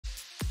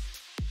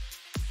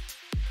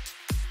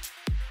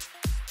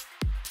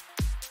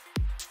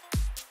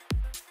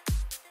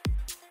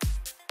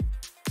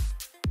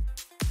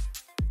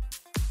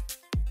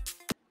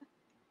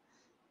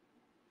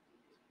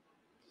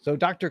So,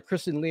 Dr.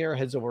 Kristen Lear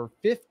has over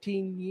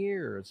 15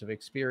 years of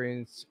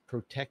experience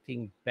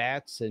protecting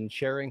bats and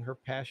sharing her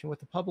passion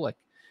with the public.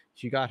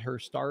 She got her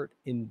start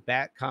in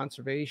bat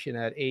conservation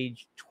at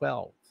age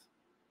 12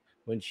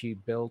 when she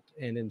built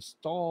and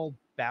installed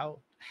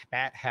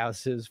bat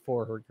houses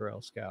for her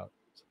Girl Scouts.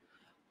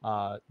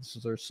 This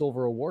is her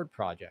Silver Award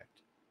project.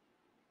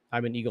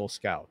 I'm an Eagle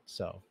Scout,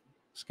 so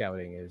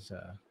scouting is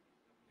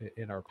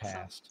in our Awesome.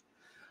 past.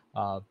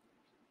 Uh,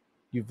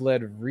 you've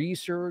led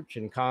research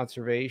and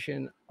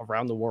conservation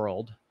around the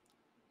world,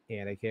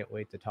 and I can't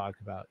wait to talk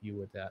about you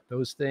with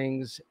those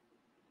things.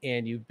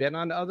 And you've been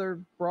on other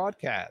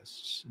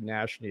broadcasts,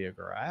 National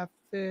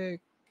Geographic,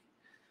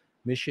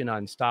 Mission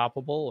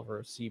Unstoppable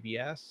over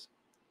CBS,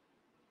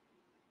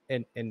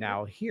 and Yep.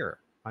 now here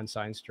on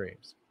Science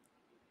Streams.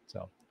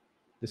 So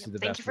this Yep. is the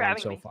Thank you best for one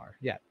having so me. far.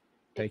 Yeah.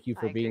 Thank you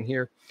I for being agree.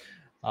 here.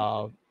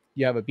 Uh,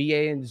 you have a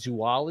BA in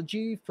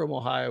zoology from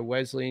Ohio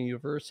Wesleyan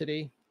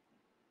University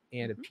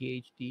and a Hmm.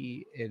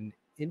 PhD in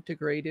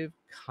integrative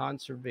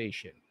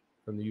conservation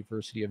from the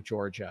University of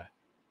Georgia.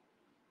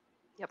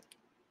 Yep.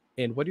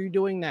 And what are you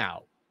doing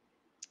now?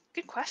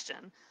 Good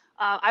question.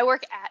 I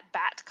work at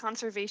Bat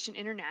Conservation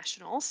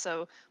International,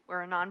 so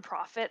we're a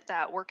nonprofit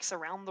that works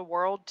around the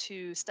world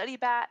to study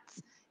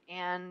bats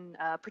and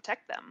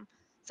protect them.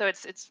 So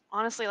it's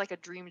honestly like a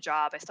dream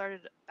job. I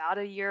started about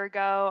a year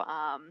ago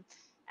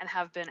and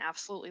have been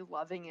absolutely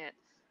loving it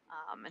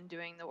and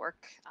doing the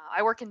work.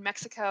 I work in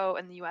Mexico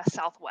and the U.S.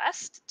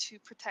 Southwest to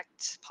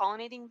protect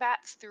pollinating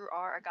bats through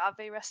our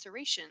agave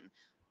restoration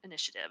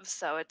initiative.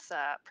 So it's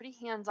pretty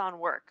hands-on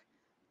work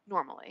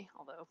normally,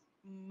 although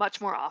much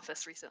more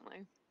office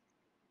recently.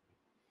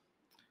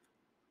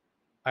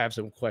 I have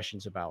some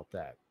questions about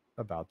that,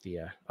 about the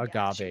Yeah, shoot.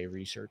 agave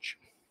research.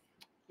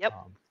 Yep.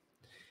 Um,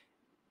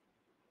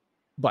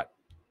 but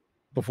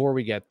before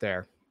we get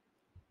there,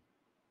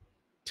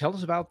 tell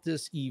us about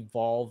this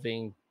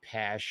evolving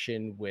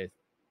passion with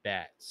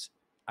bats.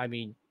 I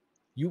mean,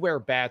 you wear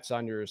bats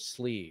on your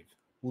sleeve,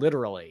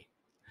 literally.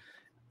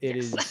 It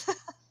Yes. is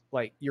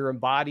like your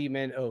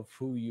embodiment of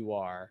who you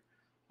are.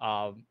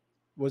 Um,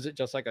 was it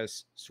just like a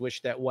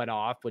switch that went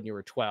off when you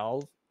were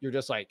 12? You're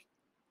just like,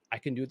 I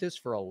can do this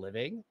for a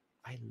living.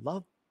 I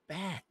love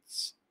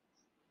bats.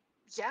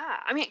 Yeah.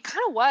 I mean, it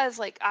kind of was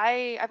like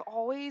I've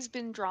always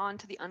been drawn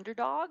to the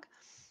underdog.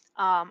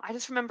 I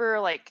just remember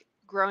like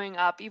growing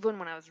up, even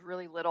when I was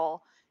really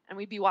little, and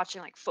we'd be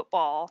watching like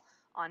football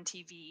on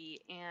TV,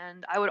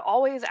 and I would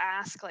always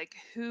ask like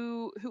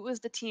who was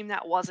the team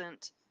that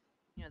wasn't,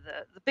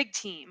 the big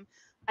team,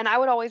 and I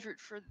would always root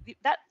for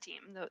that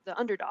team, the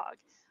underdog.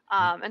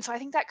 And so I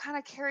think that kind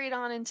of carried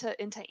on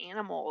into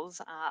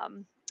animals.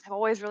 I've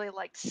always really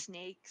liked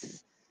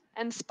snakes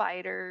and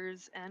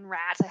spiders and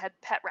rats. I had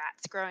pet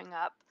rats growing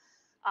up.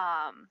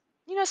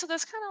 So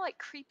those kind of like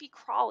creepy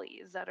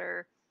crawlies that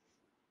are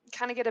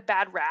kind of get a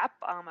bad rap.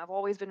 I've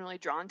always been really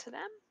drawn to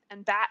them,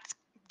 and bats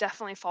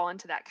definitely fall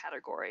into that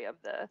category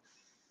of the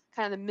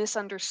kind of the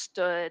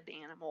misunderstood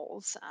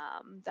animals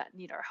that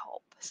need our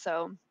help.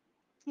 So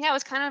yeah, it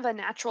was kind of a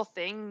natural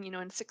thing,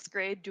 in sixth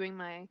grade doing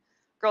my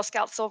Girl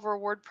Scout Silver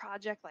Award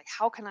project. Like,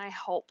 how can I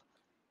help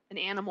an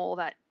animal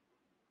that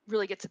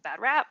really gets a bad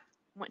rap?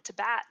 Went to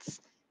bats.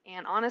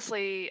 And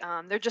honestly,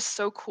 they're just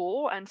so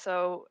cool. And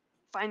so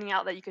finding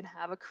out that you can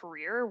have a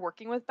career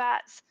working with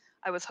bats,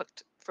 I was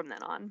hooked from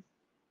then on.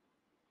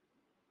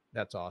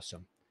 That's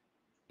awesome.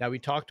 Now, we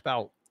talked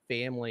about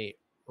family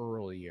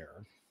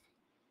earlier.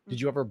 Did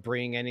you Hmm. ever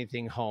bring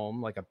anything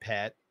home, like a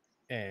pet,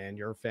 and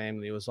your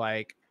family was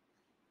like,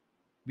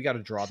 we got to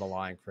draw the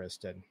line,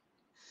 Kristen?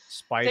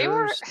 They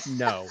were, Spiders?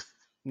 No,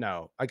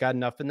 no. I got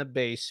enough in the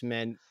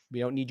basement. We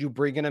don't need you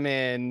bringing them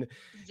in.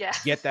 yeah.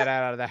 Get that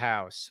out of the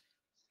house.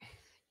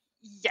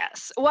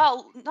 Yes.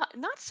 Well,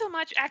 not so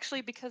much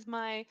actually because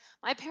my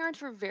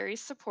parents were very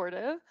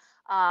supportive.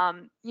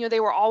 They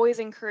were always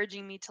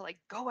encouraging me to like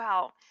go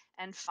out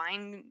and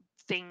find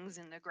things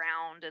in the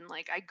ground, and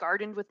like I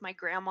gardened with my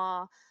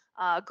grandma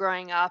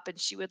growing up, and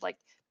she would like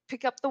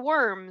pick up the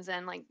worms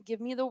and like give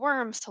me the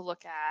worms to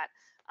look at.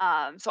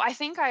 So I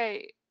think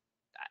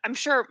I'm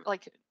sure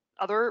like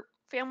other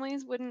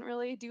families wouldn't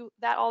really do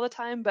that all the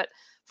time, but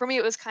for me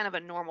it was kind of a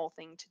normal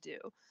thing to do.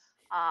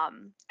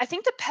 I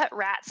think the pet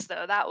rats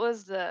though, that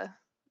was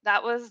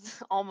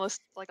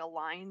almost like a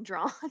line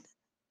drawn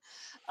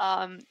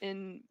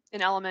in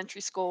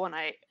elementary school when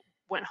I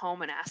went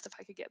home and asked if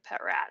I could get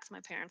pet rats.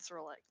 My parents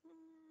were like,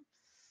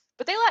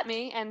 but they let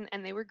me, and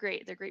they were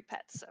great. They're great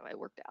pets, so it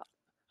worked out.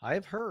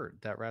 I've heard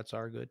that rats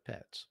are good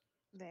pets.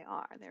 They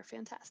are. They're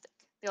fantastic.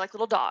 They're like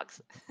little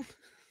dogs.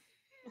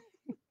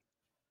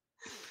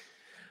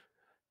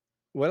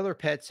 What other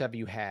pets have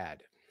you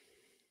had?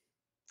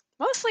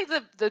 Mostly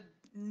the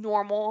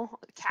normal Oh,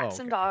 cats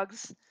and okay.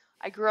 dogs.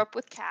 I grew up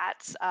with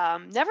cats.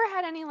 Never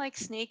had any like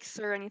snakes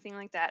or anything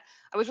like that.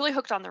 I was really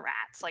hooked on the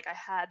rats. Like I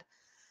had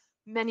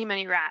many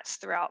many rats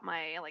throughout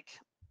my like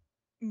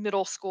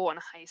middle school and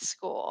high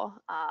school.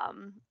 I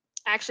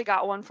actually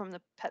got one from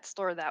the pet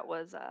store that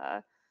was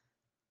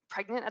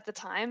pregnant at the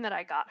time that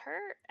I got her,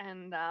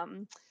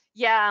 and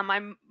Yeah,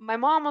 my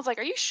mom was like,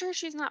 "Are you sure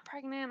she's not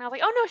pregnant?" I was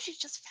like, "Oh no, she's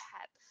just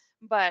fat."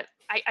 But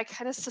I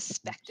kind of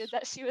suspected Oops.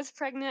 that she was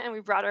pregnant, and we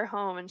brought her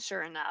home, and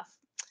sure enough,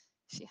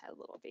 she had a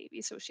little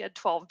baby. So she had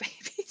 12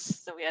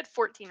 babies. So we had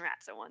 14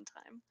 rats at one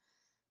time.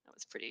 That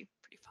was pretty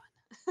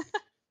fun.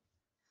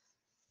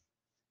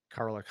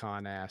 Carla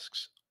Khan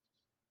asks,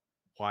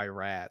 why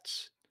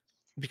rats?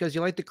 Because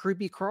you like the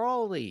creepy I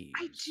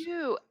crawlies.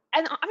 do,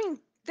 and I mean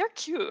they're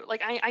cute.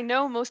 Like I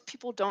know most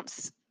people don't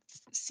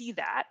see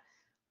that,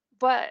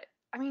 but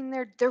I mean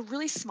they're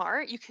really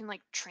smart. You can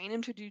like train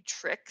them to do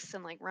tricks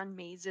and like run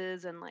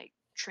mazes and like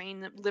train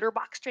them, litter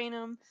box train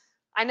them.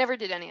 I never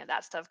did any of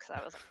that stuff because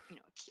I was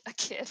like a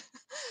kid.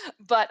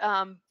 But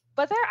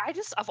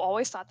I've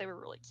always thought they were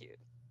really cute.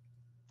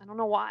 I don't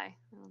know why.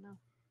 I don't know.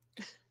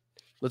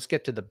 Let's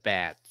get to the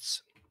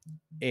bats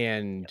Yep.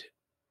 and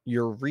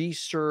your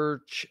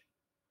research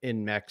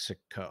in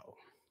Mexico.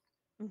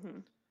 Hmm.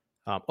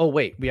 Oh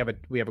wait, we have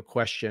a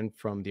question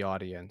from the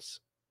audience.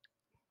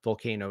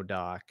 Volcano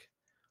Doc.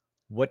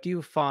 What do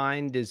you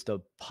find is the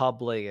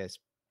public's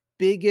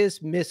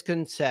biggest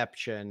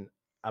misconception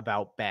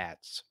about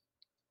bats?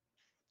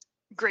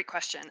 Great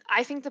question.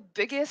 I think the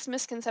biggest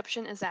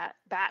misconception is that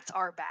bats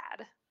are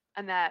bad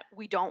and that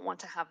we don't want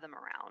to have them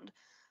around.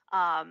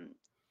 Um,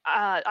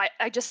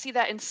 I just see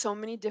that in so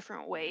many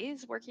different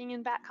ways working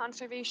in bat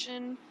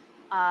conservation.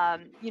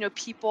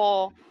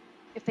 People,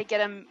 if they get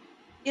them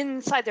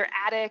inside their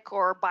attic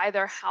or by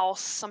their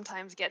house,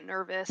 sometimes get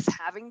nervous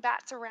having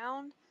bats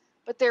around,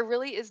 but there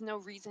really is no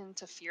reason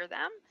to fear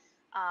them.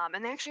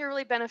 And they actually are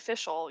really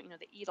beneficial.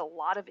 They eat a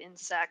lot of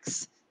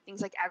insects,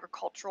 things like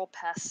agricultural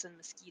pests and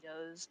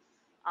mosquitoes.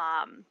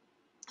 um,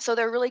 so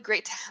they're really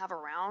great to have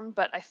around,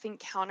 but I think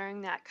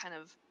countering that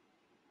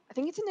I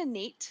think it's an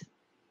innate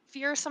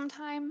fear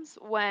sometimes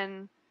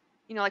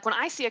like when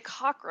I see a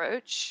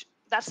cockroach,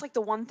 that's like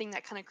the one thing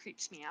that kind of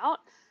creeps me out.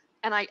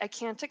 And I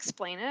can't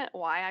explain it,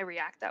 why I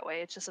react that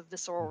way. It's just a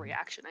visceral Mhm.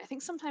 reaction. I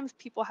think sometimes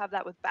people have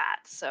that with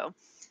bats. So,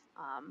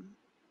 um,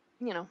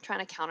 trying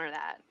to counter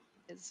that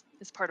is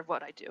part of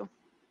what I do.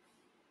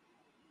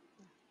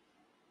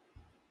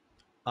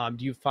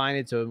 Do you find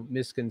it's a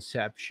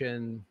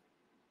misconception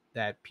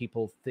that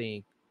people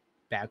think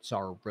bats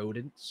are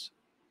rodents?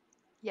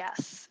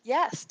 Yes,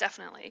 yes,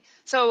 definitely.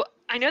 So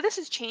I know this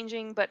is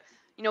changing, but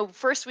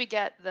first we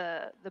get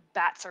the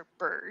bats are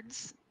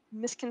birds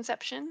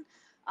misconception,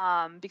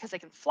 because they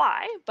can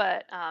fly,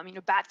 but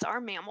bats are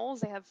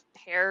mammals. They have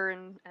hair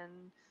and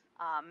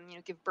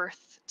give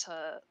birth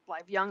to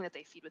live young that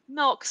they feed with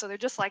milk, so they're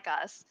just like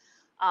us.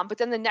 But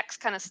then the next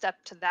kind of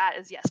step to that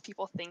is yes,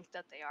 people think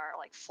that they are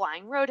like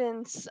flying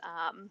rodents,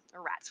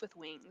 or rats with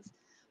wings,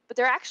 but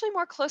they're actually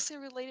more closely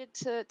related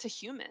to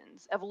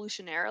humans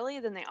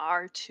evolutionarily than they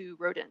are to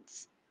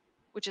rodents,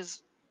 which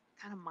is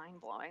kind of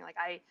mind blowing. Like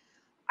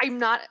I'm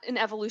not an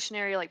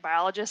evolutionary like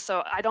biologist,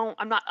 so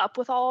I'm not up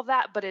with all of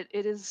that, but it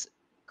is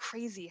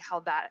crazy how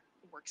that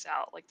works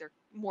out. Like they're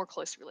more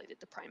closely related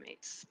to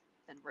primates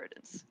than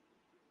rodents.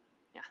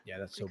 Yeah, Yeah,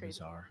 that's pretty so crazy.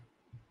 bizarre.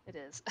 It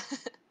is.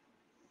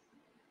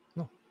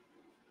 Oh,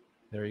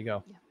 there you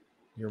go. Yeah.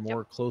 You're Yep.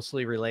 more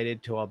closely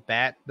related to a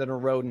bat than a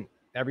rodent.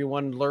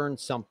 Everyone learned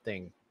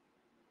something.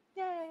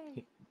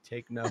 Yay.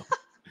 Take note.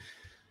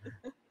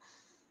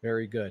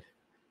 Very good.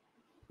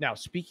 Now,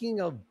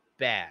 speaking of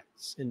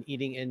bats and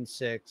eating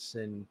insects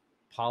and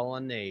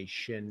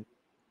pollination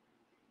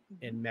Mhm.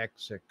 in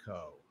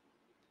Mexico,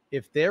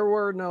 if there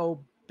were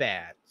no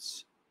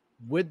bats,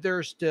 would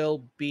there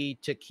still be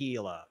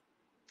tequila?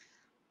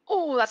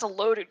 Oh, that's a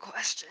loaded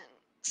question.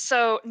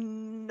 So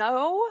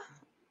no,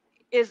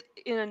 is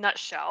in a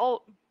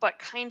nutshell, but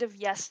kind of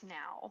yes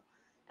now.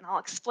 And I'll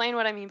explain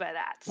what I mean by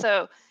that.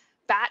 So,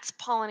 bats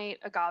pollinate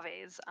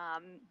agaves.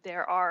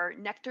 There are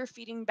nectar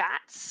feeding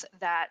bats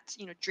that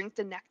drink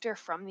the nectar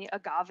from the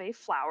agave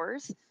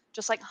flowers,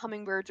 just like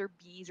hummingbirds or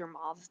bees or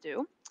moths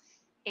do,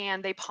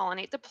 and they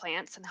pollinate the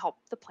plants and help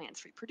the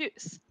plants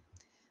reproduce.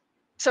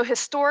 So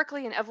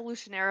historically and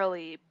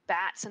evolutionarily,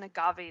 bats and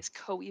agaves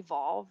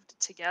co-evolved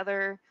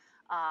together,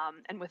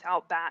 and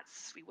without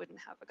bats, we wouldn't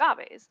have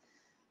agaves.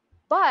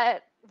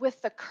 But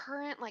with the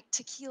current like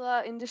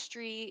tequila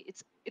industry,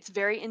 it's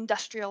very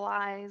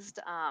industrialized,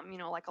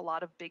 like a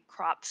lot of big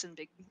crops and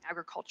big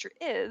agriculture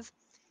is.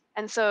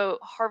 And so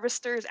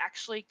harvesters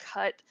actually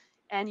cut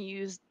and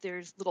use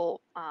there's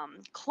little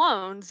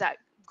clones that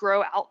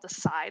grow out the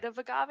side of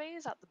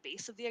agaves, out the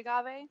base of the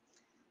agave,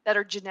 that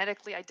are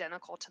genetically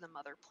identical to the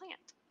mother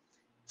plant.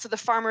 So the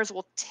farmers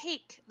will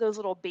take those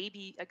little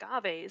baby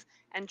agaves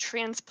and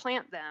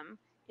transplant them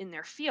in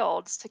their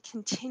fields to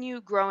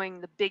continue growing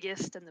the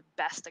biggest and the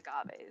best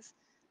agaves.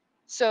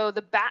 So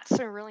the bats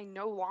are really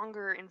no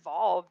longer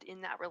involved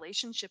in that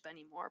relationship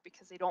anymore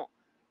because they don't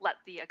let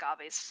the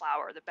agaves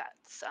flower. The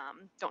bats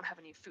don't have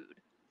any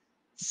food.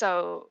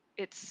 So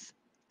it's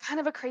kind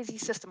of a crazy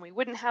system. We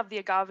wouldn't have the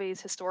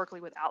agaves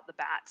historically without the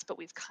bats, but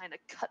we've kind of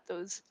cut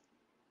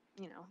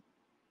you know,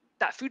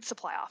 that food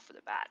supply off for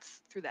the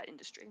bats through that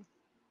industry.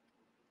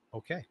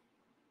 Okay.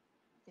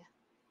 Yeah.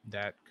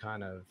 That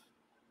kind of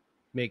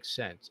Makes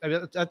sense. I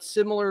mean, that's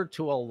similar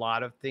to a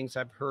lot of things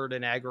I've heard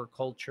in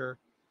agriculture,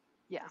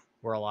 Yeah,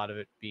 where a lot of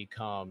it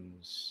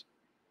becomes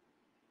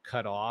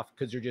cut off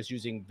because you're just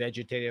using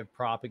vegetative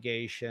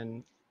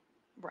propagation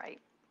right.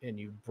 and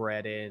you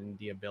bred in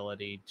the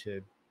ability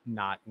to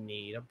not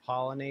need a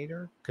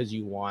pollinator because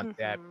you want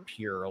that Hmm.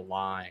 pure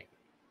line.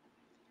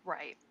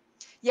 Right.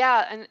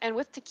 Yeah, and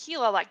with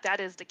tequila, like that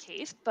is the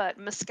case. But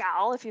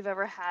mezcal, if you've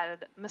ever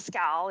had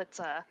mezcal, it's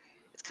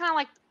kind of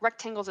like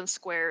rectangles and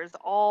squares.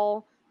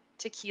 All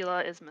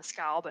tequila is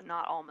mezcal, but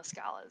not all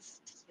mezcal is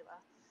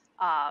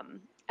tequila.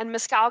 And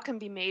mezcal can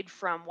be made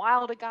from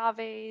wild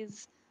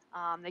agaves.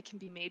 They can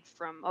be made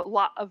from a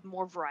lot of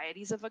more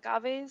varieties of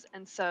agaves,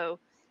 and so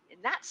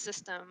in that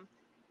system,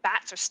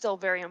 bats are still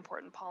very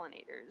important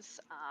pollinators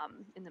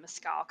in the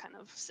mezcal kind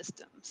of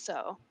system.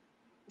 So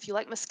if you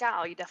like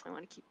mezcal, you definitely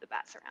want to keep the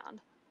bats around.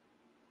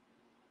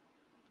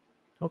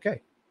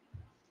 Okay.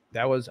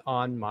 That was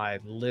on my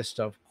list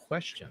of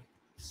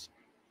questions.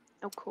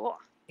 Oh, cool.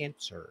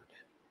 Answered.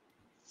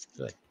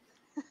 Good.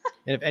 Sweet.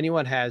 And if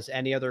anyone has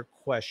any other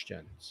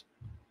questions,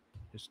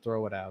 just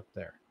throw it out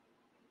there.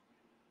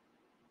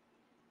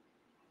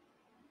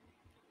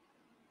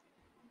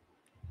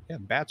 Yeah,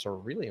 bats are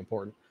really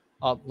important.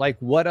 Like,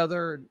 what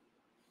other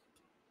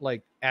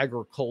like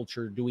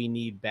agriculture do we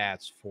need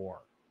bats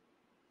for?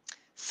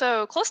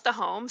 So close to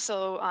home.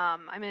 So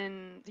I'm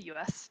in the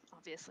US,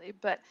 obviously,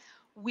 but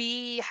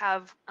we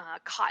have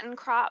cotton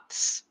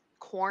crops,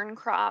 corn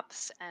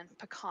crops, and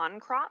pecan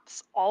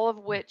crops, all of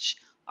which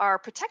are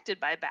protected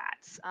by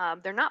bats.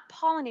 They're not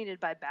pollinated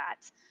by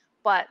bats,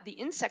 but the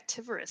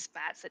insectivorous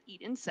bats that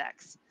eat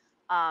insects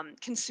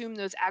consume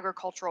those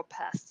agricultural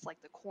pests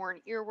like the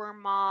corn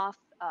earworm moth,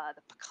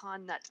 the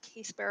pecan nut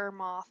casebearer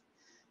moth.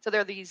 So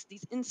there are these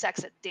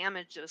insects that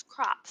damage those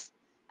crops,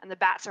 and the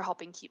bats are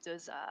helping keep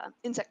those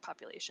insect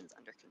populations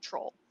under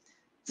control.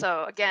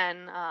 So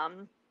again,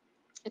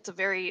 it's a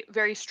very,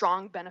 very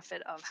strong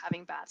benefit of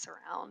having bats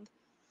around.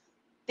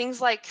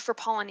 Things like for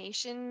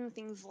pollination,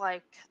 things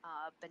like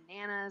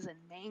bananas and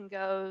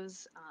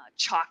mangoes,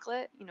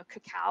 chocolate,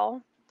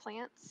 cacao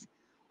plants,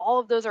 all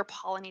of those are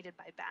pollinated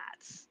by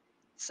bats.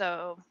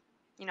 So,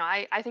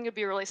 I think it'd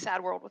be a really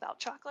sad world without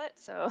chocolate.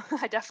 So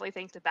I definitely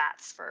thank the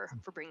bats for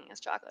bringing us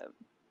chocolate.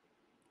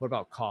 What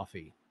about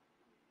coffee?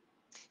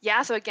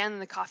 Yeah, so again,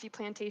 the coffee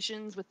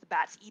plantations with the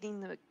bats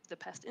eating the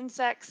pest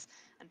insects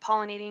and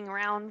pollinating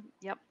around.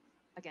 Yep.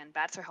 Again,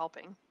 bats are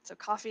helping. So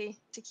coffee,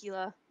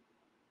 tequila,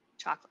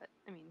 chocolate.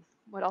 I mean,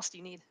 what else do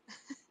you need?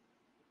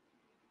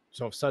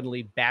 So if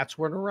suddenly bats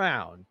weren't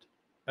around,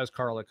 as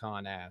Carla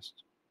Khan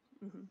asked,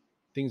 Hmm.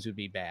 things would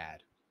be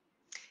bad.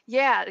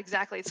 Yeah,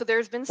 exactly. So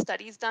there's been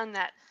studies done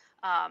that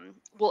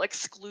will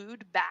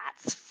exclude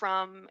bats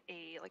from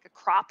a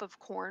crop of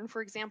corn,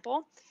 for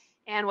example.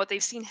 And what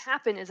they've seen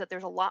happen is that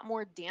there's a lot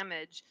more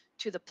damage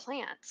to the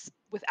plants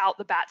without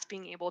the bats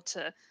being able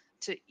to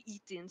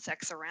eat the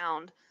insects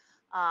around.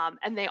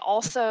 And they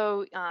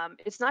also,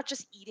 it's not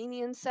just eating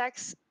the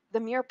insects. The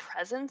mere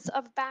presence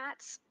of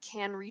bats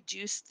can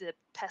reduce the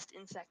pest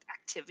insect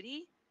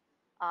activity.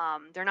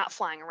 They're not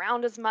flying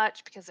around as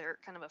much because they're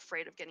kind of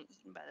afraid of getting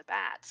eaten by the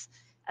bats,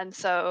 and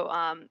so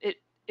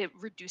it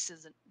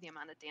reduces the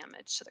amount of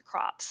damage to the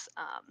crops.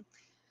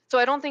 So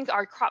I don't think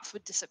our crops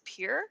would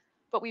disappear,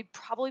 but we'd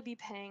probably be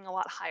paying a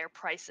lot higher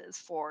prices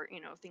for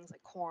things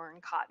like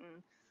corn,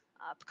 cotton,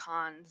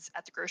 pecans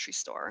at the grocery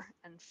store,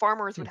 and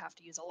farmers Hmm. would have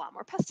to use a lot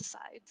more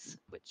pesticides,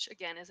 which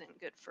again isn't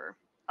good for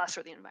us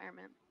or the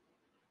environment.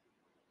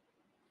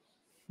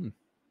 Hmm.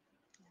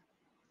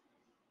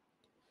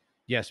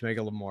 Yes, make it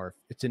a little more.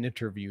 It's an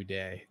interview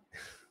day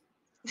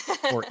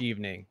or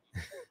evening,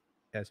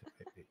 as it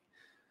may be.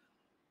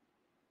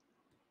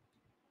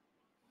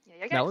 Yeah,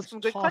 you Now got let's some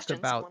good talk questions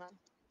about.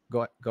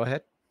 going on. Go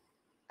ahead.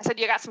 I said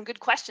you got some good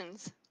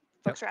questions.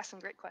 Yep. Folks are asking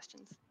great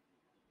questions.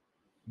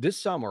 This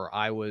summer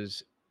I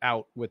was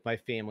out with my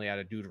family at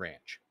a dude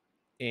ranch,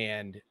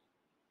 and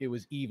it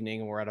was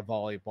evening and we're at a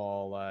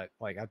volleyball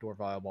like outdoor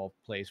volleyball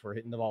place. We're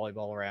hitting the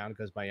volleyball around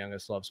because my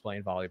youngest loves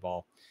playing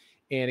volleyball.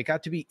 And it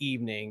got to be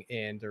evening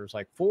and there's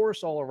like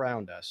forest all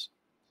around us.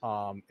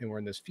 And we're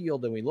in this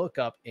field and we look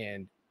up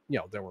and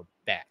there were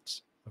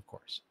bats, of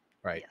course.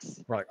 Right.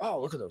 Yes. We're like, oh,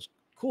 look at those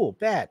cool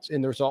bats.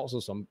 And there's also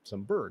some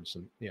birds,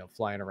 some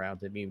flying around,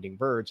 the evening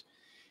birds.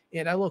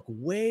 And I look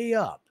way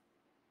up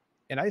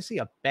and I see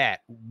a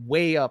bat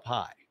way up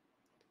high.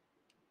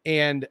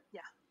 And Yeah.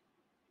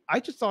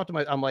 I just thought to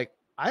myself, I'm like,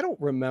 I don't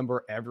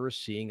remember ever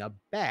seeing a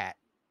bat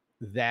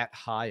that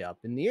high up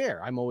in the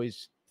air. I'm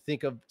always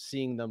think of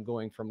seeing them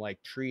going from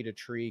like tree to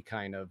tree,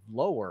 kind of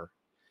lower,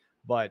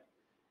 but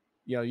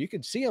you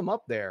could see them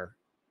up there,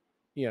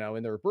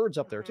 and there were birds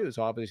up there Hmm. too.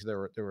 So obviously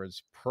there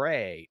was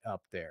prey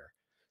up there.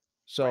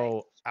 Right.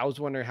 So I was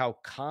wondering how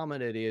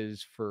common it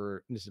is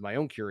for this is my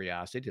own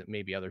curiosity. That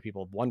maybe other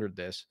people have wondered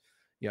this.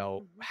 Hmm.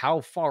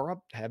 How far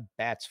up have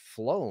bats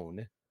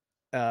flown?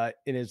 And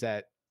is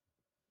that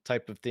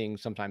type of thing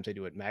sometimes they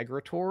do it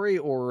migratory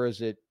or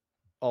is it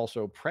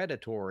also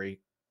predatory?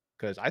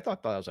 Because I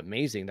thought that was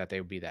amazing that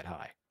they would be that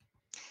high.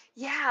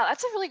 Yeah,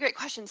 that's a really great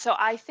question. So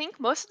I think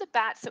most of the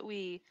bats that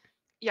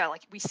yeah,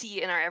 like we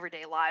see in our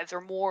everyday lives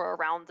are more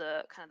around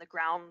the kind of the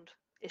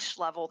ground-ish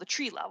level, the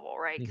tree level,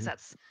 right? Because Mhm.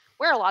 that's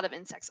where a lot of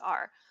insects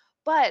are.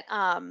 But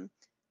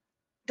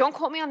don't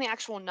quote me on the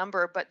actual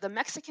number, but the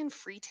Mexican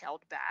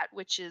free-tailed bat,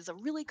 which is a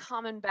really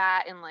common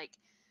bat in like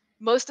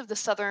most of the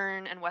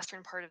southern and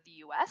western part of the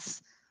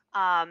U.S.,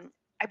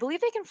 I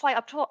believe they can fly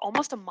up to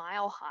almost a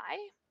mile high.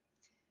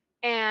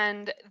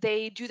 And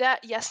they do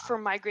that, yes, for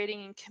Wow.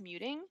 migrating and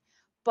commuting,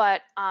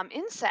 but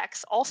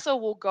insects also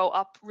will go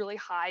up really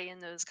high in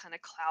those kind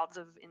of clouds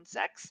of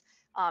insects,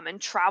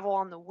 and travel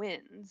on the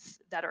winds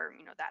that are,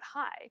 that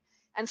high.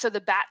 And so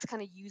the bats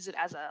kind of use it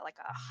as a like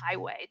a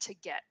highway to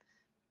get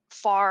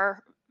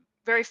far,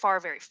 very far,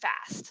 very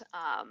fast.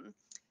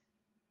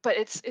 But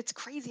it's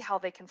crazy how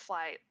they can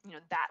fly,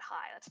 that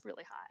high. That's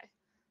really high.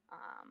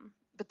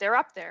 But they're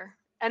up there,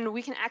 and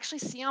we can actually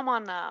see them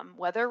on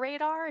weather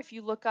radar. If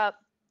you look up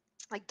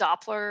like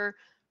Doppler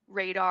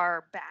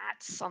radar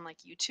bats on like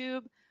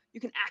YouTube,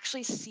 you can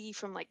actually see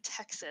from like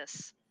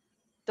Texas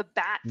the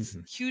bats,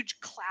 Mhm. huge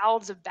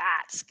clouds of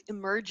bats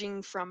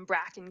emerging from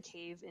Bracken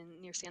Cave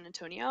in near San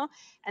Antonio,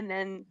 and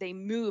then they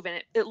move,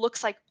 and it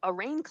looks like a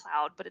rain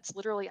cloud, but it's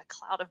literally a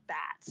cloud of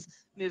bats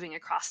moving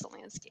across the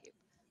landscape.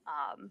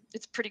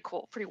 It's pretty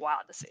cool, pretty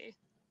wild to see.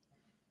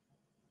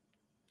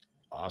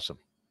 Awesome.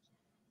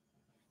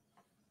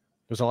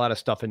 There's a lot of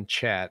stuff in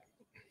chat.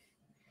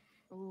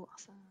 Ooh,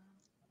 awesome.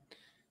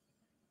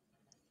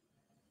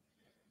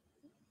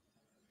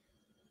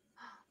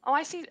 Oh,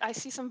 I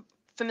see some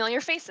familiar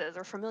faces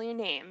or familiar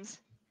names.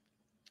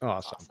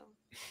 That's Awesome.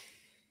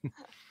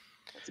 awesome.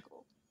 That's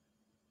cool.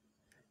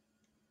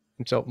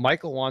 And so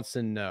Michael wants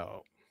to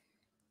know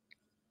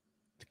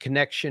the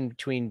connection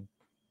between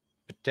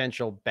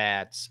potential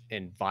bats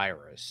and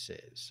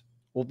viruses.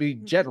 Will be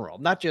Hmm. general,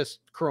 not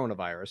just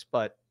coronavirus,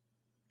 but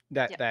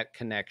that Yeah. that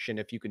connection,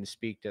 if you can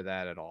speak to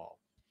that at all.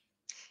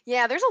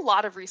 Yeah, there's a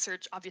lot of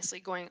research obviously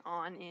going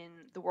on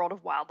in the world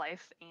of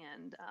wildlife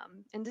and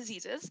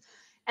diseases.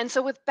 And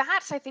so with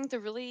bats, I think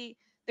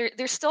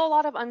there's still a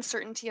lot of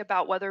uncertainty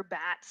about whether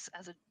bats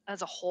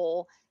as a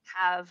whole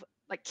have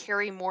like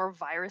carry more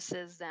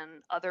viruses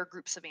than other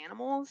groups of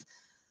animals.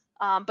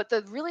 But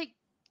the really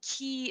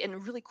key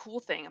and really cool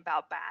thing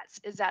about bats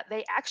is that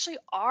they actually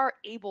are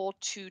able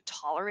to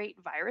tolerate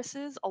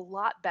viruses a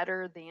lot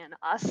better than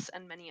us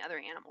and many other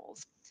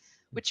animals,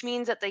 which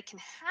means that they can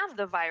have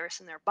the virus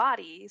in their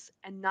bodies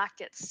and not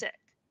get sick.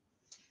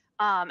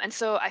 And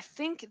so I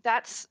think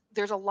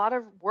there's a lot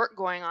of work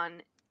going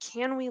on.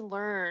 Can we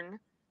learn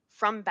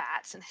from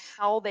bats and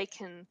how they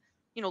can,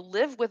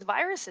 live with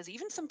viruses,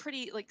 even some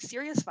pretty like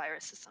serious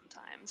viruses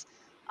sometimes,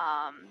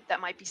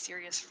 that might be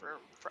serious for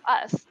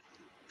us?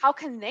 How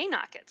can they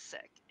not get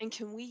sick? And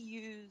can we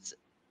use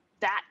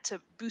that to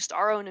boost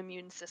our own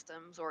immune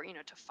systems, or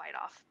to fight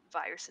off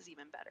viruses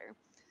even better?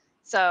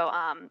 So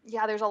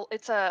yeah,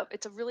 it's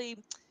a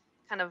really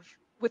kind of,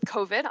 with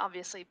COVID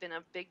obviously been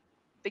a big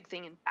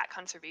thing in bat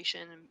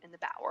conservation and in the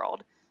bat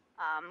world.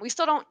 We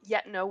still don't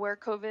yet know where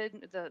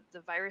COVID,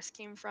 the virus,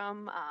 came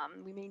from.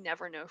 We may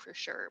never know for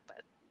sure,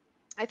 but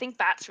I think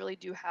bats really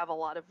do have a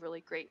lot of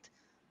really great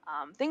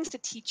things to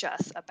teach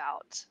us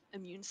about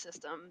immune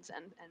systems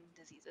and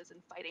diseases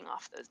and fighting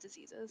off those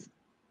diseases.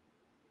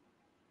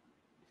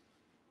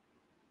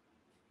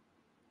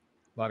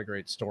 A lot of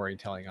great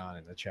storytelling on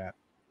in the chat.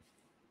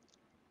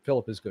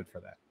 Philip is good for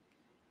that.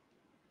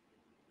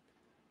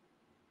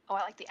 Oh,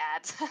 I like the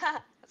ads.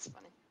 That's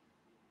funny.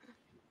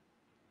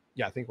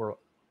 Yeah, I think we're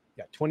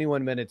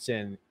 21 minutes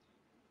in,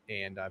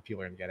 and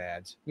people are gonna get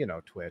ads.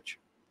 Twitch.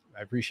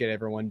 I appreciate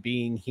everyone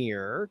being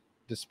here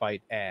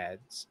despite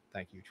ads.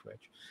 Thank you,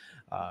 Twitch.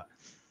 Uh,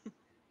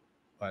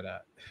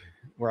 but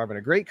we're having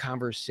a great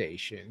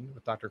conversation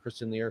with Dr.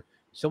 Kristen Lear.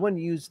 Someone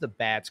used the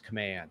bats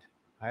command.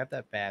 I have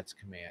that bats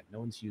command. No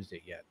one's used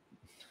it yet.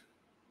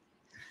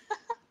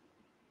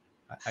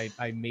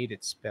 I made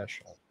it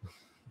special.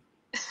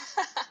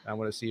 I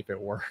want to see if it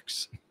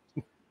works.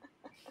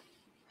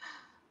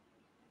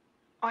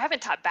 Oh, I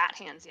haven't taught bat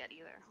hands yet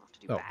either. I'll have to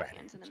do Oh, bat bat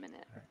hands in a hands.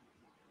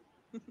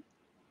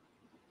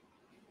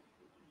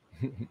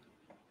 minute.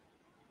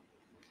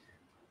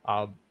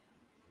 um,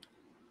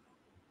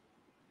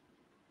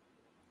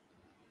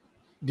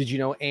 did you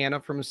know Anna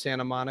from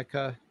Santa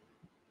Monica?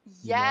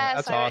 Yes,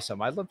 That's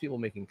awesome. I love people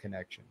making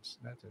connections.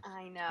 I It's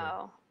good.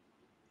 know.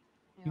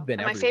 You've been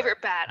And my everywhere.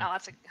 favorite bat. Oh,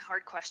 that's a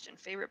hard question.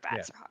 Favorite Yeah.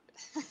 bats are hard.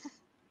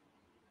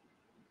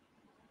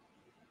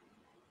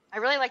 I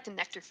really like the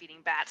nectar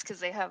feeding bats because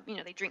they have,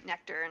 they drink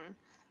nectar,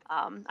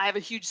 and I have a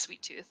huge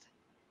sweet tooth,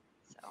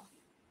 so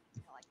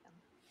I like them.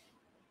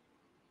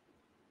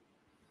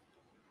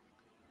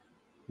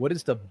 What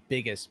is the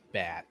biggest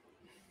bat?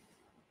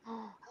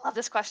 Oh, I love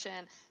this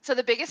question. So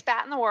the biggest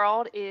bat in the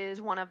world is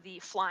one of the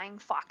flying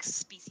fox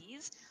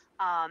species,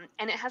 and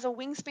it has a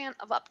wingspan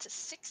of up to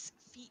 6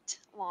 feet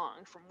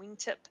long from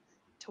wingtip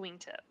to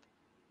wingtip.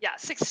 Yeah,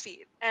 6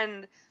 feet.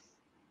 And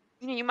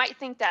you might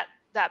think that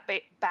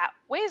bat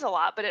weighs a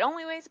lot, but it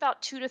only weighs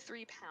about 2 to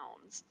 3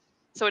 pounds.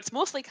 So it's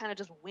mostly kind of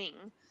just wing.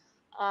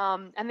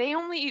 And they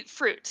only eat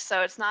fruit,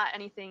 so it's not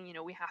anything,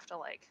 we have to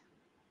like.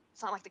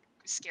 It's not like the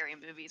scary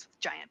movies with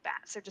giant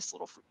bats. They're just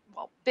little,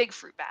 big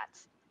fruit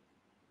bats.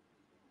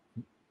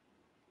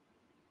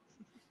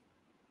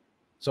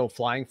 So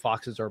flying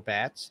foxes are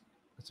bats.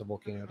 That's a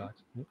volcano Hmm.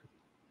 dogs. Okay.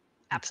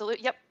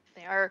 Absolutely. Yep.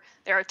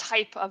 They're a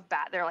type of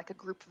bat. They're like a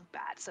group of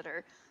bats that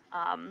are.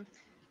 Um,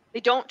 they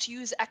don't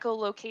use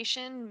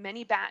echolocation.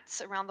 Many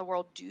bats around the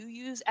world do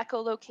use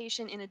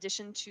echolocation in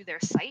addition to their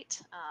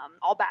sight.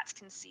 All bats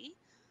can see,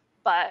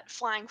 but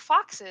flying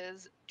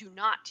foxes do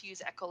not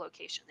use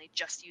echolocation. They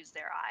just use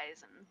their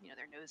eyes and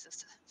their noses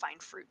to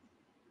find fruit.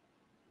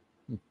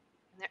 Hmm.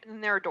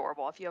 And they're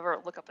adorable. If you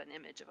ever look up an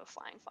image of a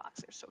flying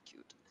fox, they're so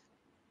cute.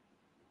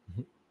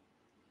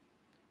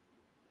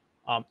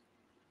 Um,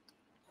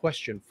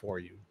 question for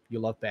you. You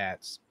love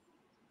bats.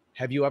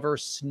 Have you ever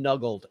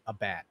snuggled a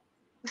bat?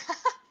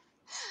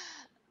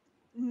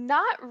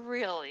 Not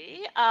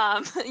really.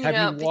 Have you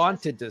Because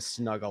wanted to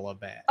snuggle a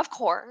bat? of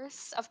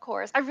course, of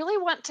course. I really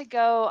want to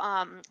go.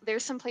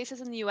 There's some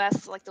places in the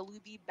U.S. like the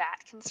Luby Bat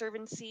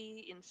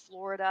Conservancy in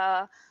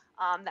Florida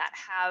that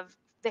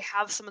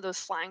have some of those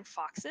flying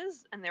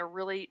foxes, and they're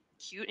really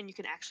cute, and you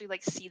can actually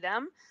like see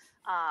them.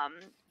 Um,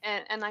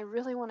 and I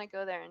really want to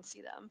go there and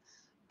see them.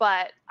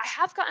 But I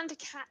have gotten to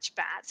catch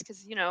bats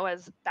because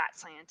as bat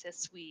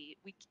scientists, we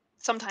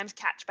sometimes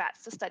catch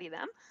bats to study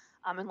them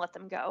and let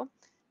them go.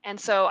 And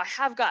so I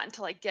have gotten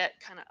to like get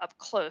kind of up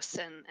close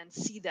and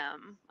see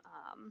them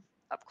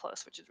up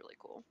close, which is really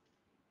cool.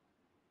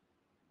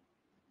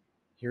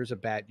 Here's a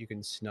bat you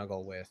can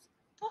snuggle with.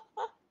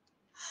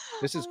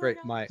 This is Oh my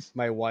great. My gosh.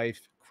 my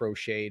wife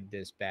crocheted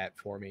this bat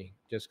for me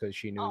just because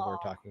she knew we were Oh,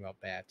 talking about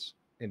bats,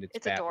 and it's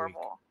it's Bat Week.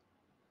 adorable.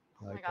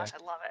 Oh my Like gosh,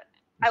 that. I love it.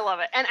 I love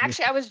it. And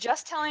actually, I was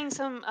just telling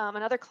some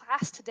another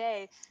class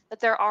today that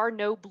there are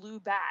no blue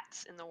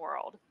bats in the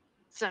world.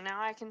 So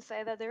now I can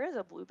say that there is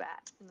a blue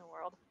bat in the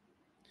world.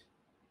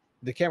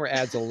 The camera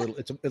adds a little.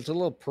 It's a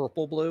little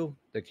purple blue.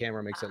 The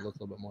camera makes it Uh, look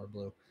a little bit more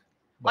blue,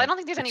 well, I but don't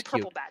think there's any it's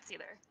purple cute. bats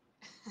either.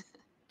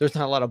 There's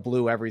not a lot of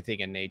blue everything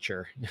in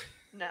nature,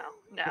 No,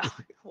 no,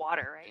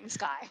 water, right, and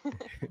sky.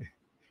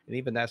 and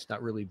even that's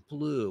not really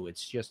blue.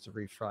 It's just the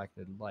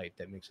refracted light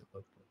that makes it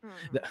look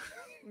blue.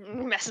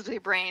 Messes with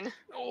your brain.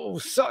 Oh,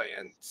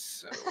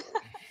 science! Oh,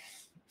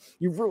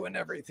 you ruin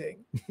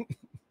everything.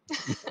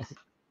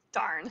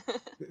 Darn.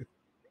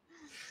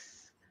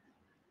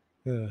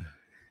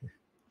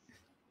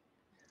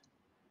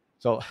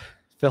 So,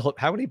 Philip,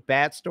 how many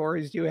bat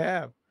stories do you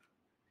have?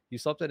 You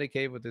slept in a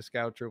cave with the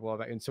scout troop while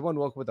back, and someone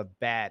woke up with a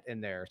bat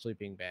in their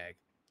sleeping bag.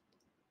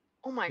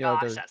 Oh my You know,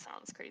 gosh, there that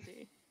sounds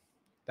crazy.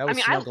 that I was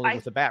mean, I, snuggling I,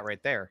 with a bat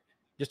right there.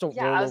 Just don't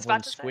yeah, I roll was over about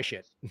and to say. squish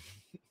it.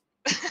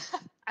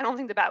 I don't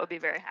think the bat would be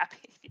very happy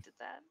if you did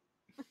that.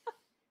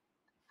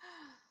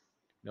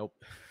 Nope.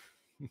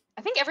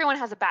 I think everyone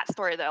has a bat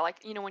story though. Like,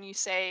 when you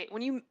say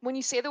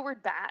the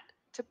word bat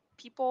to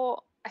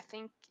people, I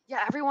think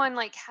yeah, everyone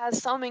like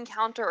has some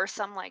encounter or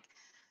some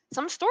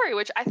story,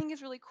 which I think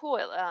is really cool.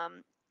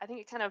 I think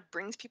it kind of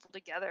brings people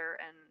together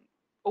and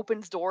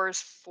opens doors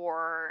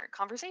for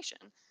conversation.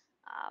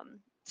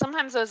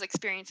 Sometimes those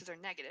experiences are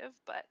negative,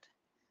 but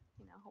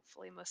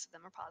hopefully most of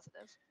them are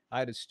positive. I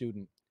had a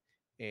student,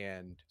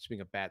 and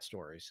speaking of bat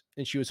stories,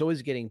 and she was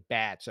always getting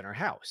bats in her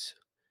house.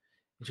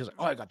 And she was like,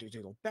 "Oh, Hmm. I got these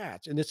little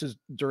bats." And this is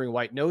during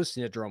white nose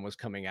syndrome was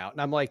coming out.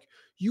 And I'm like,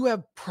 "You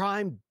have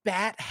prime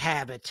bat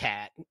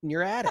habitat in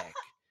your attic.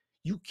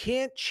 You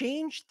can't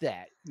change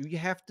that. You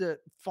have to Yeah.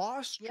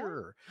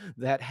 foster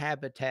that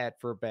habitat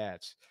for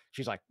bats."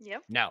 She's like,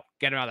 Yep. "No,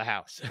 get them out of the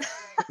house."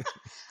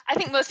 I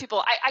think most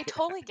people, I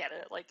totally get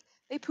it. Like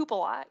they poop a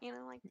lot,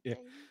 like Yeah.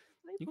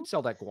 they You can poop.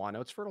 sell that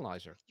guano. It's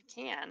fertilizer. You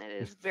can. It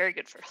is very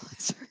good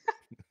fertilizer.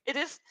 It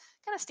is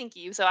kind of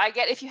stinky. So I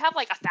get if you have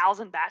like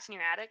 1,000 bats in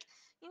your attic,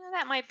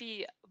 that might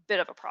be a bit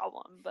of a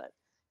problem. But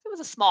if it was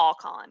a small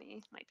colony,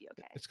 it might be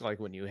okay. It's like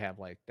when you have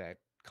like that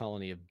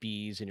colony of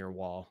bees in your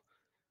wall.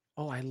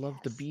 Oh, I love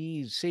the Yes.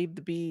 bees. Save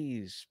the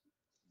bees,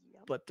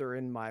 Yep. but they're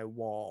in my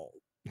wall.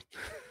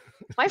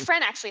 My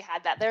friend actually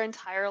had that. Their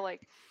entire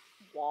like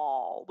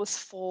wall was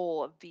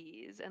full of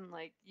bees, and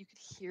like you could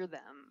hear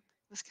them.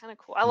 It was kind of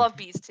cool. I love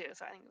bees too,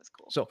 so I think it was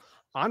cool. So,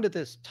 onto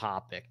this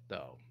topic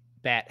though,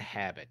 bat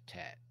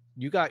habitat.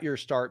 You got your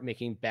start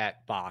making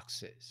bat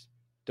boxes.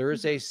 There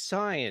is a Hmm.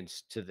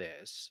 science to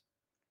this.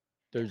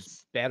 There's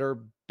Yes. better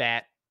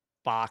bat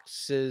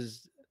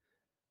boxes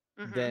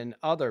Hmm. than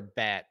other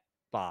bat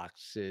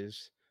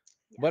boxes.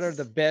 What are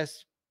the Yes.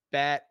 best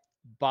bat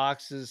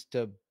boxes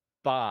to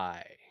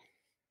buy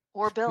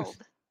Or build.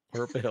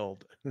 or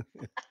build?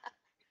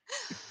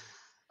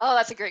 Oh,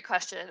 that's a great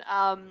question.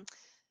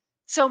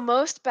 So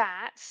most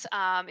bats,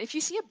 if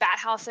you see a bat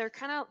house,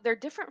 they're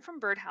different from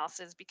bird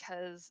houses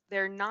because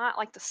they're not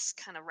like this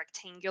kind of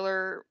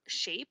rectangular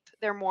shape.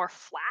 They're more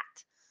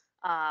flat,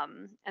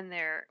 and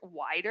they're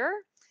wider,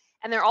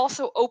 and they're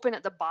also open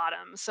at the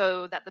bottom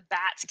so that the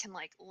bats can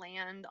like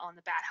land on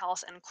the bat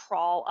house and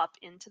crawl up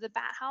into the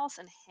bat house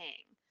and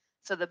hang.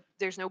 So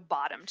there's no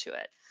bottom to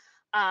it.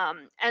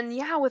 And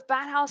yeah, with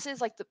bat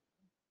houses, like the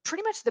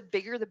pretty much the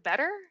bigger the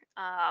better.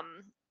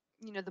 Um,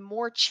 the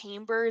more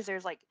chambers,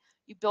 there's like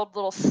you build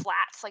little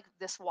slats like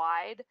this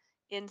wide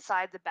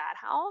inside the bat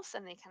house,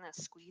 and they kind of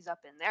squeeze up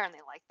in there, and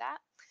they like that.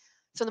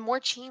 So the more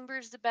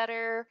chambers, the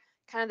better.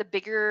 Kind of the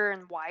bigger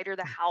and wider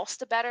the house,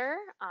 the better,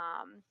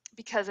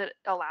 because it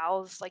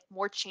allows like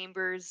more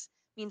chambers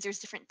means there's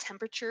different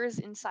temperatures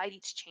inside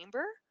each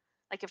chamber.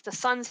 Like if the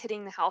sun's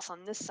hitting the house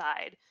on this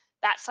side,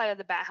 that side of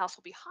the bat house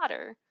will be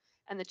hotter,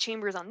 and the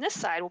chambers on this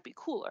side will be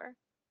cooler.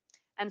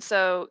 And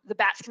so the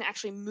bats can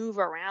actually move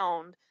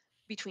around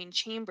between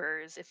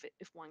chambers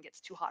if one gets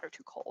too hot or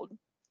too cold.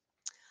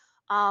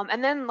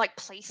 And then like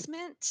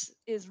placement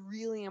is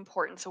really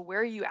important. So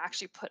where you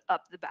actually put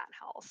up the bat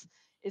house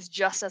is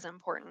just as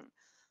important.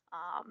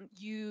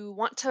 You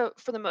want to,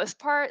 for the most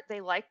part,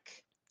 they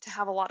like to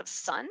have a lot of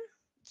sun.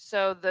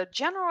 So the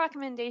general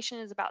recommendation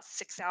is about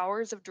 6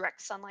 hours of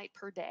direct sunlight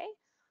per day,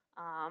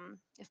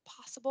 if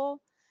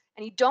possible.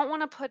 And you don't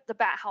want to put the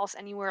bat house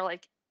anywhere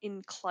like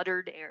in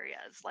cluttered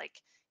areas.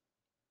 Like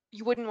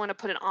you wouldn't want to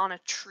put it on a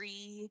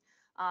tree,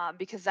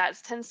 because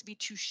that tends to be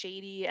too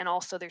shady, and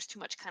also there's too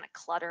much kind of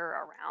clutter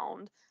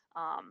around,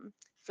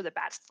 for the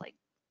bats to like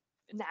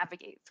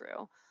navigate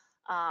through.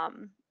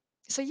 Um,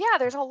 so yeah,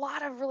 there's a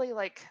lot of really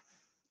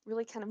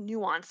kind of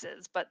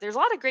nuances, but there's a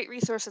lot of great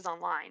resources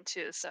online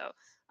too. So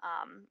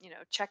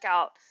check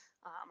out,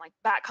 like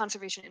Bat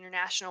Conservation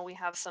International. We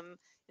have some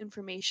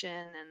information,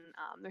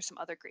 and there's some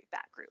other great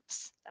bat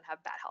groups that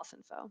have bat house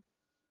info.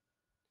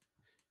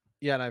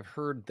 Yeah, and I've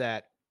heard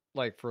that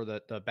like for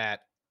the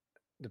bat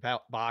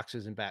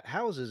boxes and bat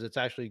houses, it's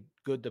actually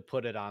good to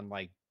put it on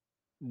like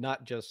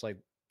not just like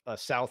a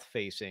south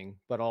facing,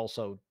 but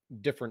also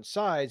different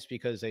sides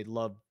because they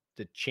love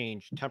to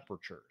change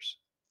temperatures,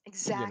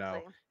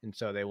 Exactly. and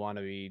so they want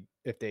to be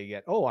if they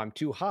get, oh, I'm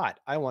too hot,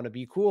 I want to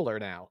be cooler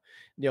now.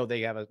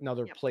 They have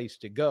another Yep. place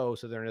to go,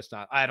 so they're just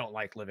not, I don't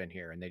like living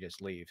here, and they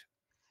just leave.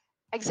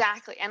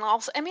 Exactly. And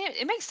also, I mean,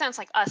 it makes sense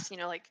like us,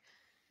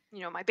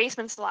 my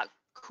basement's a lot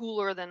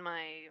cooler than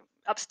my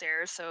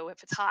upstairs. So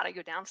if it's hot, I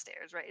go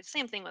downstairs, right? It's the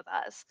same thing with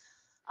us.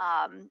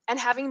 And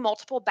having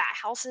multiple bat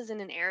houses in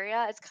an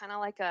area, it's kind of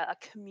like a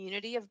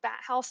community of bat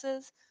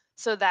houses.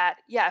 So that,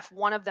 yeah, if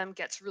one of them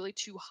gets really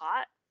too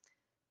hot,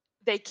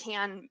 they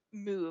can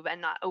move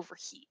and not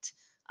overheat.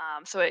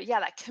 Yeah,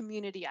 that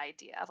community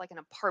idea of like an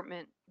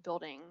apartment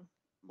building,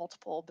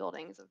 multiple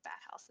buildings of bat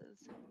houses.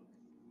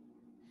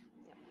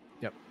 Yep.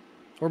 Yep.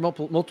 Or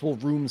multiple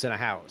rooms in a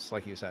house,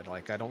 like you said.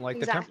 Like, I don't like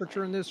the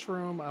temperature Exactly. in this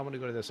room, I want to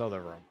go to this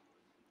other room.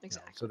 So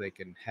Exactly. they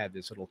can have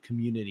this little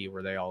community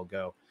where they all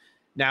go.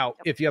 Now, Yep.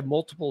 if you have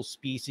multiple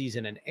species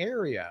in an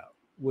area,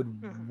 would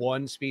Hmm.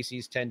 one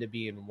species tend to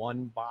be in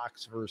one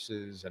box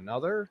versus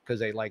another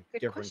because they like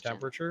Good different question.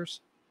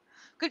 temperatures?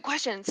 Good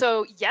question.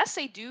 So, yes,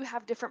 they do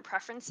have different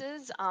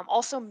preferences.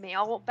 Also,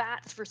 male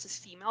bats versus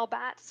female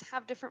bats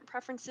have different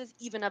preferences,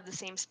 even of the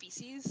same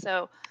species.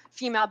 So,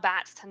 female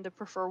bats tend to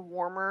prefer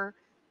warmer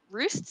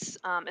roosts,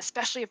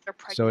 especially if they're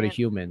So do pregnant.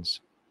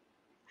 humans.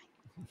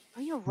 Oh,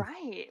 you're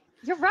right.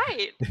 You're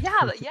right.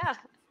 Yeah, yeah.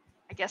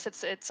 I guess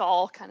it's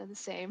all kind of the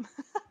same.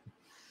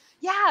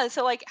 Yeah,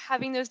 so like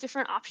having those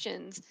different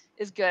options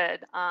is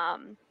good.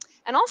 And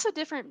also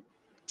different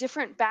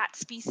bat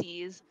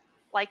species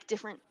like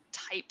different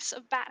types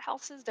of bat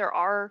houses. There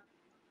are,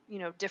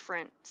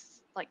 different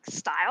like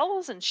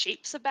styles and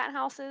shapes of bat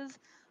houses.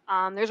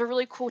 There's a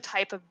really cool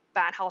type of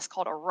bat house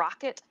called a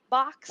rocket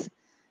box.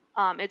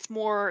 It's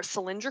more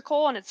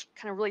cylindrical, and it's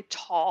kind of really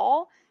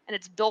tall, and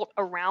it's built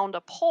around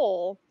a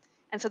pole,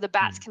 and so the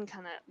bats Hmm. can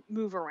kind of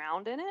move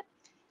around in it.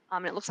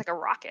 And it looks like a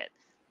rocket.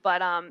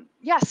 But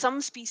yeah,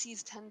 some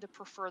species tend to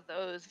prefer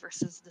those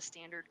versus the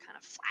standard kind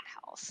of flat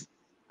house.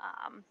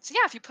 So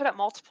yeah, if you put up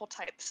multiple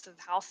types of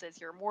houses,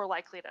 you're more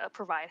likely to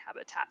provide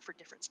habitat for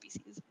different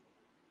species.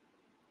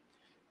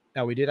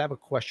 Now, we did have a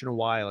question a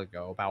while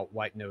ago about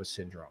white nose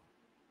syndrome.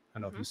 I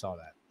don't know if Hmm. you saw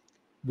that.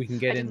 We can I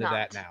get did into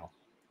that not.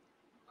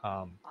 now.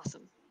 Um,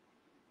 Awesome.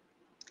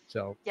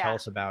 so tell Yeah.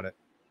 us about it.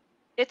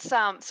 It's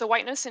so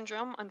white nose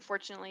syndrome,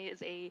 unfortunately,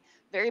 is a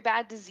very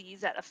bad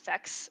disease that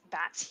affects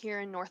bats here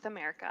in North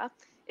America.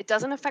 It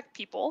doesn't affect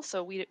people,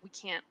 so we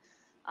can't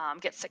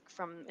get sick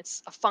from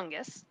it's a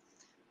fungus.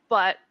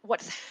 But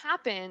what's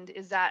happened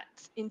is that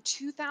in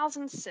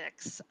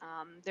 2006,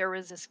 there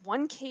was this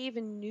one cave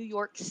in New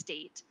York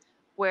State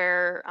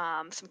where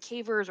some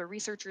cavers or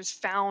researchers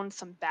found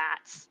some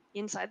bats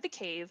inside the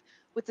cave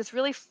with this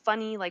really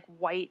funny, like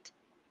white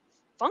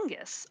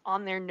fungus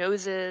on their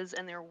noses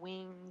and their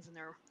wings and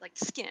their like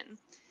skin.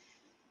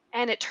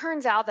 And it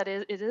turns out that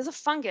it is a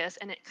fungus,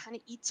 and it kind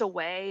of eats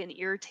away and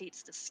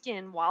irritates the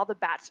skin while the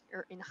bats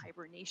are in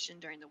hibernation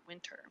during the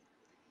winter.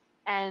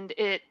 And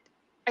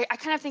I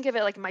kind of think of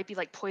it like it might be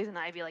like poison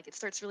ivy, like it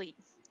starts really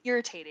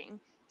irritating.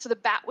 So the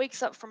bat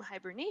wakes up from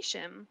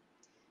hibernation,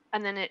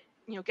 and then it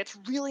gets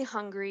really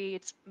hungry.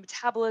 Its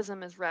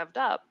metabolism is revved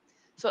up,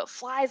 so it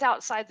flies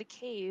outside the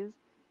cave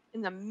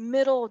in the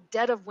middle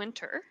dead of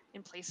winter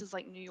in places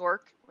like New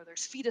York where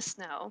there's feet of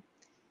snow,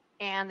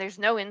 and there's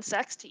no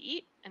insects to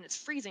eat, and it's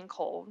freezing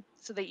cold.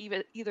 So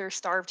they either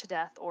starve to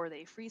death or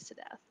they freeze to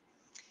death.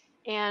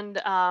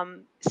 And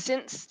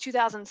since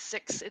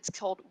 2006, it's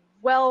killed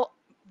well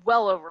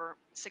well over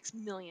 6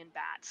 million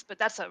bats. But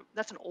that's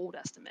an old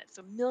estimate.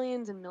 So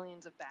millions and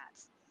millions of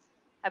bats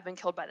have been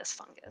killed by this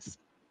fungus.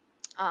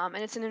 And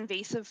it's an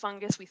invasive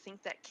fungus. We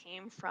think that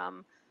came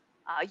from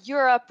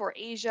Europe or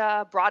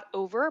Asia, brought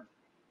over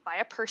by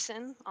a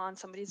person on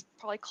somebody's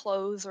probably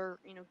clothes or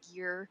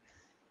gear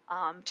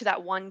to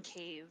that one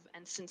cave.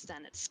 And since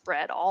then, it's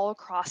spread all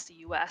across the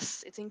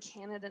U.S. It's in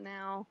Canada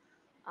now.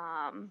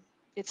 Um,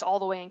 it's all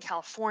the way in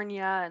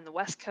California and the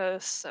West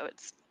Coast. So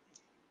it's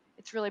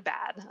really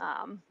bad.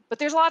 But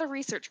there's a lot of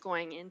research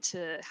going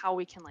into how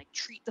we can like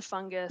treat the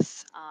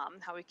fungus,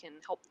 how we can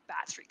help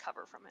bats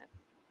recover from it.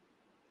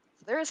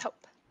 So there is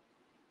hope.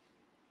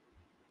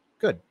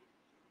 Good.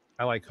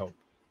 I like Yeah. hope.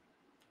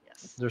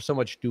 Yes, There's so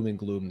much doom and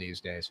gloom these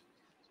days.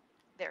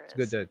 there It's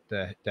good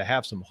is. to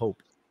have some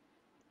hope.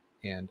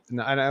 And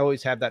I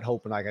always have that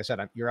hope. And like I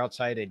said, you're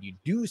outside and you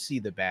do see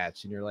the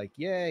bats, and you're like,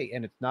 "Yay!"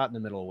 And it's not in the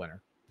middle of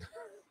winter.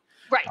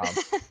 Right.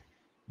 Um,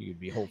 you'd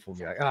be hopeful and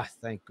be like, Exactly. "Ah,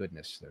 thank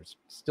goodness, there's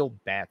still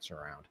bats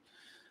around."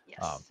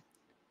 Um,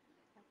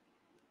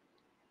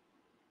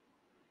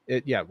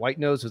 Yes. yeah, white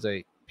nose is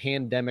a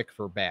pandemic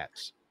for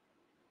bats.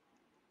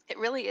 It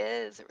really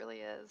is. It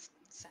really is.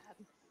 It's sad.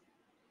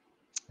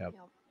 Yep.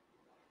 Yep.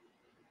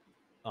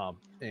 Yeah.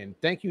 And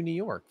thank you, New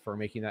York, for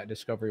making that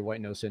discovery,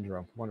 white nose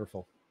syndrome.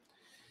 Wonderful.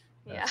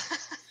 Yeah.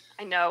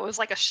 I know. It was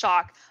like a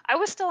shock. I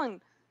was still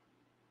in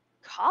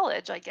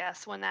college, I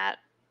guess, when that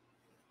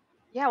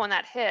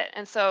hit.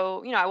 And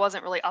so, I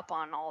wasn't really up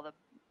on all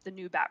the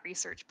new bat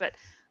research, but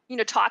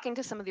talking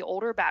to some of the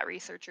older bat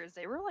researchers,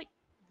 they were like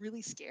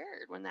really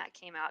scared when that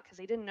came out because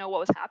they didn't know what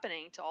was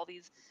happening to all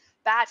these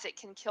bats. It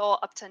can kill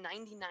up to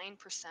 99%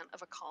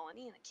 of a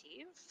colony in a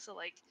cave. So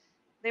like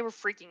they were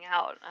freaking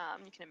out.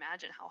 You can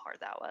imagine how hard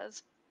that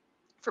was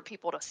for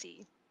people to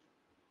see.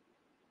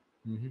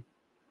 Mm-hmm.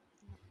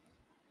 Yep.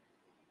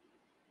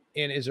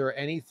 And is there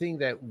anything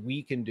that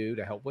we can do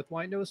to help with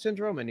white nose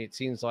syndrome? And it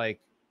seems like,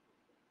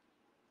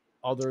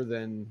 other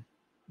than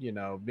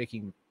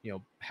making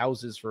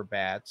houses for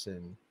bats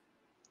and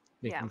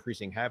making Yeah.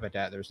 increasing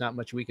habitat, there's not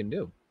much we can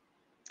do.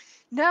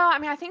 No, I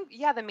mean, I think,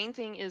 yeah, the main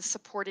thing is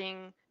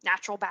supporting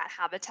natural bat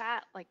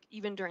habitat, like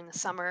even during the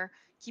summer,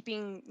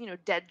 keeping,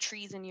 dead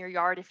trees in your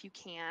yard if you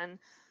can.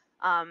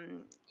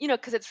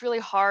 Because it's really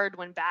hard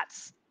when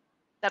bats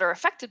that are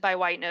affected by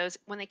white nose,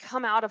 when they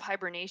come out of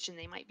hibernation,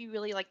 they might be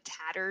really like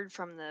tattered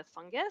from the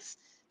fungus.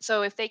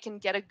 So if they can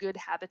get a good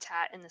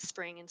habitat in the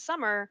spring and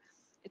summer,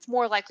 it's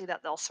more likely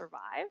that they'll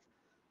survive.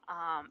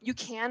 You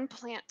can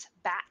plant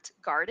bat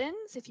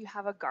gardens if you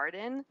have a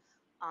garden.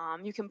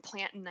 You can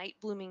plant night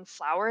blooming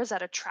flowers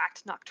that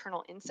attract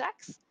nocturnal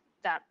insects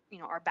that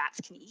our bats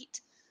can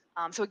eat.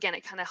 So again,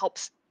 it kind of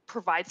helps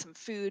provide some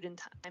food in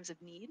times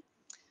of need.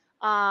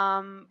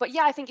 But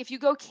yeah, I think if you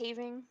go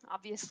caving,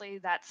 obviously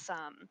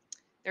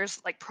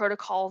there's like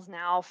protocols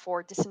now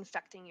for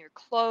disinfecting your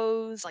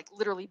clothes, like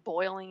literally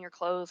boiling your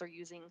clothes or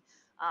using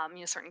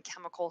certain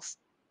chemicals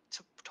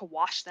to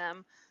wash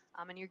them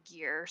and your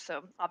gear.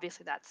 So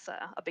obviously that's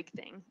a big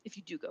thing if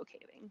you do go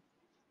caving.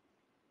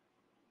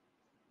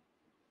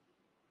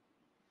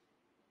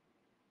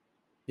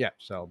 Yeah.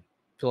 So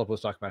Philip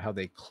was talking about how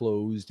they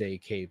closed a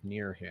cave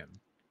near him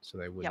so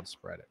they Yep. wouldn't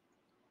spread it.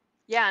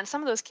 Yeah, and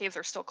some of those caves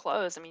are still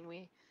closed. I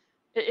mean,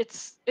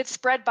 it's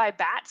spread by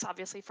bats,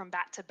 obviously from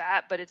bat to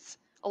bat, but it's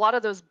a lot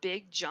of those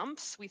big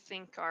jumps we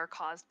think are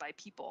caused by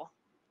people,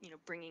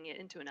 bringing it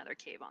into another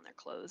cave on their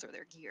clothes or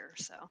their gear.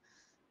 So,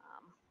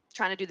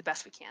 trying to do the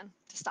best we can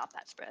to stop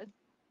that spread.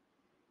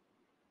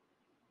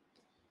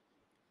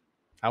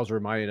 I was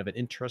reminded of an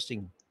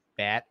interesting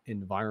bat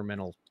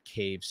environmental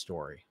cave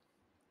story.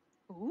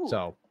 Ooh.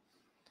 So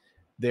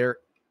there,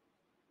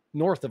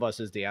 north of us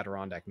is the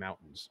Adirondack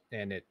Mountains,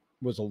 and it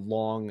was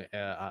along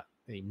a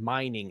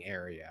mining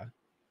area,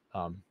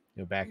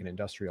 back in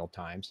industrial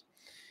times,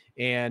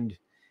 and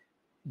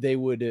they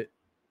would,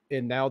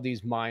 and now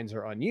these mines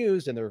are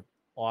unused, and a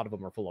lot of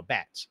them are full of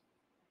bats,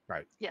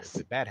 right? Yes.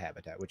 Good bat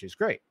habitat, which is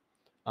great.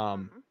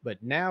 Hmm.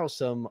 But now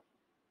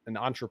an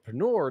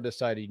entrepreneur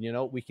decided,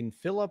 we can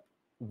fill up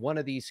one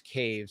of these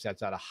caves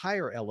that's at a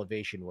higher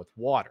elevation with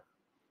water.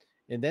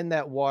 And then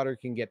that water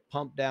can get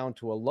pumped down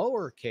to a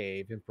lower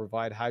cave and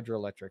provide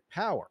hydroelectric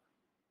power.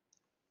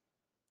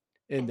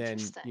 And then,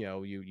 Interesting.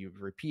 you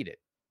repeat it,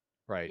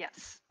 right?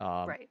 Yes.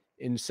 Um, Right.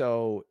 and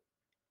so,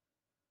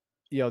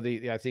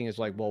 the thing is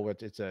like, well, Hmm.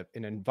 it's an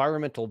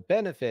environmental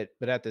benefit,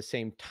 but at the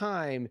same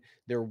time,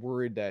 they're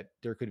worried that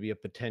there could be a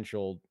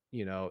potential,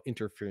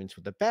 interference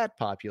with the bat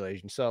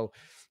population. So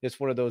it's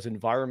one of those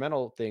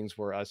environmental things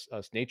where us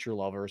nature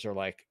lovers are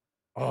like,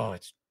 oh,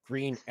 it's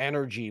green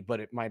energy, but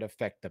it might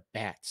affect the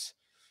bats.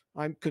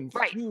 I'm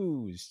Right.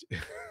 confused.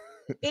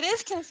 It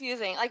is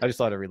confusing. Like I just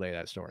thought I'd relay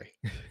that story.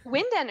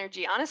 wind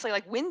energy, honestly,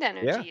 like wind Yeah.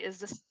 energy is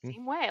the Mm.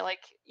 same way.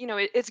 Like,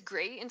 it's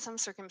great in some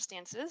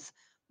circumstances,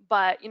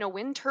 but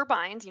wind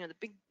turbines, the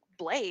big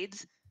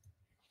blades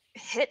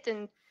hit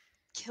and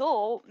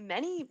kill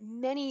many,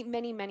 many,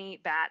 many, many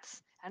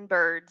bats and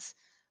birds,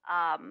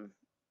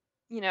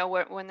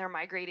 when they're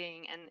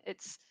migrating. And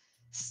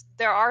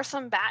There are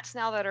some bats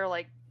now that are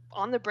like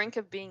on the brink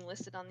of being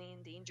listed on the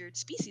endangered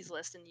species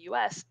list in the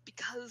US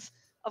because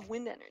of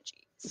wind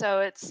energy. So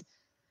it's,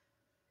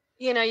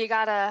 you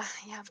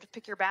have to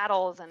pick your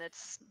battles, and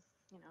it's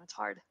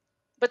hard.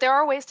 But there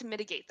are ways to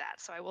mitigate that.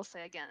 So I will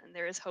say again,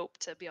 there is hope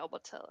to be able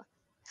to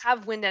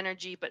have wind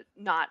energy, but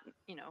not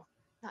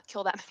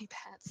kill that many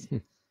bats. So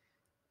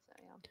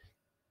yeah.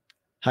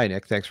 Hi,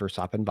 Nick. Thanks for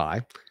stopping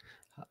by.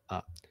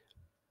 Uh,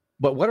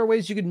 but what are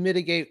ways you can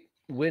mitigate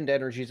wind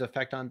energy's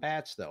effect on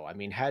bats, though? I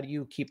mean, how do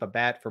you keep a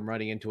bat from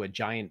running into a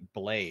giant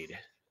blade?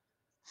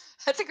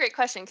 That's a great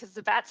question because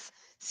the bats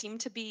seem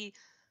to be,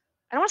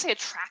 I don't want to say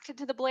attracted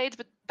to the blades,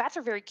 but bats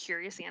are very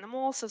curious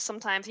animals. So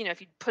sometimes,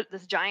 if you put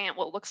this giant,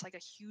 what looks like a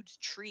huge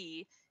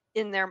tree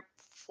in their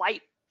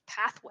flight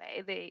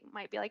pathway, they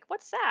might be like,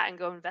 "What's that?" and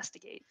go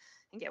investigate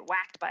and get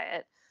whacked by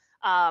it.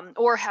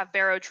 Or have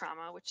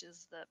barotrauma, which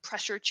is the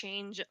pressure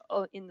change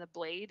in the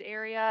blade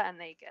area, and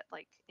they get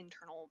like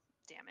internal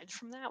damage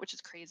from that, which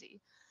is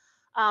crazy.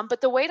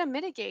 But the way to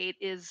mitigate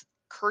is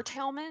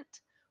curtailment,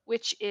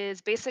 which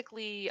is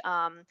basically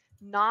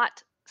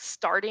not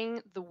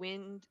starting the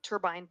wind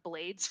turbine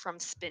blades from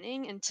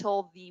spinning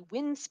until the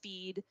wind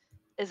speed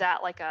is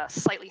at like a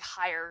slightly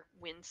higher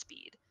wind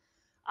speed.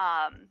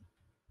 Um,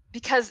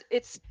 because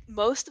it's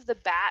most of the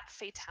bat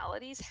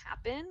fatalities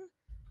happen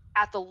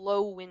at the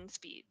low wind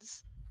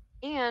speeds.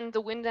 And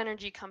the wind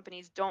energy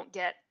companies don't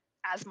get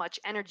as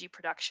much energy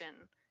production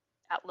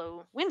at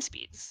low wind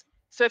speeds.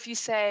 So if you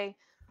say,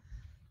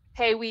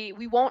 hey, we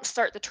won't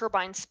start the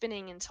turbine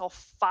spinning until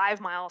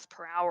 5 miles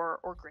per hour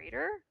or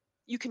greater,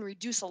 you can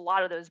reduce a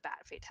lot of those bat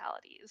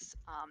fatalities.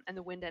 And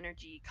the wind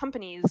energy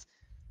companies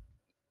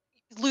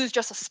lose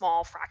just a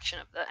small fraction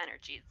of the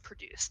energy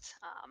produced.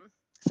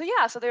 So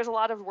yeah, so there's a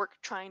lot of work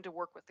trying to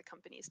work with the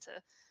companies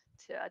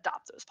to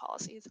adopt those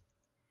policies.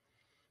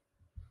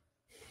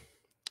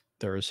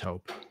 There is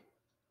hope.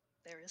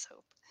 There is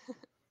hope.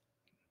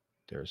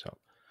 There is hope.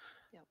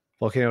 Yep.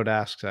 Volcano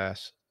asks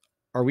us,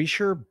 are we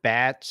sure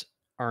bats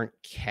aren't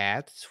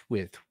cats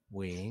with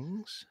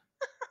wings?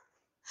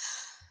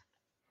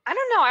 I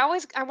don't know.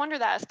 I wonder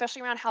that,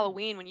 especially around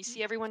Halloween, when you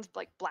see everyone's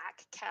like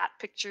black cat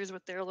pictures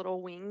with their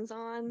little wings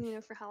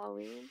on, for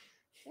Halloween.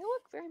 They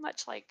look very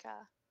much like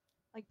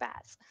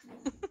bats.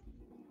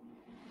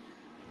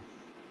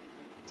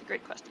 It's a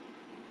great question.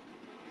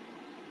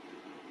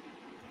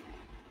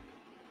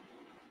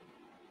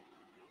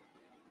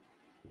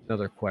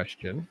 Another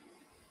question.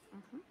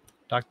 Hmm.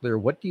 Dr. Lear,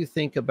 what do you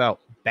think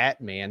about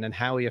Batman and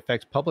how he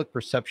affects public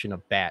perception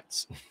of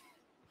bats?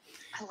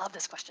 I love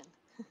this question.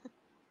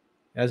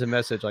 As a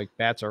message like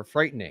bats are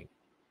frightening.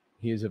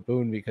 He is a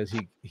boon because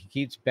he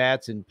keeps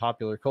bats in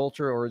popular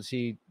culture, or is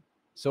he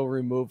so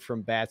removed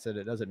from bats that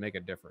it doesn't make a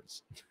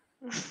difference?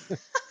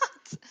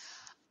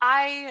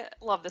 I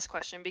love this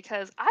question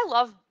because I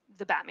love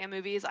the Batman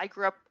movies. I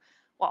grew up,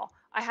 well,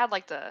 I had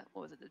like the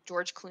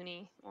George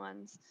Clooney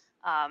ones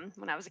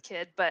when I was a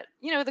kid, but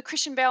the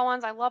Christian Bale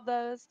ones, I love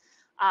those.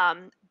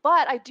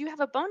 But I do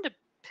have a bone to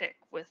pick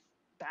with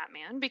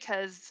Batman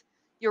because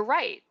you're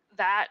right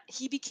that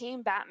he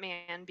became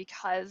Batman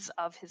because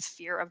of his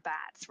fear of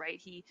bats, right?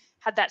 He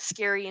had that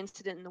scary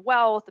incident in the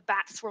well with the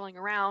bats swirling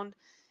around,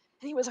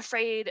 and he was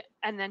afraid,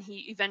 and then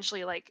he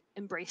eventually like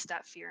embraced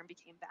that fear and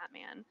became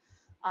Batman.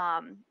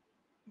 um,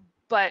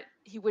 but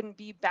he wouldn't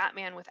be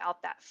Batman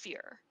without that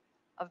fear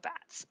of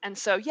bats. And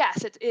so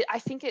yes, I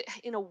think it,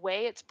 in a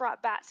way, it's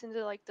brought bats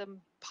into like the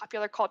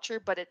popular culture,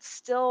 but it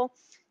still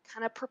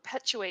kind of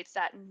perpetuates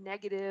that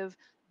negative,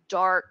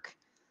 dark,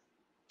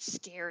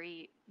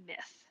 scary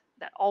myth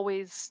that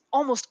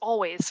almost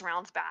always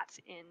surrounds bats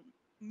in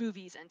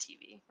movies and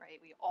TV, right?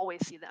 We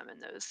always see them in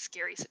those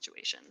scary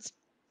situations.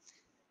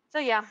 So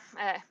yeah,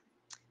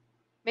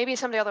 maybe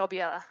someday there'll be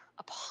a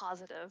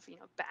positive,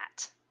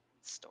 bat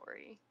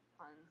story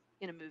on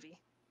in a movie.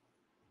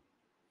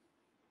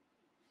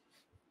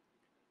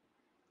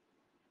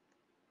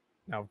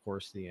 Now, of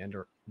course,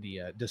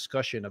 the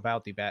discussion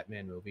about the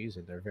Batman movies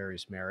and their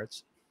various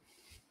merits.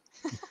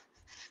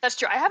 That's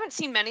true. I haven't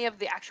seen many of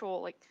the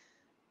actual like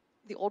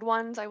the old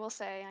ones. I will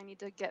say I need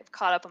to get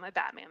caught up on my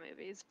Batman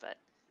movies, but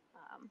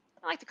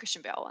I like the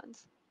Christian Bale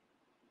ones.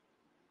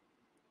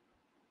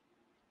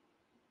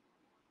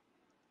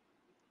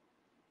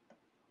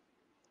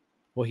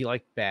 Well, he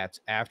liked bats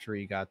after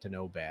he got to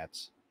know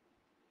bats,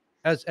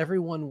 as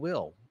everyone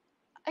will,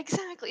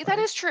 Exactly, that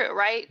right? is true.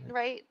 Right,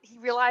 right. He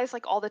realized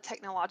like all the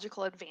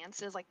technological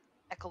advances, like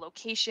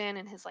echolocation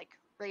and his like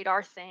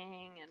radar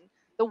thing and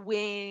the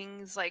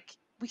wings. Like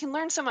we can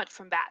learn so much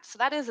from bats. So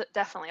that is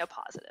definitely a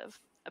positive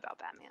about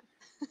Batman.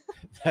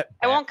 That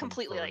I bat won't from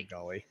completely Fern like.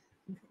 Gully.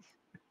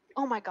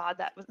 Oh my god,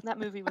 that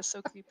movie was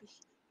so creepy.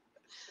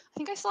 I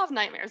think I still have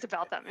nightmares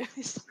about that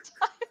movie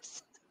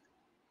sometimes.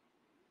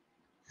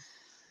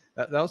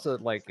 That was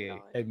like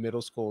Forgot. a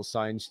middle school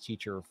science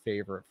teacher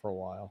favorite for a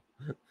while.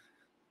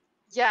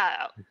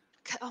 Yeah.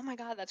 Oh my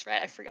god, that's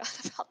right. I forgot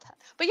about that.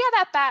 But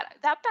yeah,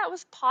 that bat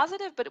was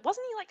positive, but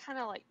wasn't he like kind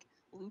of like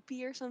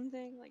loopy or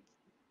something? Like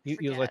I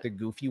He was like forget. the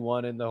goofy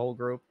one in the whole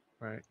group,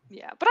 right?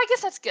 Yeah, but I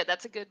guess that's good.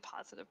 That's a good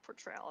positive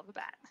portrayal of a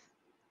bat.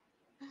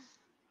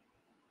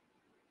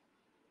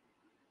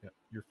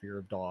 your fear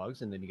of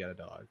dogs, and then you got a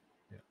dog.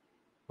 Yeah.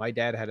 My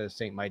dad had a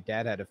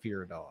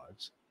fear of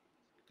dogs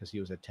because he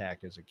was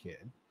attacked as a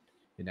kid,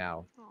 and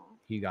now Oh,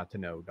 he got to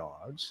know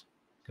dogs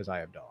because I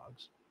have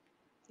dogs,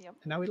 yep.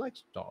 and now he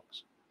likes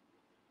dogs.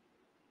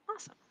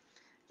 Awesome.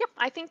 Yep.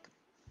 I think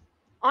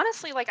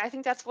honestly, like I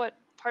think that's what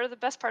part of the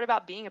best part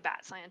about being a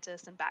bat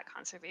scientist and bat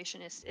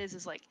conservationist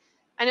is like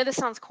I know this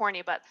sounds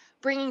corny, but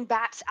bringing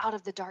bats out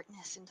of the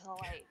darkness into the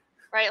light,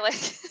 right? Like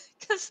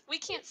because we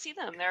can't see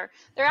them, they're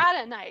out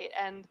at night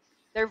and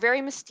they're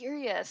very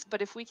mysterious.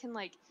 But if we can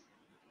like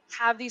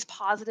have these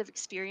positive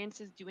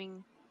experiences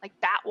doing like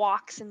bat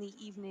walks in the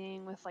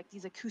evening with like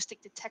these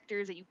acoustic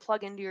detectors that you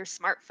plug into your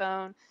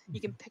smartphone,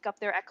 you can pick up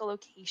their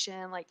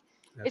echolocation. Like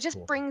it That's just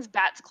cool. brings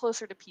bats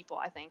closer to people,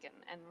 I think,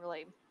 and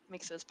really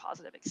makes those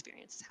positive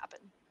experiences happen.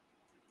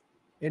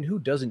 And who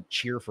doesn't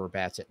cheer for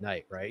bats at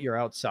night, right? You're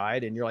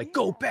outside and you're like,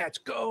 "Go Yeah, bats,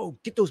 go!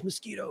 Get those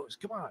mosquitoes!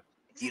 Come on,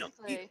 eat them,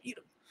 eat them, exactly. eat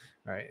them!"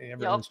 All right, and Yep,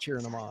 everyone's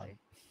cheering them on. exactly.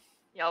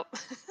 Yep.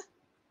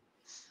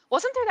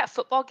 Wasn't there that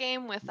football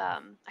game with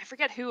I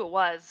forget who it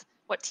was,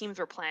 what teams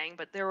were playing,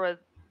 but there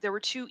were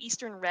two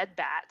eastern red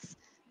bats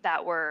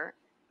that were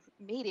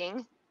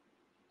mating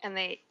and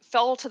they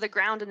fell to the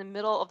ground in the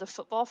middle of the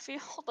football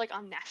field, like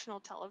on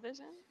national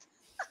television.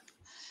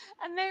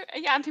 And they,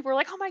 yeah, and people were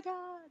like, "Oh my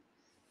god!"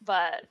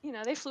 But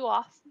they flew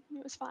off.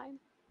 It was fine.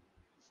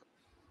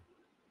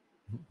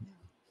 Yeah.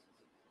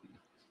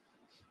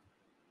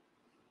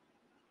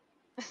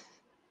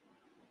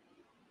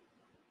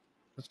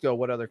 Let's go.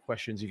 What other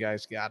questions you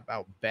guys got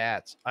about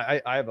bats?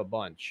 I have a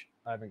bunch.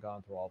 I haven't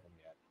gone through all of them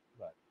yet,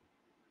 but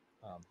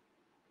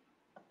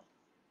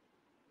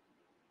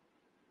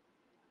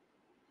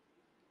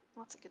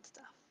Lots of good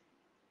stuff.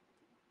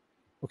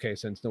 okay.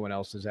 Since no one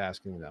else is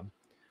asking them,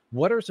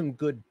 what are some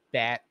good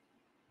bat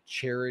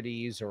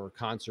charities or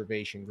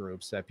conservation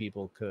groups that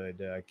people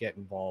could get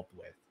involved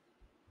with?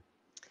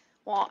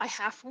 Well, I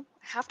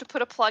have to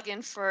put a plug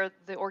in for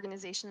the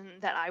organization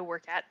that I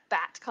work at,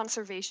 Bat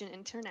Conservation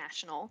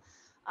International.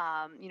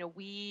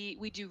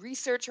 We do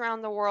research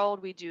around the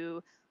world. We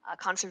do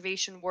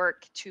conservation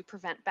work to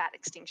prevent bat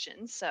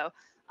extinction. So,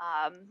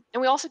 and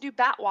we also do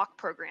bat walk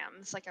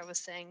programs, like I was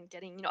saying,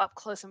 getting up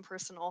close and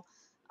personal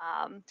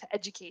to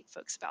educate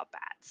folks about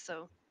bats.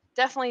 So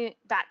definitely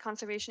Bat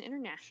Conservation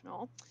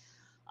International.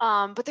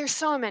 But there's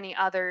so many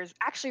others.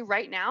 Actually,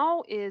 right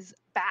now is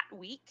Bat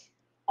Week,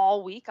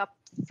 all week up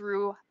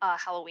through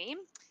Halloween,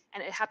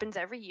 and it happens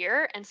every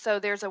year. And so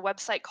there's a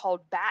website called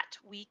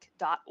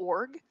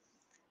batweek.org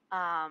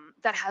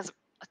that has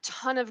a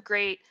ton of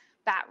great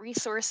bat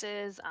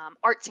resources,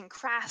 arts and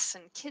crafts,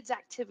 and kids'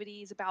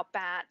 activities about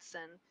bats,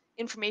 and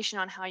information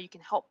on how you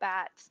can help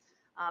bats.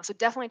 So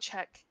definitely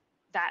check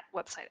that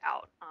website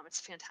out. It's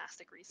a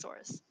fantastic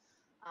resource.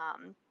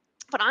 Um,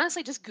 but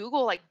honestly, just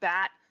Google like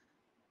bat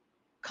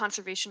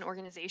conservation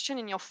organization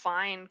and you'll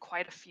find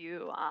quite a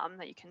few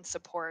that you can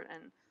support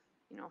and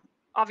you know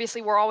obviously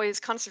we're always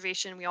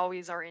conservation, we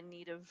always are in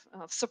need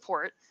of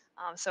support,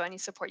 so any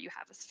support you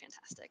have is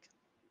fantastic.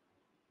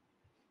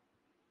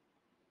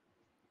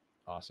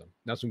 Awesome.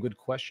 Now, some good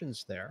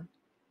questions there.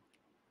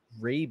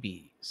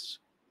 Rabies.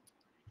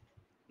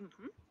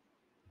 Hmm.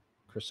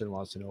 Kristen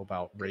wants to know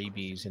about Good question.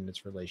 rabies and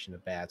its relation to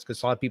bats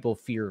because a lot of people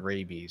fear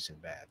rabies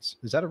and bats.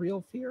 Is that a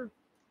real fear?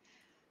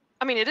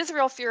 I mean, it is a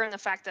real fear in the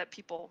fact that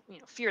people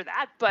fear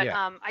that, but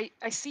Yeah.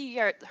 I see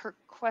her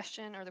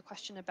question, or the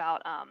question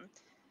about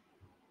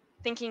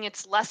thinking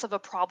it's less of a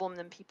problem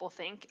than people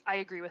think. I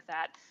agree with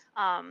that.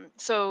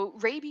 So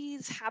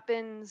rabies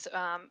happens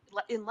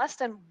in less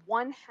than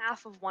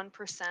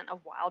 0.5%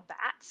 of wild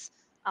bats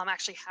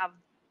actually have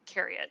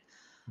carry it.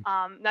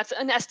 That's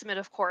an estimate,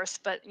 of course,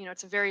 but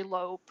it's a very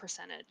low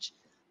percentage.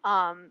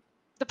 Um,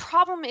 the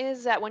problem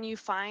is that when you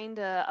find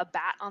a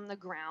bat on the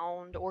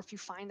ground, or if you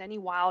find any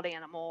wild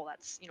animal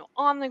that's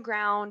on the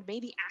ground,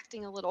 maybe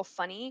acting a little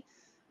funny,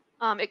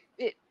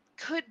 it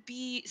could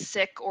be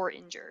sick or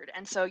injured.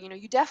 And so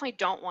you definitely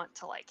don't want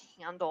to like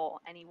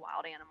handle any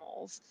wild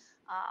animals,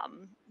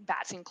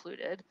 bats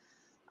included.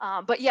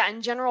 But yeah,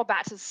 in general,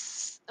 bats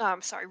is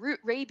sorry,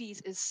 rabies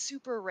is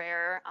super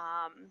rare.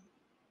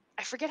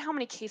 I forget how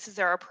many cases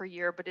there are per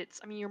year, but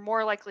I mean, you're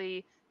more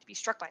likely to be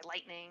struck by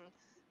lightning.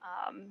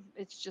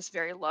 It's just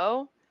very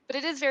low, but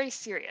it is very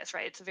serious,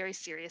 right? It's a very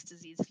serious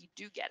disease if you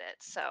do get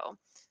it. So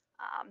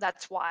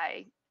that's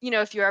why,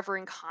 if you're ever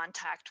in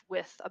contact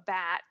with a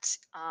bat,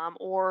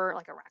 or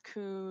like a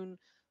raccoon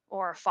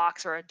or a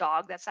fox or a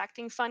dog that's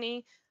acting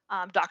funny,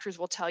 doctors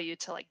will tell you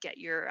to like get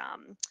your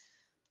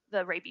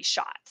the rabies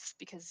shots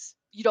because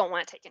you don't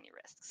want to take any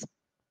risks.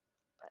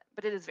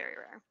 But it is very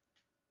rare.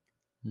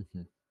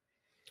 Mhm.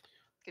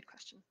 Good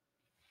question.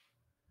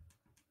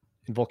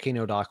 And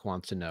Volcano Doc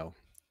wants to know,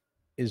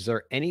 is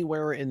there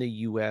anywhere in the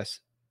US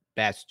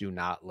bats do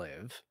not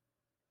live?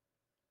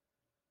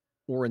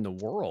 Or in the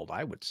world,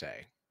 I would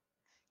say.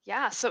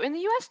 Yeah, so in the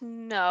US,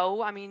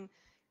 no. I mean,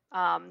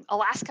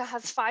 Alaska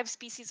has 5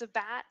 species of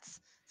bats.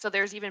 So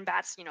there's even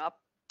bats, up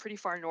pretty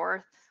far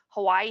north.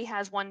 Hawaii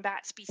has one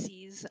bat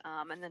species,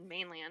 and then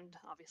mainland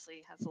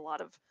obviously has a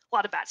lot of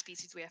bat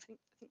species. We have, I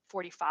think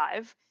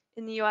 45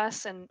 in the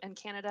US and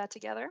Canada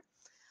together.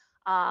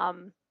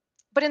 Um,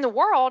 but in the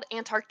world,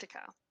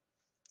 Antarctica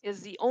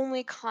is the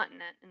only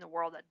continent in the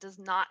world that does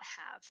not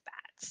have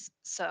bats.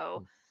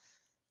 So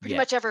pretty Yet.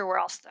 much everywhere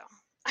else, though.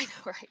 I know,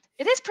 right?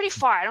 It is pretty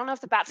far. I don't know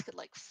if the bats could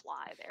like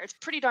fly there. It's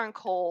pretty darn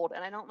cold,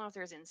 and I don't know if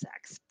there's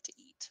insects to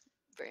eat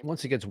very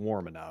Once it many. gets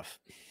warm enough.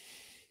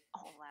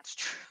 Oh, that's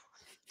true.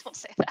 Don't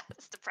say that.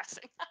 It's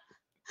depressing.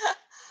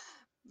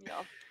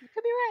 Yeah, you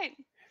could be right.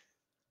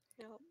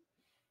 Yeah.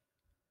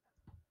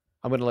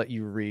 I'm going to let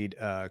you read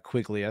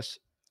Quiglius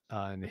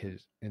in Mhm.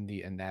 his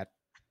in that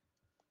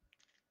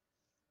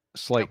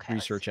slight Okay,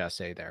 let's research see.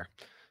 essay there.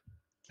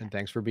 And Okay.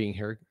 thanks for being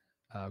here,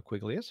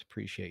 Quiglius.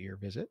 Appreciate your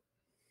visit.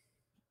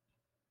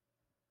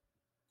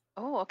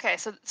 Oh, okay.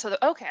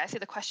 Okay, I see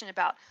the question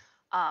about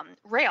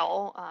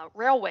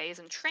railways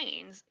and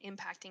trains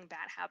impacting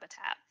bat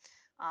habitat.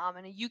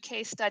 And a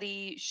UK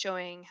study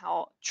showing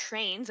how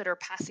trains that are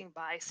passing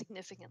by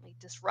significantly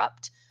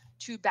disrupt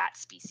two bat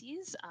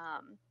species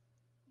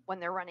when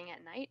they're running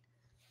at night.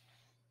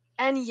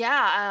 And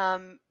yeah,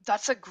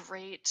 that's a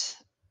great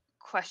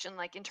question.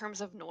 Like in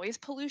terms of noise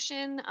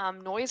pollution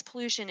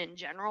in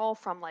general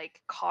from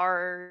like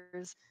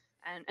cars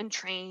and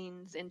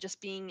trains and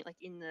just being like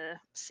in the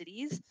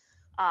cities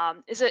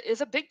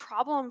is a big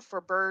problem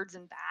for birds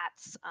and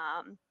bats.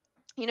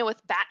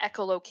 With bat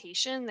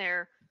echolocation,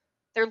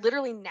 they're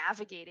literally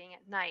navigating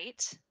at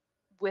night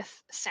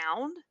with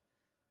sound.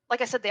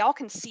 Like I said, they all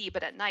can see,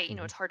 but at night,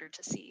 Mhm. it's harder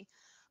to see.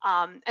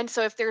 And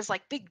so if there's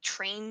like big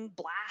train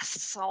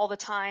blasts all the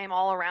time,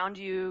 all around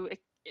you,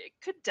 it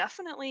could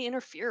definitely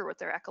interfere with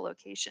their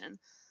echolocation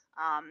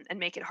and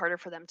make it harder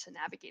for them to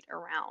navigate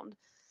around.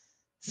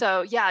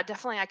 So yeah,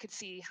 definitely I could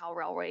see how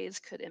railways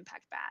could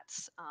impact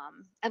bats.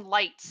 And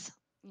lights,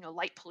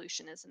 light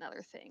pollution is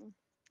another thing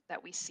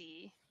that we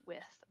see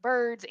with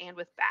birds and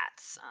with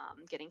bats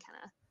getting kind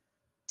of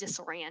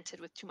disoriented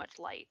with too much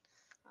light,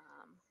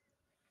 um,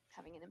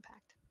 having an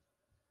impact.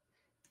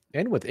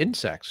 And with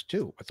insects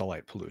too, with the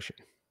light pollution.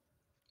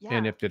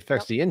 And Yeah. if it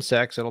affects Yep. the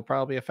insects, it'll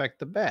probably affect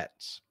the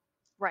bats.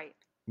 Right.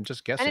 I'm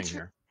just And guessing it's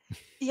here.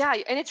 yeah,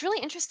 and it's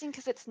really interesting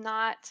because it's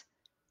not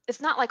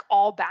like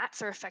all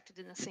bats are affected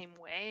in the same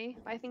way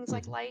by things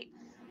like Mhm. light.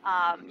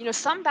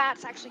 Some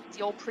bats actually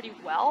deal pretty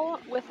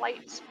well with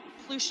light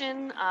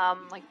pollution.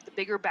 Like the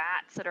bigger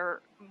bats that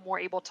are more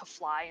able to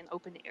fly in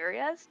open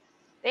areas,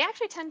 they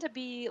actually tend to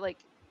be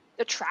like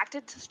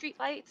attracted to street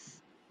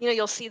lights.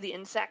 You'll see the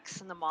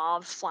insects and the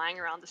moths flying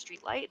around the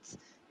street lights,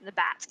 and the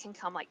bats can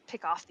come like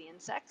pick off the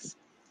insects.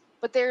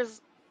 But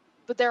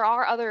there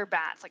are other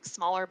bats, like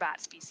smaller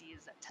bat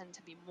species, that tend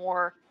to be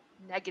more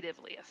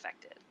negatively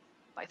affected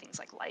by things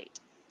like light.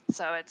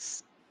 So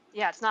it's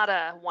not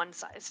a one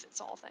size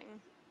fits all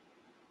thing.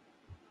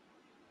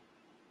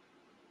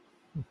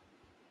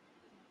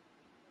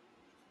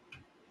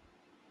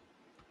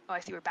 Oh, I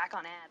see we're back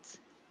on ads.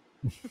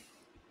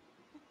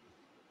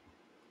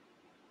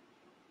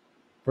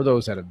 For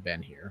those that have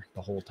been here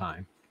the whole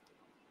time,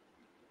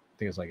 I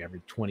think it's like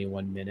every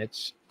 21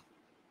 minutes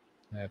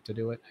I have to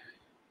do it.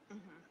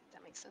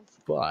 That makes sense.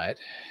 But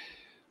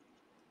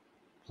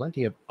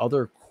plenty of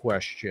other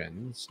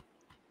questions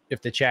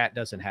if the chat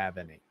doesn't have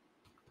any.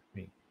 I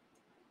mean,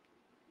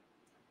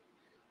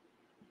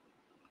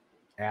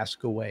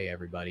 ask away,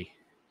 everybody.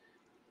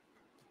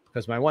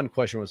 Because my one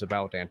question was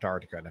about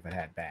Antarctica and if it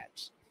had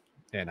bats.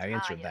 And I Ah,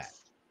 answered that.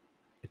 yes.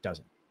 It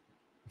doesn't.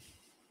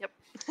 Yep.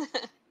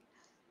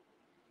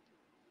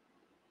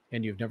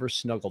 And you've never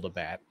snuggled a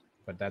bat,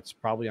 but that's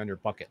probably on your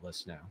bucket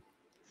list now.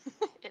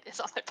 It is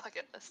on my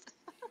bucket list.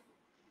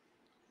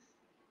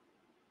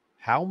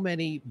 How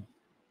many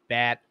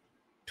bat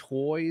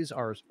toys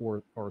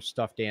or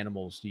stuffed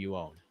animals do you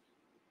own?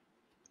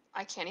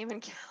 I can't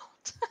even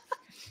count.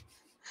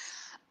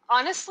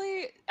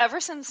 Honestly, ever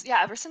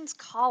since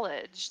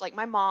college, like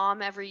my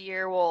mom every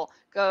year will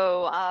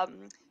go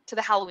to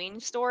the Halloween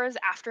stores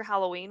after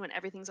Halloween when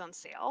everything's on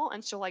sale,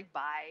 and she'll like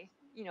buy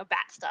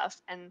bat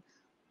stuff. And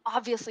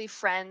obviously,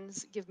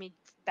 friends give me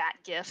bat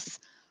gifts.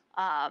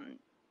 I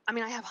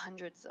mean, I have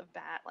hundreds of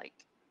bat like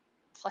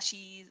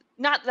plushies.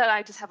 Not that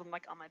I just have them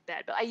like on my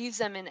bed, but I use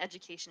them in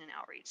education and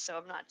outreach. So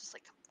I'm not just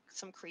like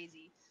some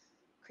crazy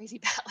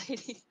bat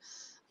lady.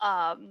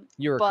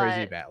 You're a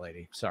crazy But bat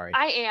lady. Sorry.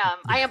 I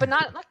am, but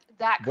not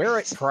that Wear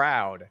it crazy.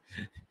 proud.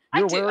 I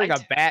You're do, I wearing a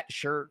do. bat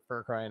shirt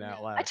for crying Yeah,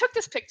 out I loud. took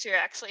this picture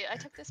actually. I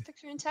took this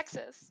picture in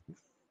Texas.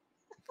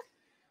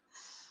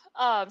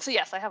 So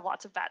yes, I have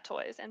lots of bat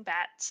toys and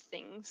bat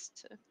things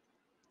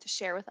to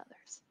share with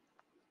others.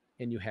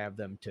 And you have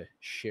them to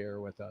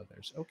share with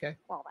others. Okay.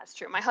 Well, that's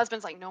true. My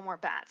husband's like, no more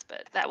bats,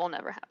 but that will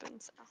never happen.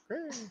 So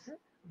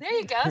there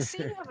you go. See,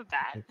 you have a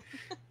bat.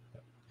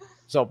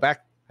 So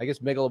back, I guess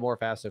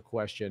Megalomorph asked a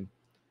question.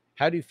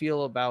 How do you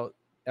feel about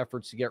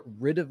efforts to get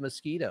rid of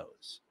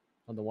mosquitoes?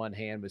 On the one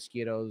hand,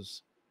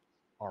 mosquitoes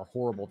are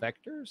horrible Mhm.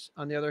 vectors.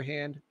 On the other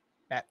hand,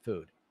 bat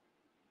food.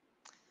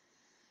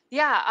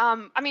 Yeah,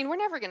 I mean, we're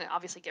never going to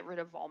obviously get rid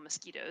of all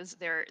mosquitoes.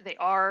 They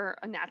are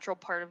a natural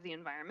part of the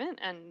environment,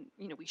 and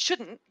we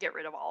shouldn't get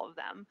rid of all of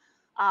them.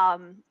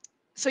 Um,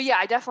 so yeah,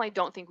 I definitely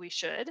don't think we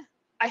should.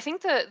 I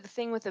think the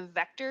thing with the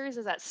vectors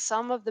is that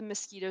some of the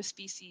mosquito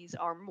species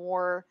are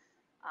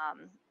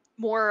um,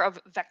 more of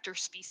vector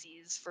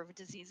species for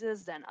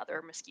diseases than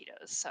other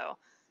mosquitoes. So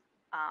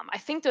I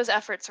think those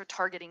efforts are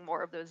targeting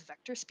more of those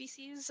vector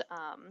species.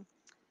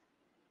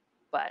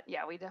 But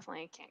yeah, we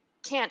definitely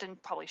can't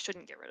and probably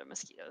shouldn't get rid of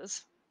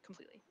mosquitoes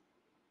completely.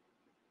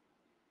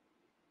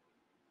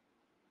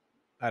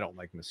 I don't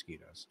like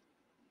mosquitoes.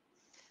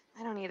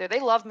 I don't either. They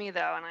love me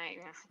though, and I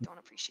don't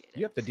appreciate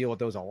You it. have to deal with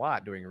those a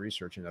lot doing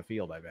research in the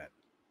field, I bet.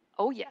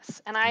 Oh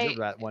yes, and You're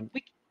that one.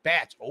 we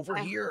Bats over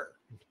I, here.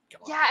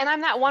 Come on. yeah, and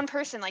I'm that one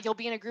person. Like you'll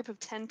be in a group of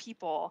 10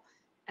 people,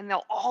 and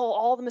they'll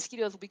all the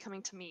mosquitoes will be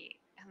coming to me,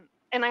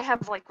 and I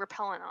have like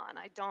repellent on.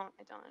 I don't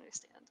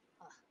understand.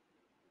 Ugh.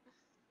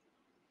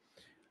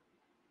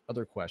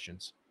 Other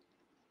questions.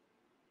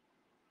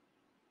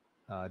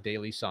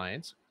 Daily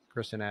Science.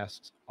 Kristen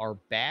asks, "Are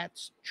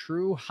bats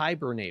true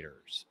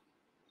hibernators?"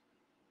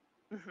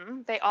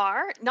 They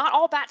are. Not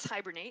all bats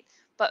hibernate,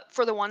 but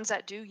for the ones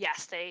that do,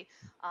 yes, they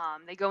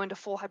go into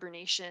full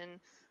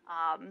hibernation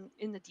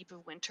in the deep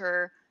of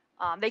winter.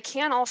 They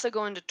can also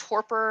go into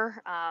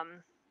torpor.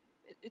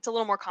 It's a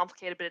little more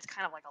complicated, but it's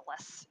kind of like a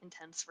less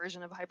intense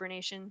version of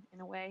hibernation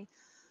in a way.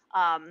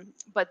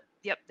 But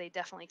yep, they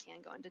definitely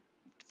can go into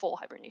full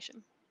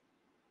hibernation.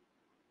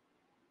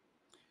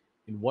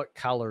 In what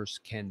colors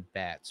can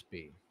bats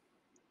be?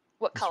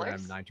 What Mr.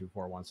 colors?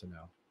 M924 wants to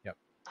know. Yep.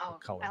 Oh, What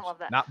I colors? love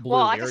that. Not Well, blue.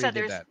 We like I already said,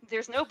 did there's that.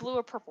 there's no blue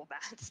or purple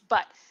bats,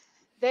 but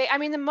I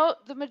mean, the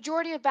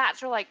majority of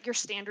bats are like your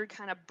standard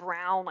kind of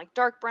brown, like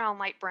dark brown,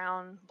 light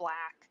brown,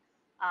 black.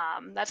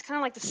 That's kind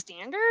of like the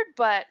standard,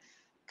 but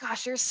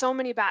gosh, there's so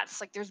many bats.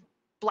 Like there's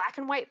black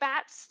and white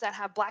bats that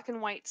have black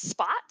and white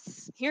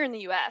spots here in the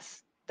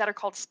U.S. that are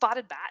called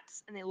spotted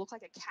bats, and they look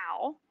like a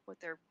cow with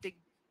their big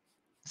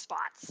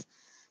spots.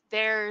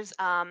 There's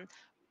um,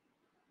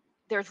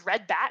 there's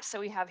red bats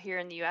that we have here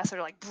in the U.S. that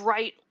are like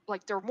bright,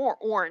 like they're more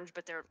orange,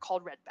 but they're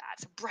called red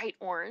bats, bright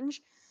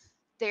orange.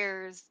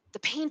 There's the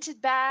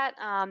painted bat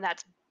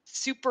that's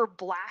super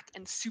black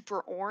and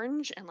super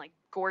orange and like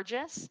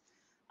gorgeous.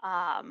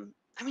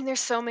 I mean, there's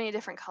so many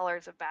different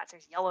colors of bats.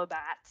 There's yellow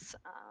bats.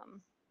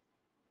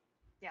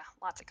 Yeah,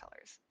 lots of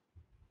colors.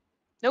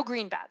 No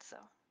green bats though,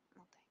 I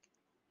don't think.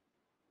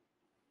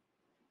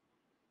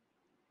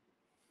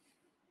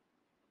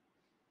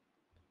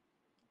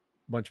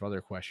 Bunch of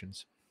other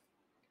questions.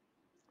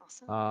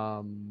 Awesome.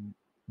 Um,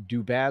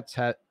 do bats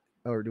have,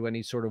 or do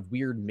any sort of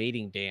weird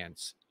mating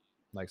dance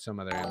like some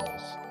other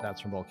animals? That's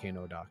from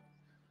Volcano Doc.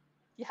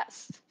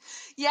 Yes.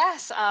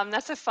 Yes.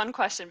 That's a fun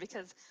question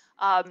because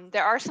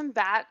there are some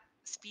bat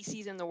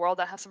species in the world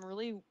that have some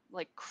really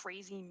like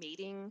crazy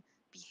mating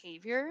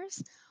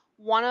behaviors.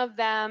 One of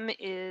them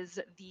is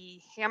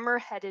the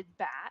hammer-headed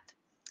bat.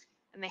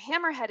 And the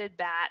hammer-headed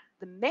bat,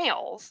 the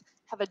males,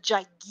 have a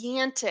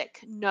gigantic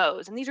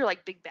nose. And these are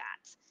like big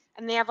bats.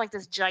 And they have like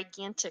this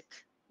gigantic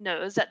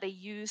nose that they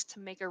use to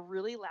make a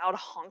really loud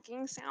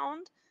honking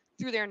sound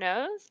through their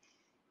nose,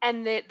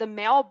 and the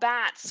male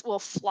bats will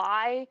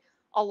fly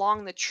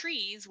along the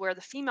trees where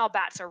the female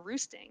bats are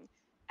roosting,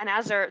 and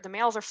as the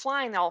males are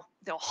flying, they'll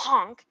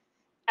honk,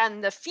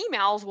 and the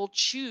females will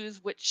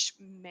choose which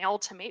male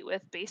to mate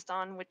with based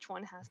on which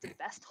one has the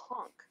best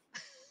honk.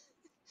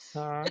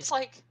 Uh, It's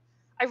like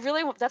I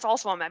really that's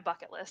also on my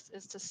bucket list,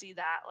 is to see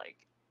that like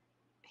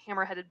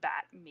hammer-headed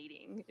bat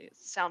mating. It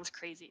sounds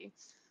crazy.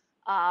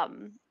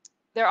 um,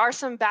 there are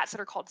some bats that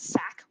are called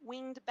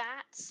sack-winged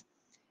bats,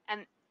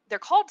 and they're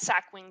called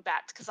sack-winged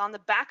bats because on the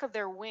back of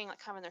their wing, like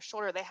kind of in their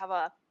shoulder, they have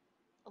a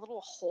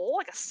little hole,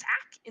 like a sack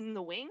in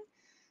the wing.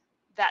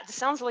 That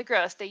sounds really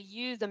gross.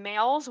 The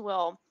males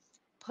will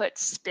put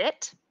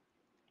spit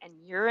and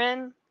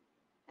urine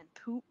and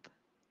poop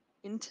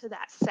into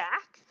that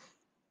sack,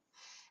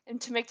 and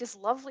to make this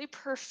lovely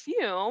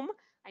perfume,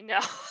 I know,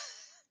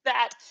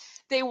 that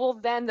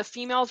the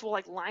females will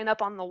like line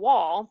up on the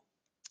wall,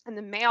 and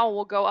the male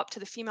will go up to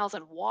the females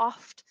and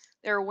waft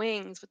their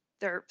wings with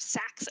their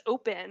sacks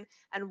open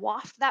and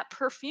waft that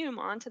perfume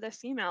onto the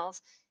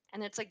females.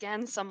 And it's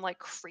again some like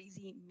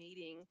crazy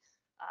mating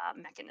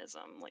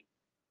mechanism. Like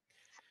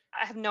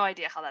I have no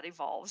idea how that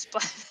evolves,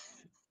 but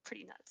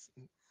pretty nuts.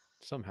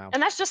 somehow.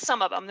 And that's just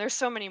some of them. There's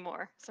so many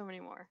more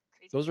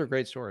crazy Those are things.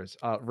 great stories.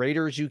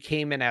 Raiders, you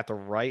came in at the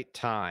right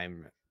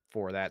time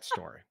for that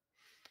story.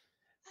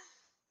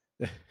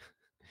 the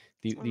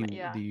the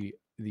Yeah.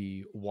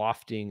 the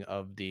wafting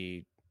of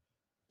the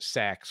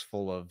sacks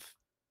full of,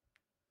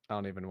 I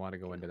don't even want to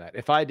go into that.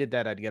 If I did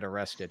that, I'd get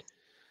arrested.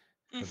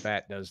 If a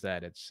bat does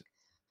that, it's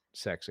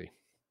sexy.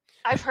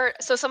 I've heard,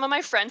 so some of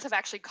my friends have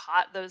actually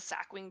caught those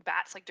sack-winged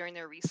bats like during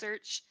their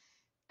research,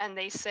 and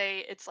they say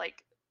it's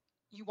like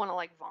you want to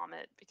like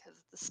vomit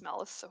because the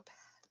smell is so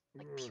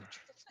bad, like putrid.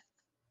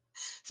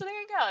 So there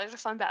you go. There's a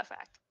fun bat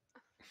fact.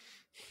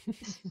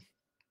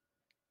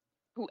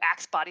 Who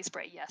Axe body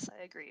spray? Yes,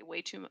 I agree.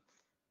 Way too much.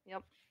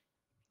 Yep,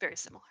 very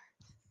similar.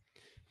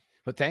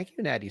 But thank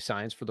you, Natty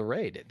Science, for the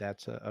raid.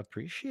 That's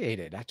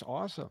appreciated. That's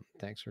awesome.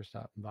 Thanks for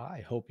stopping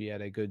by. Hope you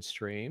had a good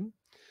stream.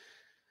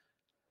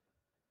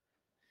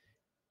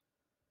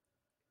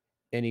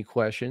 Any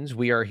questions?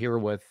 We are here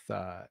with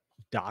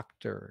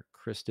Dr.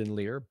 Kristen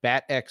Lear,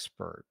 bat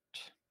expert.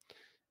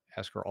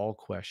 Ask her all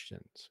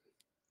questions.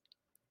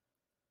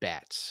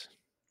 Bats.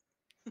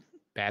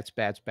 Bats,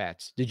 bats,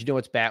 bats. Did you know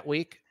it's Bat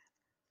Week?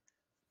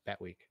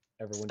 Bat Week. It's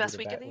the Everyone do best the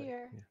week of Bat the Week.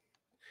 year. Yeah.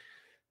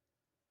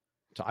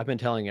 So I've been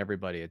telling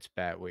everybody it's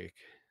Bat Week.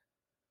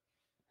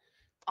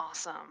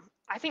 Awesome.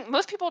 I think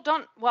most people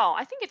don't. Well,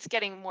 I think it's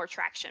getting more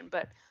traction,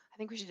 but I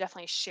think we should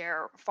definitely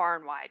share far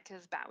and wide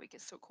because Bat Week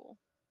is so cool.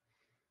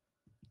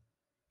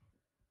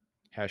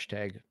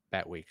 Hashtag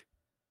Bat Week.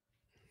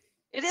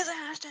 It is a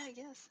hashtag,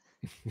 yes.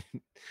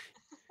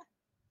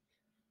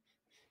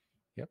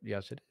 Yep.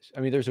 Yes, it is. I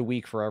mean, there's a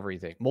week for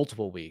everything.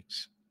 Multiple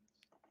weeks.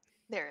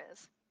 There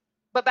is.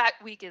 But Bat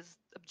Week is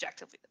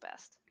objectively the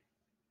best.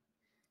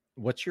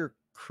 What's your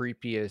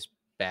creepiest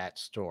bat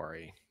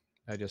story?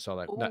 I just saw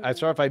that. I'm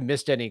sorry if Ooh. I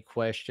missed any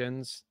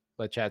questions.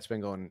 The chat's been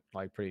going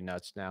like pretty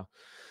nuts now,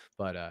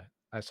 but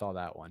I saw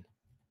that one.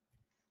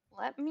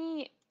 Let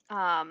me,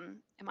 am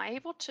I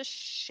able to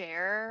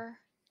share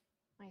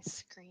my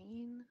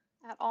screen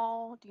at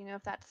all? Do you know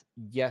if that's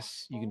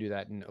Yes, you can possible? do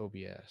that in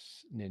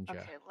OBS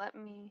Ninja.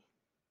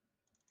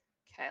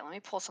 Okay, let me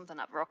pull something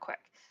up real quick.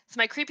 So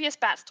my creepiest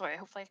bat story,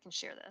 hopefully I can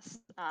share this.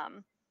 Okay,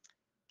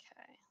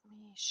 let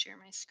me share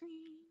my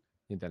screen.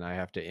 And then I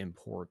have to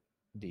import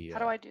the. How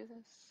do I do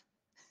this?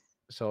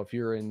 So if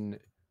you're in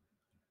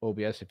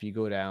OBS, if you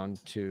go down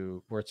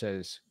to where it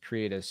says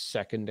create a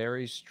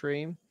secondary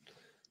stream.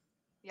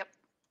 Yep.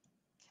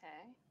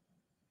 Okay.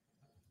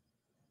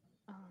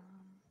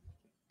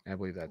 I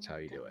believe Oh that's my how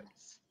you do it.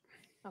 goodness.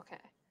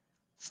 Okay.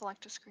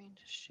 Select a screen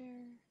to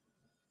share.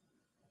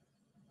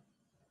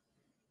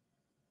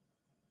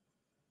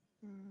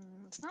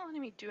 It's not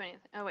letting me do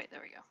anything. Oh wait,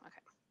 there we go.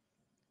 Okay.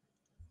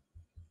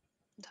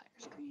 Entire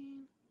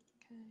screen.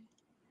 Okay.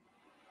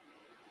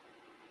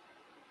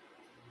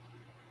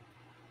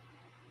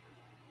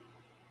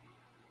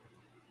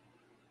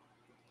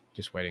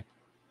 Just waiting.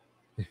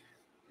 I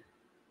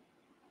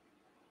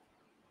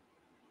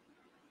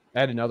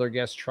had another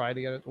guest try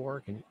to get it to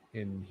work,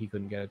 and he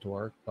couldn't get it to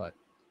work, but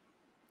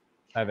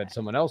I've had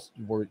someone else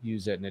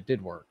use it, and it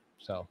did work.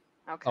 So,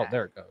 Okay. oh,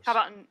 there it goes. How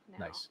about now?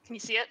 Nice. Can you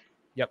see it?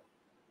 Yep.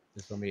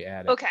 Just let me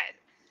add it. Okay.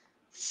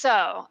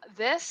 So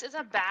this is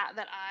a bat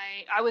that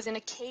I was in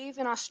a cave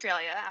in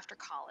Australia after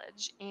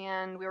college,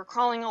 and we were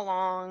crawling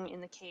along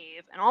in the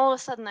cave, and all of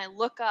a sudden I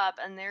look up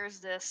and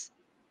there's this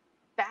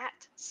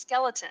bat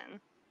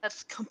skeleton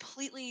that's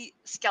completely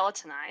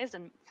skeletonized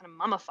and kind of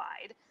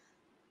mummified,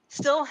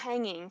 still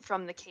hanging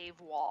from the cave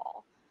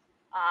wall.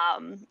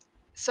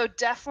 So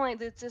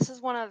definitely this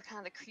is one of the kind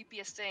of the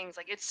creepiest things.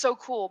 Like, it's so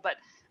cool, but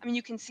I mean,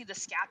 you can see the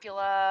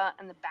scapula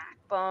and the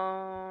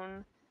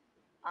backbone,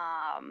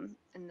 and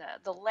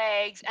the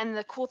legs. And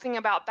the cool thing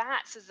about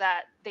bats is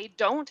that they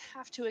don't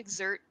have to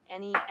exert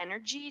any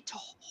energy to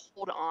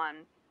hold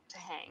on to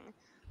hang.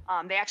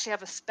 They actually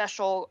have a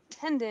special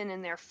tendon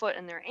in their foot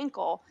and their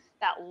ankle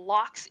that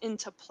locks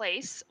into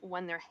place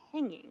when they're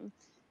hanging.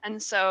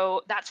 And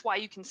so that's why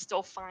you can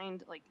still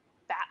find like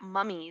bat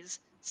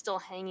mummies still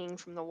hanging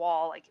from the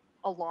wall like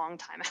a long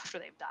time after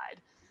they've died.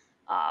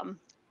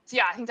 So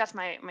yeah, I think that's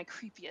my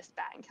creepiest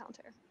bat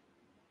encounter.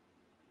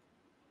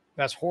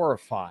 That's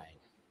horrifying.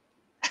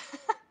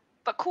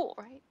 But cool,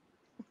 right?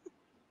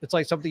 It's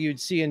like something you'd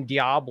see in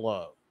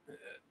Diablo.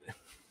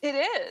 It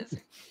is.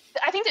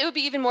 I think that it would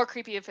be even more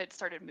creepy if it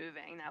started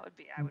moving. That would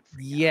be, I would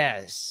freak out.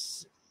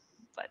 Yes.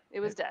 But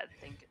it was dead,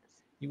 thank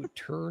goodness. You would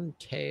turn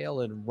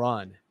tail and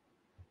run.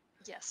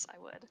 Yes, I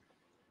would.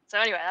 So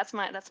anyway, that's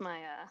my my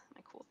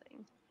cool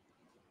thing.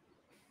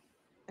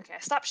 Okay, I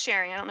stopped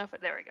sharing. I don't know if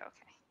there we go.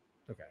 Okay.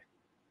 Okay.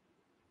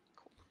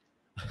 Cool.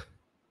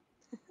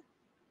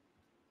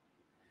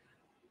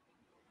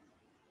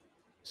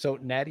 So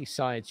Natty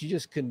Science, you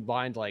just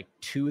combined like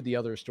two of the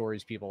other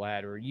stories people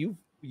had, or you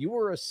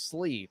were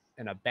asleep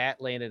and a bat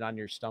landed on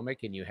your stomach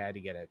and you had to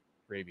get a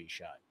rabies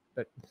shot.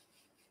 But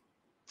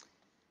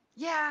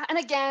yeah, and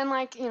again,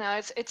 like,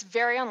 it's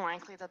very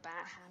unlikely the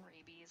bat had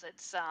rabies.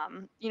 It's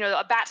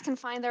bats can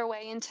find their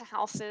way into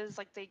houses.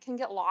 Like, they can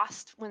get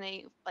lost when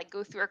they like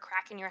go through a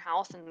crack in your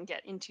house and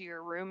get into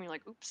your room. You're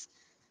like, oops.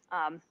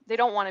 They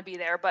don't want to be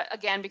there. But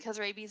again, because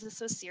rabies is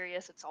so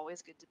serious, it's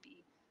always good to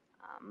be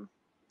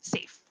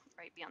safe,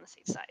 right? Be on the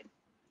safe side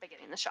by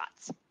getting the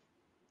shots.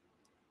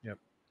 Yep.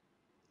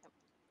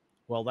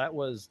 Well,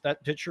 that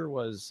picture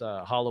was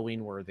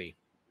Halloween worthy,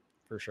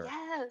 for sure.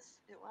 Yes,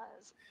 it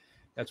was.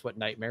 That's what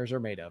nightmares are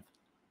made of.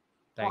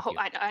 Thank you.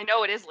 I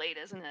know it is late,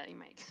 isn't it? You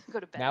might go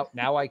to bed.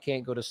 Now I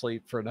can't go to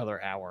sleep for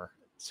another hour,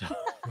 so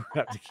we're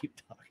gonna have to keep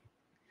talking.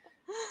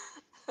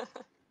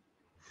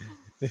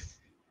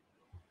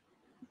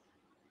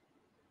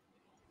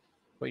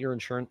 But your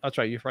insurance, that's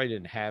right, you probably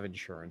didn't have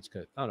insurance.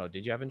 I don't know,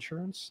 did you have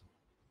insurance?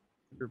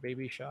 Your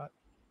baby shot?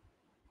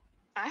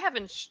 I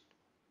haven't.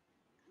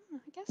 I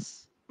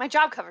guess my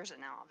job covers it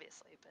now,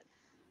 obviously, but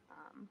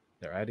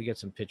There, I had to get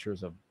some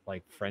pictures of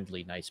like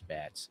friendly, nice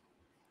bats.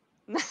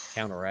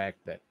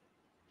 Counteract that.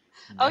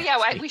 Oh yeah,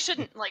 we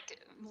shouldn't like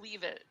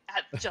leave it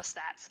at just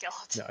that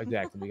skeleton. No,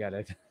 exactly.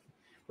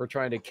 We're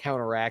trying to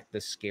counteract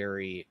the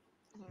scary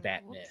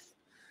bat Whoops. myth.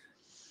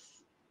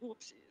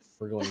 Whoopsies.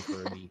 We're going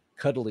for the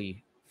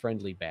cuddly,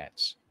 friendly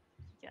bats.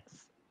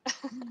 Yes.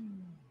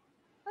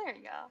 There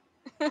you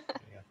go.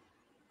 Yeah.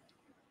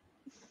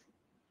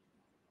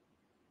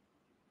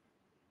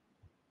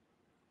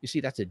 You see,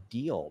 that's a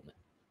deal.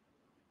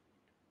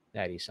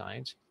 Natty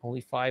signs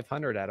only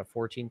 500 out of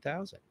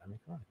 14,000. I mean,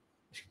 come on.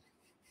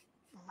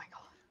 Oh my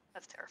god,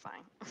 that's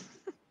terrifying.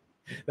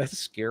 That's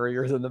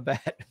scarier than the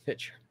bat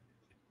picture.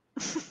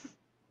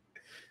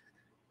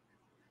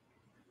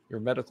 Your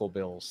medical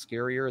bill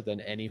scarier than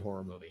any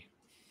horror movie.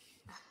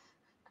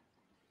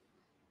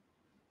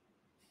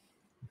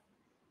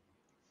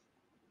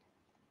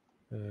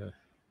 Uh,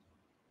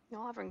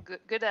 Y'all having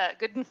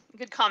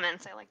good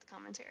comments. I like the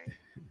commentary.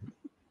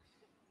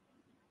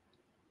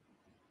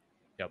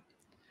 yep.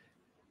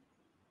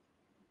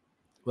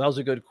 Well, that was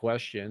a good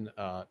question,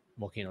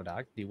 Volcano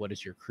Doc. What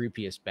is your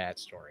creepiest bat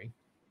story?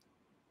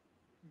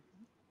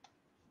 Mhm.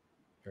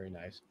 Very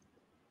nice.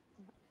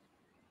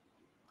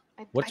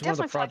 I What's one of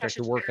the definitely feel like I projects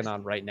you're should share working on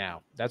some. right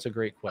now? That's a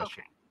great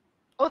question. Okay.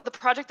 Oh, the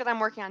project that I'm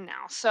working on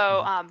now.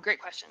 So, Mhm. great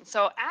question.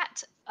 So,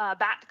 at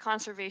Bat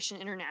Conservation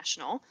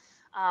International,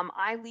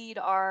 I lead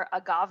our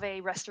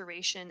agave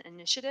restoration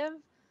initiative,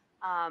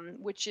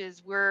 which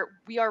is where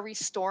we are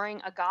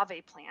restoring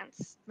agave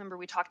plants. Remember,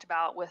 we talked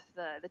about with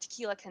the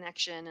tequila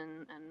connection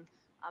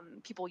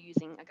and people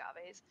using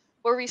agaves.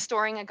 We're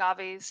restoring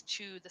agaves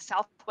to the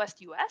Southwest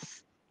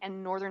U.S.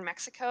 and northern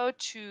Mexico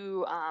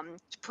to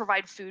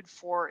provide food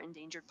for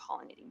endangered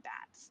pollinating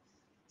bats.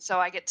 So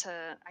I get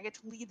to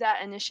lead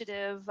that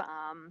initiative.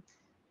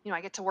 I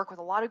get to work with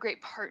a lot of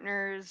great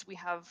partners. We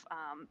have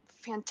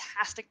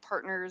fantastic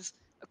partners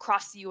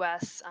across the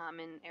U.S.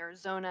 In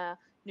Arizona,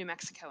 New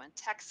Mexico, and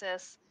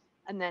Texas,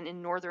 and then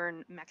in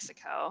northern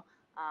Mexico.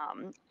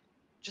 Um,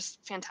 just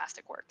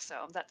fantastic work.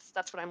 So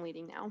that's what I'm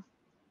leading now.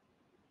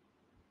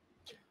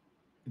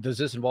 Does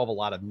this involve a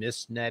lot of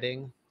mist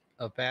netting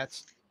of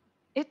bats?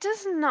 It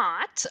does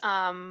not.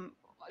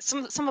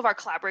 Some of our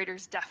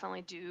collaborators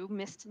definitely do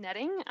mist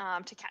netting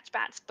to catch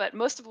bats, but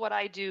most of what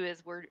I do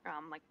is we're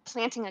like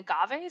planting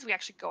agaves. We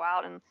actually go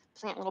out and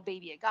plant little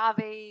baby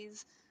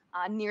agaves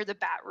near the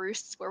bat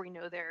roosts where we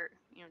know the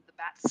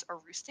bats are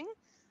roosting.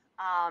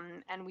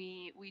 And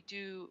we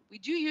do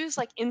use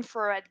like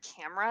infrared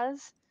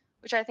cameras,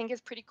 which I think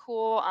is pretty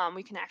cool.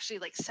 We can actually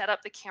like set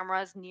up the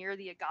cameras near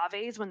the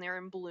agaves when they're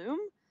in bloom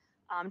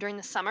during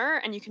the summer,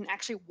 and you can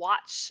actually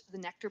watch the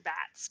nectar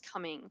bats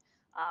coming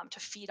to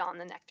feed on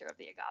the nectar of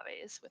the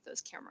agaves with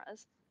those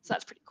cameras. So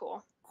that's pretty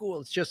cool. Cool.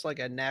 It's just like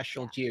a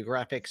National Yeah,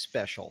 Geographic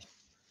special.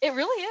 it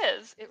really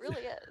is. It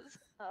really is.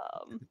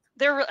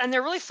 They're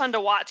really fun to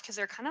watch because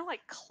they're kind of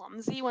like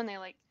clumsy when they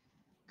like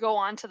go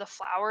onto the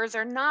flowers.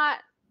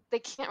 They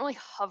can't really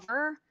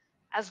hover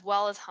as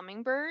well as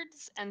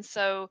hummingbirds, and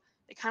so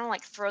they kind of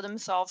like throw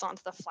themselves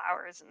onto the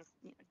flowers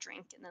and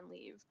drink and then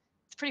leave.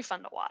 It's pretty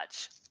fun to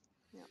watch.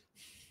 Yeah.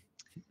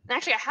 And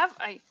actually,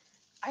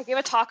 I gave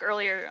a talk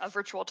earlier, a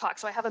virtual talk,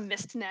 so I have a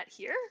mist net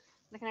here.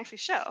 And I can actually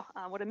show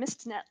what a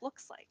mist net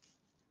looks like.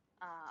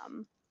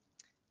 Um,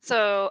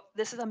 so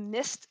this is a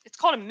mist. It's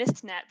called a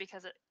mist net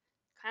because it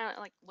kind of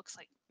like looks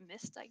like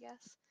mist, I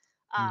guess.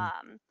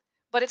 Mm.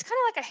 But it's kind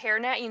of like a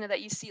hairnet,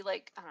 that you see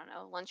like I don't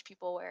know lunch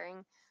people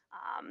wearing,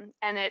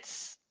 and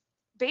it's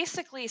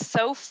basically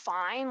so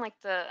fine. Like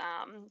the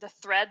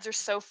threads are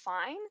so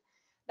fine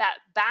that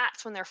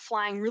bats, when they're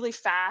flying really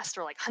fast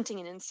or like hunting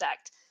an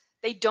insect,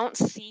 they don't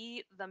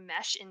see the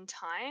mesh in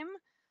time,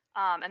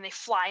 and they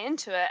fly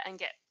into it and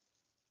get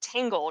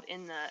tangled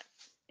in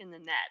the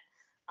net.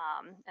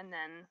 And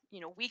then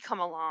we come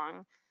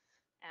along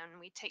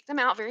and we take them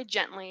out very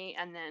gently,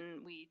 and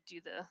then we do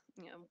the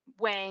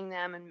weighing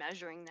them and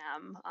measuring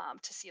them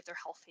to see if they're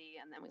healthy,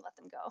 and then we let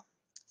them go.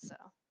 So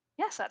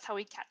yes, that's how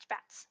we catch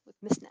bats, with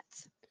mist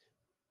nets.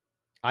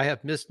 I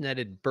have mist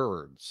netted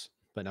birds,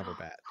 but never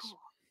bats. Cool.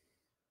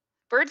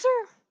 Birds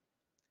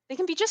they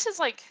can be just as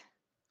like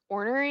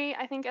ornery,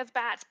 I think, as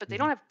bats, but they Mhm.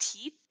 don't have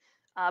teeth.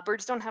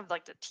 Birds don't have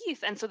like the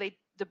teeth, and so the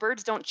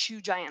birds don't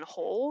chew giant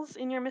holes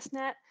in your mist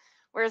net,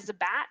 whereas the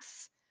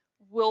bats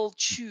will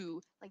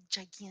chew like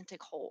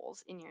gigantic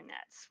holes in your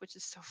nets, which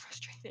is so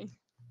frustrating.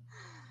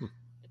 Hmm.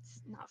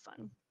 It's not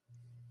fun.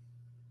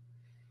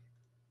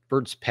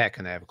 Birds peck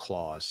and they have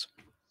claws.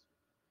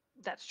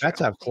 That's Bats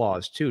true. have They do.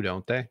 claws too,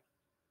 don't they?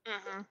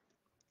 Hmm.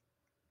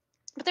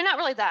 But they're not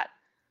really that.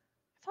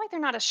 I feel like they're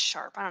not as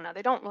sharp. I don't know.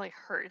 They don't really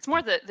hurt. It's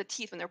more the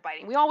teeth when they're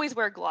biting. We always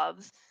wear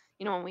gloves,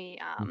 when we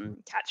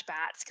Mhm. catch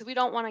bats, because we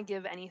don't want to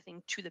give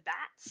anything to the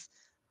bats.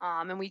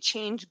 And we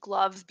change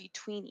gloves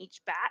between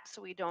each bat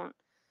so we don't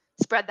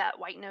spread that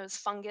white nose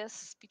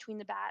fungus between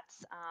the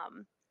bats.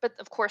 But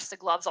of course, the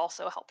gloves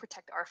also help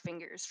protect our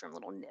fingers from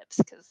little nips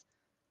because,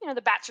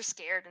 the bats are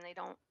scared and they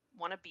don't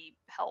want to be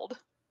held.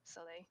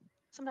 So they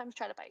sometimes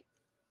try to bite.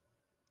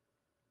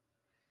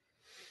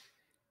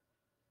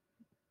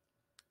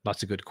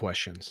 Lots of good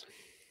questions.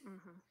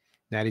 Hmm.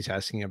 Natty's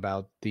asking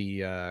about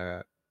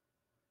the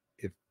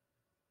if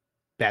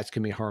bats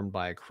can be harmed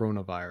by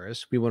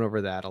coronavirus. We went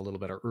over that a little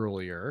bit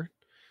earlier.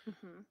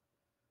 Hmm.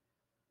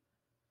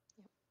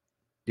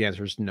 The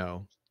answer is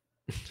no.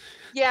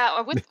 Yeah,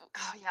 or with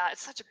oh yeah,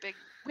 it's such a big.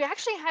 We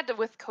actually had to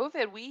with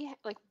COVID. We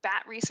like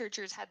bat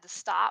researchers had to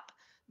stop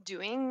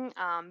doing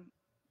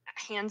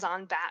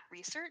hands-on bat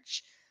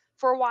research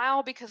for a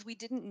while because we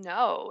didn't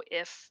know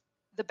if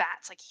the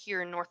bats like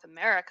here in North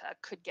America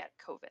could get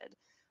COVID.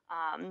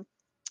 Um,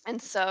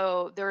 and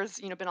so there's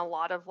been a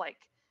lot of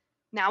like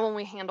now when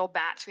we handle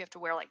bats we have to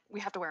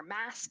wear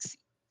masks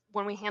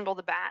when we handle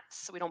the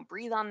bats so we don't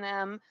breathe on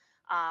them.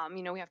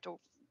 We have to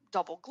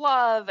double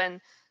glove and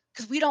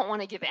because we don't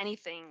want to give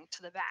anything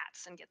to the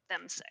bats and get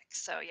them sick.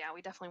 So yeah,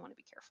 we definitely want to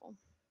be careful.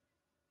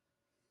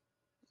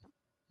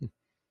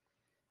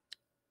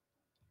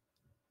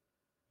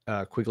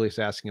 Quigley is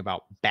asking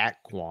about bat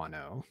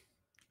guano.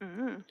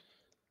 Mm.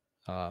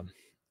 Um,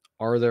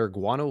 are there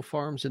guano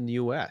farms in the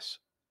U.S.?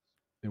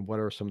 And what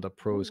are some of the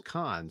pros Ooh.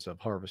 cons of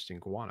harvesting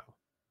guano?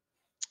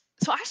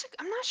 So actually,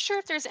 I'm not sure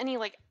if there's any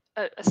like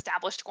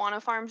established guano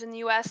farms in the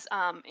U.S.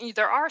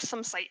 There are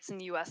some sites in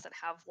the U.S. that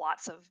have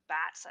lots of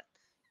bats that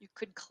you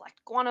could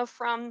collect guano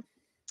from.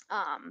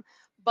 Um,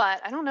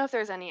 but I don't know if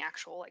there's any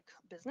actual like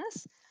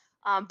business.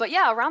 But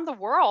yeah, around the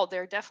world,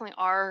 there definitely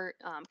are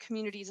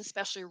communities,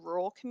 especially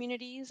rural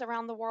communities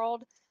around the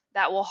world,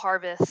 that will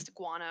harvest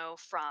guano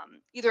from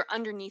either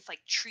underneath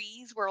like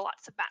trees where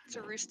lots of bats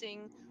are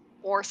roosting,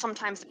 or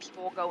sometimes the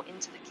people will go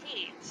into the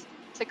caves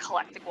to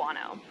collect the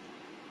guano.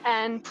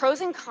 And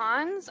pros and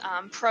cons,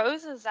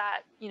 pros is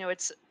that,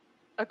 it's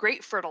a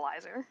great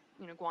fertilizer.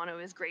 Guano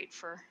is great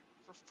for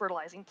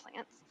fertilizing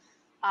plants.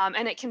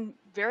 And it can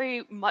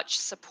very much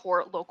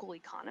support local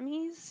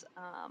economies,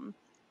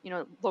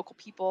 local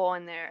people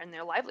and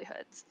their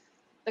livelihoods.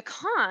 The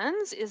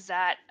cons is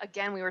that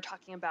again we were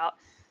talking about,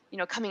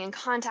 coming in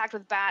contact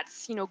with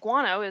bats.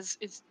 Guano is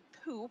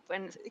poop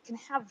and it can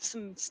have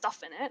some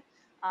stuff in it,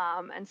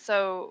 and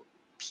so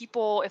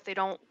people if they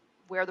don't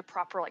wear the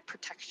proper like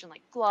protection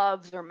like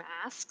gloves or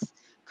masks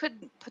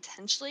could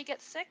potentially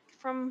get sick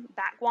from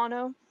bat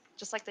guano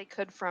just like they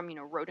could from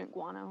rodent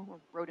guano or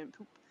rodent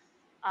poop.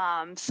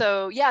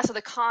 So yeah, so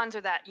the cons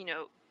are that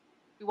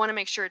we want to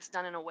make sure it's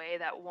done in a way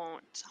that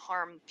won't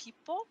harm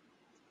people,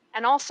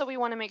 and also we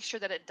want to make sure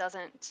that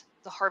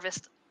the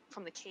harvest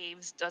from the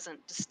caves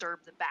doesn't disturb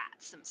the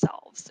bats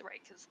themselves,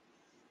 right? Because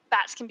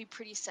bats can be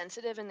pretty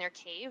sensitive in their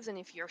caves, and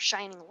if you're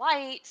shining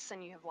lights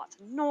and you have lots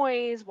of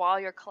noise while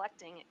you're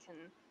collecting, it can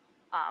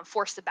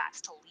force the bats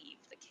to leave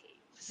the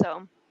cave.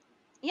 So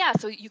yeah,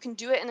 so you can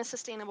do it in a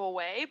sustainable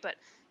way, but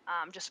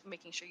just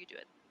making sure you do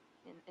it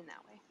in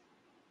that way.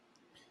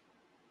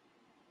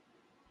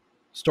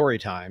 Story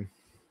time.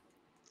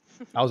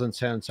 I was in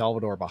San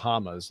Salvador,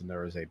 Bahamas, and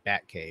there was a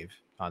bat cave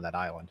on that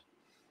island.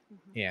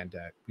 Mhm. And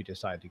we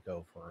decided to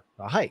go for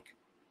a hike,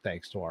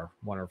 thanks to our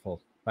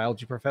wonderful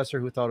biology professor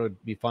who thought it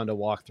would be fun to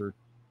walk through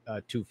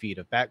 2 feet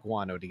of bat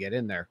guano to get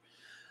in there.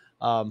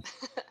 Um,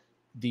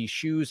 the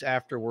shoes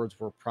afterwards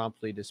were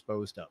promptly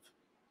disposed of.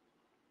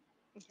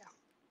 Yeah,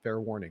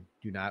 Fair warning: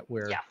 do not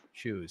wear yeah,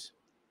 shoes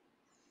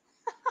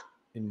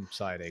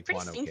inside a it's pretty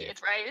guano stinky. cave.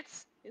 It's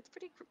right. It's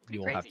pretty You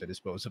will have to crazy.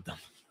 dispose of them.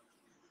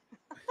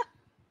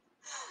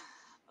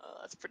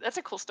 Oh, that's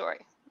a cool story.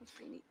 That's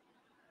pretty neat.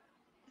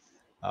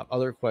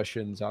 Other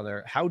questions on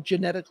there: how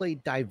genetically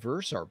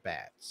diverse are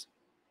bats?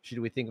 Should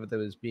we think of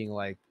them as being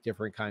like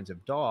different kinds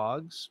of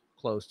dogs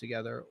close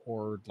together,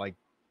 or like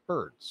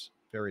birds,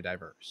 very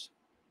diverse?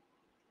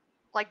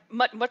 Like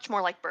much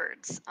more like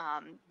birds.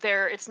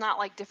 It's not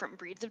like different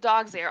breeds of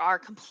dogs. They are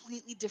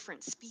completely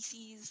different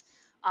species,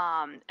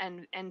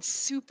 and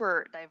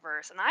super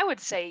diverse. And I would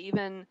say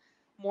even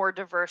more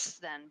diverse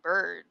than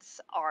birds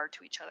are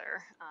to each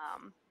other.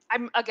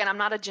 I'm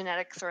not a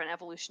genetics or an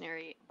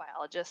evolutionary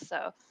biologist,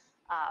 so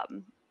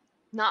um,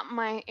 not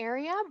my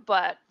area,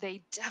 but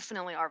they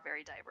definitely are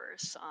very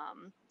diverse.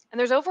 And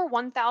there's over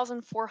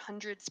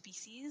 1,400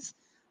 species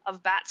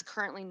of bats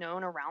currently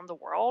known around the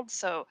world.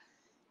 So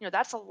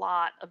that's a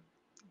lot of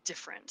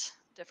different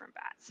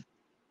bats.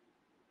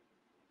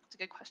 It's a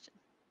good question.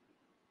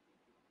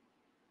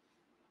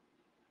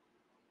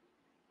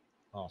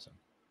 Awesome.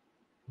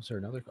 Was there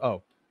another?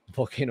 Oh,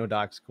 Volcano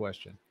Doc's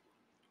question: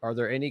 are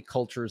there any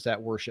cultures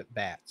that worship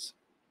bats?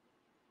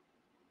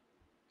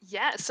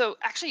 Yeah, so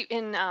actually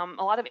in a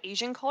lot of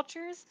Asian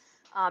cultures,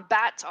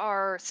 bats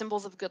are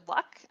symbols of good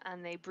luck,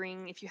 and they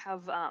bring, if you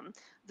have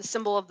the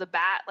symbol of the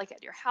bat like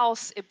at your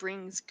house, it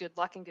brings good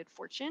luck and good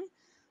fortune.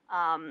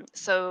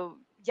 So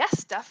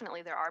yes,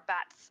 definitely there are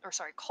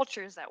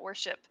cultures that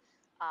worship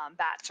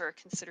bats or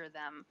consider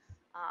them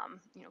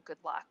good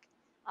luck.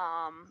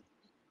 Um,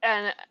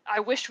 and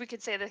I wish we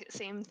could say the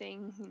same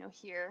thing,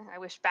 here. I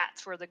wish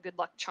bats were the good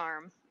luck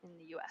charm in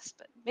the US,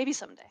 but maybe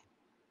someday.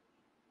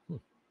 Hmm.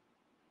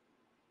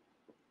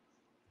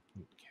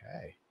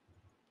 Okay.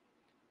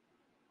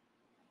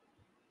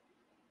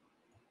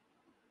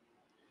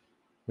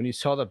 When you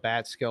saw the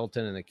bat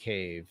skeleton in the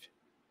cave,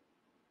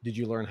 did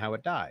you learn how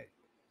it died?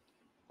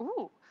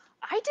 Ooh,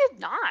 I did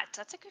not.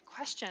 That's a good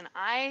question.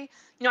 I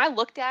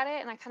looked at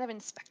it and I kind of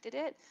inspected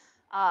it.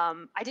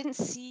 I didn't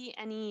see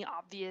any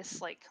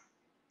obvious like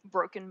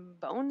broken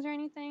bones or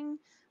anything.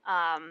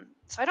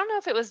 So I don't know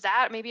if it was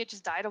that. Maybe it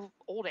just died of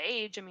old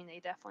age. I mean, they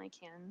definitely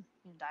can,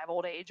 die of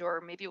old age,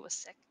 or maybe it was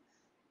sick.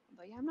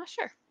 But yeah, I'm not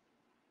sure.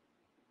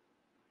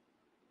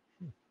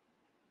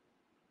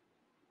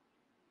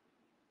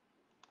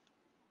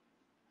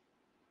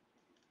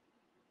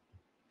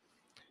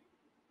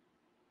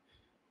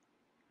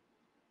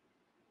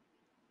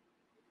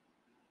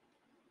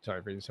 Sorry,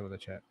 reading some of the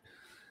chat.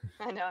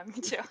 I know, me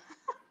too.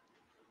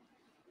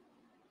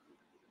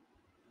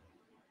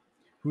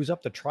 Who's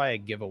up to try a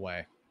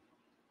giveaway?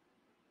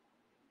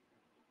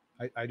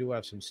 I do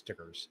have some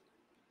stickers,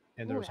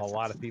 and Oh, there's a that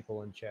lot sounds. of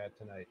people in chat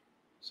tonight.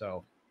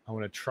 So I'm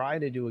going to try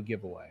to do a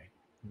giveaway.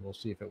 And we'll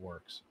see if it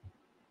works.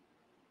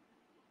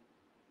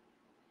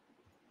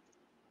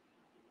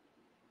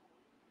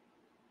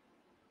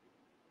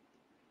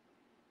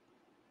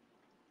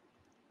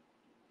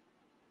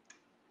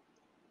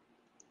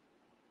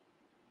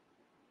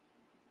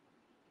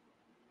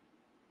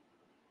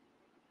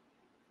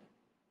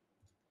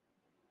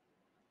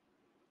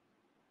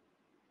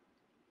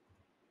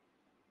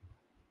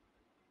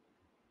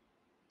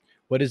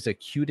 What is the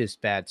cutest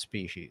bat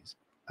species?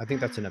 I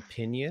think that's an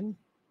opinion.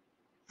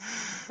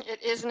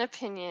 It is an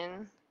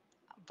opinion,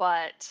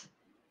 but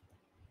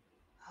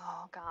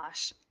oh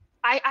gosh.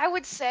 I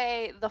would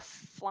say the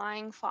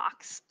flying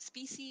fox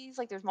species,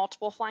 like there's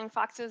multiple flying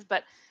foxes,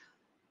 but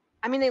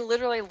I mean, they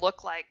literally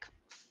look like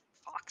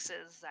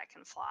foxes that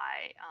can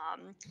fly.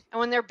 And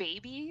when they're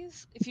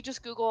babies, if you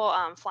just Google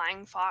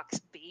flying fox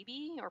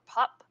baby or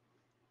pup,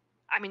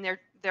 I mean,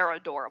 they're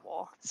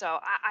adorable. So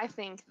I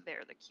think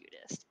they're the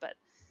cutest. But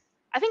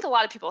I think a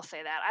lot of people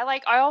say that.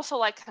 I also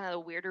like kind of the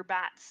weirder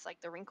bats, like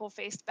the wrinkle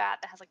faced bat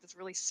that has like this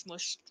really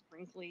smushed,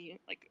 wrinkly,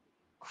 like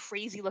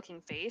crazy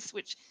looking face,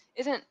 which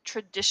isn't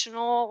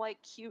traditional like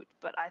cute,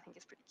 but I think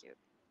it's pretty cute.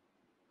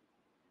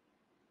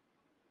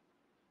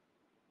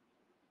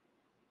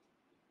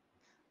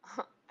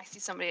 I see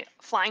somebody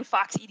flying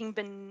fox eating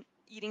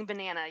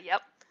banana.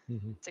 Yep.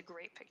 Mm-hmm. It's a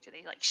great picture.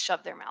 They like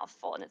shove their mouth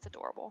full and it's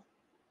adorable.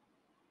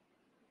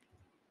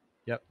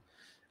 Yep.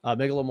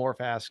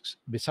 Megalomorph asks,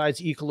 besides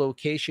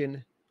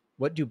echolocation,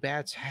 what do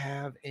bats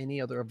have?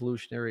 Any other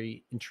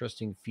evolutionary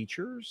interesting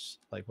features?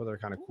 Like what are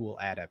kind of cool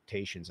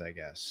adaptations, I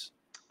guess?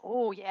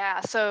 Oh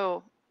yeah.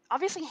 So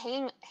obviously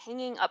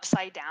hanging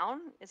upside down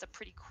is a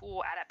pretty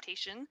cool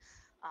adaptation.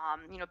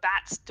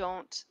 Bats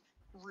don't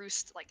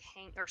roost like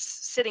hang or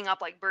sitting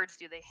up like birds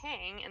do. They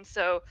hang, and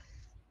so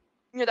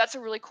that's a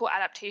really cool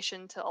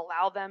adaptation to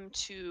allow them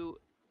to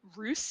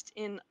roost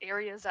in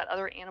areas that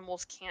other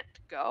animals can't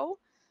go.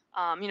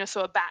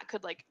 So a bat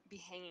could like be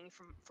hanging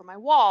from my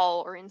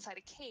wall or inside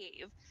a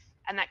cave,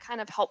 and that kind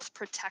of helps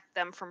protect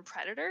them from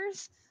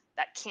predators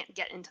that can't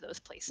get into those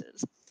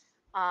places.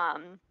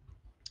 Um,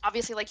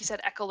 Obviously, like you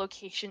said,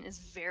 echolocation is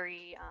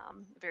very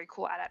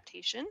cool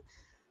adaptation,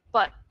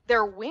 but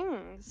their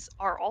wings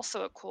are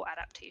also a cool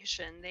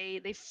adaptation.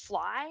 They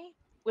fly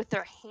with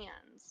their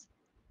hands.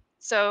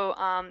 So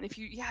if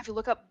you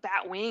look up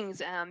bat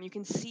wings, you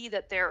can see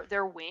that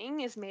their wing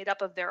is made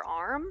up of their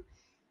arm,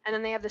 and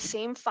then they have the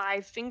same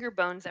five finger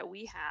bones that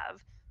we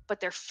have,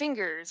 but their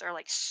fingers are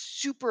like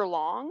super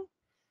long,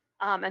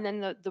 and then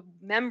the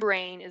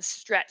membrane is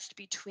stretched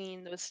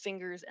between those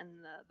fingers and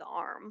the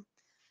arm.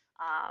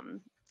 Um,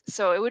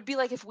 so it would be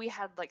like if we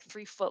had like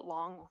 3 foot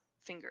long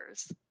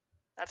fingers.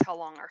 That's how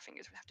long our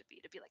fingers would have to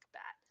be like a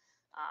bat.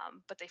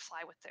 But they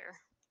fly with their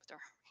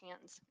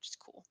hands, which is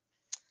cool.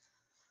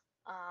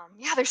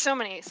 Yeah, there's so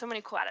many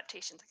cool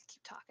adaptations. I could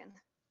keep talking.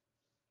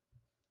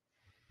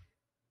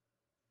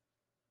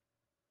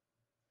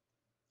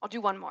 I'll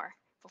do one more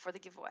before the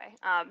giveaway.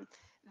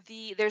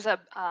 There's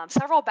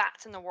several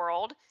bats in the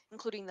world,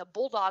 including the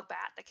bulldog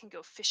bat that can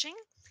go fishing,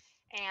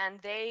 and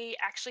they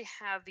actually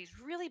have these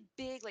really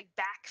big like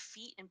back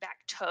feet and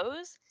back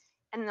toes,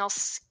 and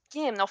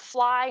they'll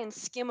fly and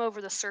skim over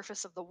the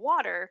surface of the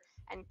water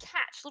and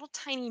catch little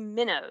tiny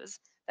minnows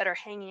that are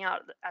hanging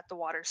out at the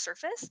water's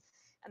surface,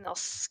 and they'll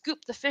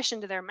scoop the fish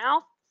into their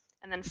mouth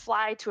and then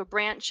fly to a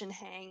branch and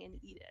hang and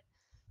eat it.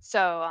 So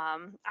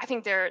I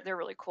think they're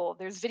really cool.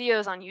 There's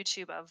videos on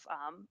YouTube of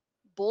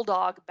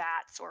bulldog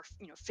bats or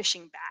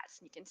fishing bats,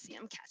 and you can see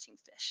them catching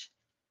fish.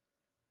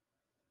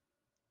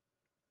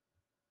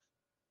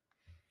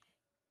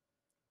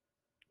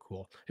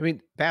 Cool. I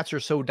mean, bats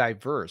are so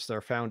diverse. They're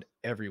found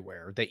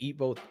everywhere. They eat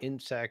both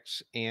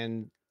insects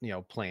and,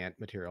 plant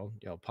material,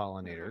 Hmm.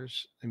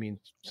 pollinators. I mean,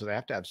 Yep. so they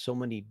have to have so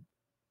many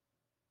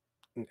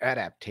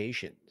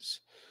adaptations.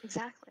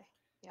 Exactly.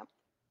 Yep.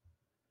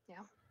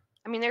 Yeah.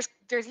 I mean,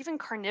 there's even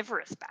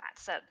carnivorous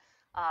bats that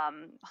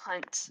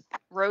hunt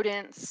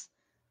rodents.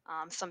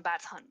 Some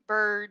bats hunt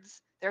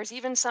birds. There's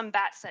even some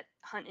bats that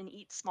hunt and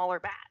eat smaller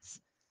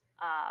bats.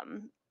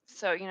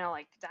 So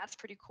like that's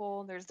pretty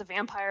cool. There's the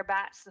vampire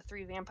bats, the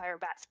 3 vampire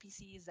bat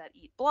species that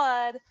eat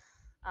blood,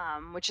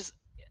 which is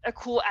a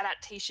cool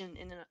adaptation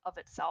in and of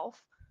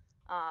itself.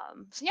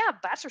 So yeah,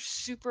 bats are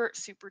super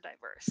super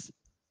diverse.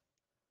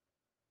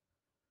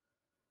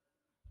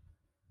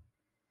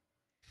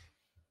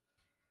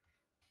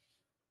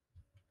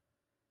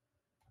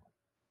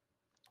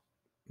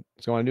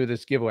 So I want to do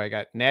this giveaway. I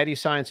got Natty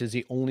Science is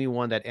the only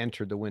one that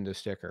entered to win the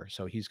sticker,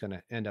 so he's going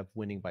to end up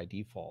winning by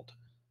default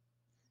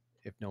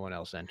if no one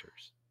else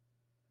enters.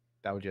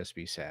 That would just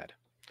be sad.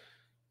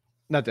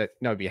 Not that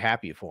no, I'd be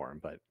happy for him,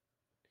 but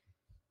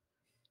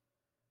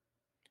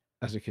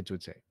as the kids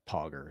would say,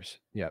 poggers.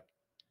 Yep,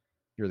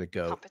 you're the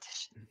goat.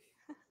 Competition.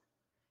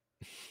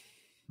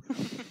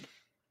 That's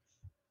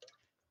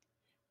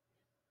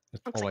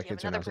Looks all my like you have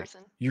kids are another now saying.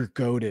 person. You're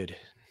goated.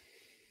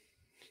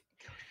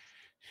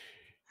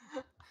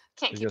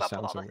 Can't It keep just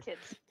up with sounds all the so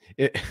kids.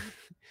 it.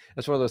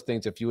 That's one of those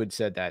things. If you had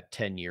said that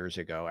 10 years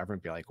ago, everyone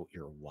would be like,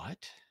 "You're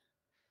what?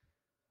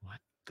 What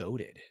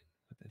goated?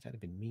 What does that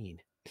even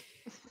mean?"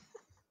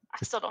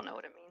 I still don't know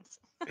what it means.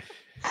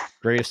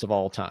 Greatest of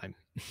all time.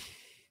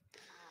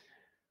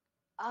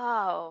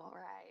 Oh,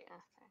 right.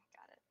 Okay,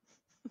 got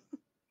it.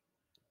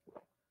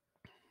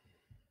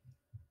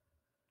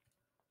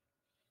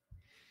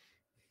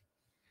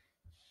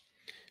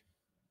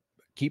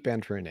 Keep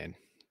entering in.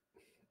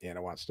 And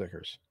I want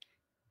stickers.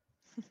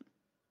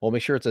 Well,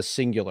 make sure it's a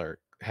singular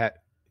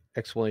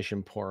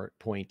exclamation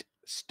point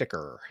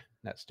sticker,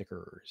 not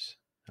stickers.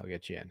 I'll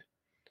get you in.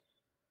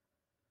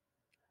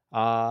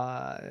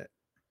 I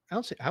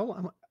don't see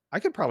how I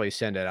could probably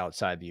send it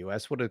outside the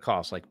U.S. What would it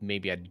cost? Like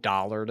maybe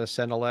 $1 to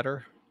send a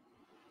letter.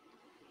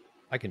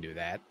 I can do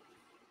that.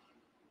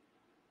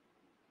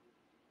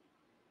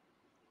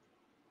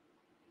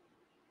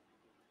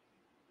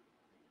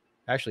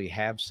 I actually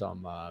have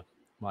some.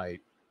 My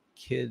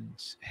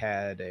kids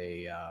had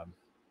a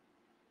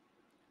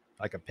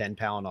like a pen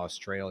pal in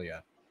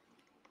Australia.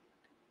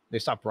 They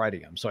stopped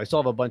writing them, so I still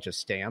have a bunch of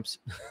stamps.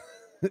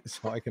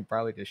 So I can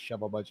probably just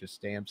shove a bunch of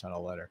stamps on a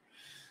letter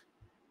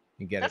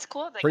and get it That's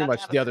cool. They pretty got to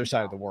much have a the other pen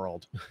side of pal. the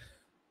world.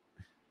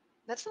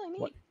 That's really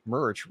What neat.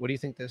 merch? What do you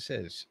think this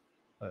is?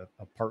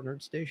 A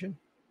partnered station?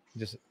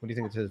 Just what do you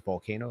think it says?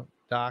 Volcano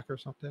Doc or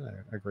something?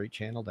 A great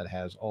channel that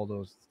has all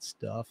those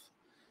stuff.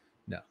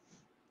 No,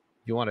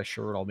 if you want a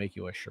shirt, I'll make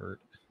you a shirt.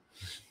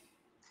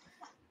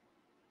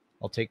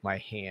 I'll take my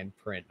hand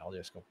print and I'll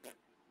just go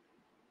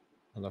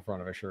on the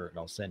front of a shirt and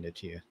I'll send it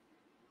to you.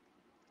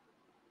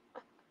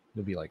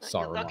 You'll be like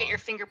Saruman. They'll get your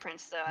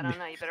fingerprints though. I don't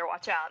know. You better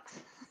watch out.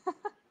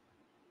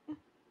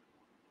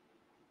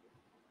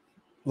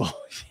 Oh,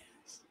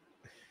 yes.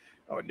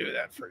 I would do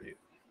that for you.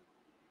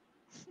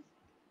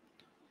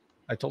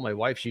 I told my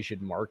wife she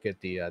should market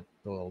the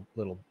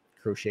little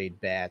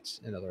crocheted bats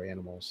and other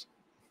animals.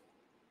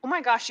 Oh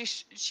my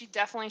gosh, she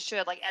definitely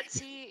should. Like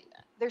Etsy,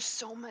 there's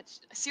so much.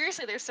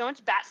 Seriously, there's so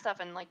much bat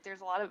stuff, and like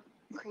there's a lot of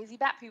crazy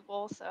bat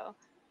people. So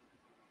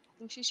I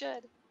think she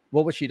should.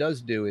 Well, what she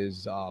does do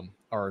is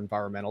our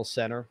environmental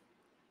center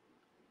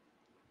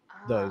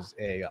Ah. does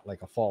a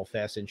like a fall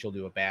fest, and she'll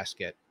do a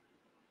basket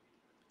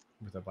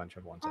with a bunch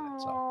of ones in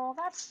it. So Oh,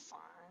 that's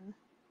fun.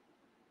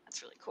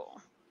 That's really cool.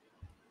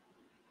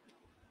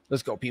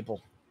 let's go,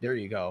 people. There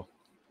you go.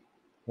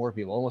 More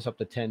people, almost up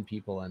to 10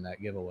 people in that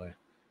giveaway.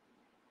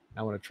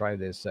 I want to try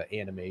this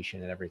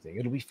animation and everything.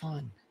 It'll be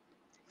fun.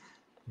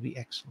 It'll be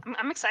excellent.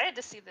 I'm excited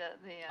to see the.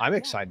 I'm yeah,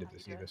 excited how to you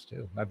see do it. this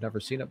too. I've never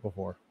seen it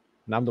before,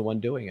 and I'm the one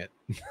doing it.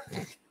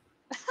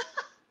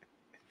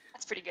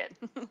 That's pretty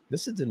good.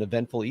 This is an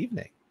eventful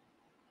evening.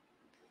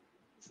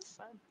 This is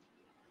fun.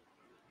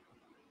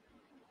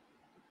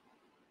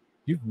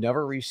 You've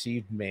never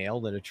received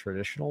mail in a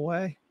traditional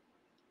way?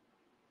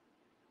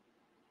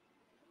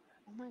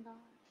 Oh my gosh.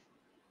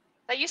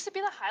 That used to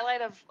be the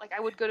highlight of like I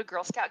would go to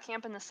Girl Scout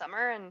camp in the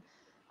summer, and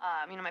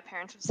my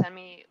parents would send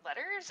me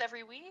letters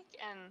every week,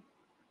 and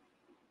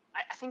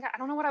I think I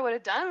don't know what I would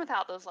have done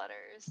without those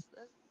letters.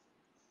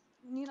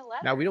 You need a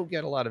Now, we letter. don't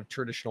get a lot of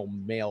traditional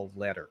mail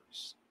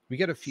letters. We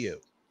get a few.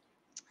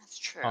 That's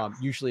true.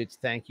 Usually it's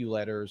thank you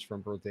letters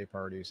from birthday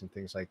parties and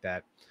things like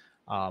that.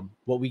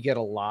 What we get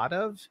a lot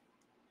of,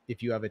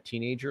 if you have a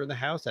teenager in the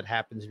house that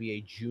happens to be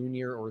a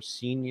junior or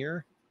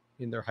senior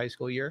in their high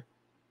school year,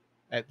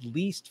 at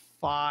least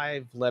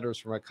 5 letters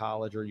from a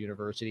college or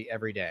university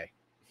every day.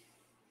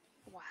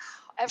 Wow.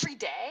 Every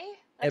day?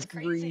 That's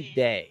Every crazy.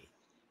 day.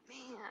 Man.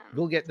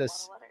 We'll get That's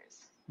this. a lot of letters.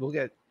 We'll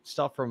get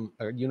stuff from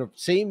a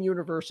same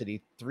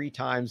university 3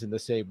 times in the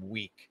same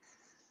week.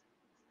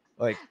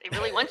 Like They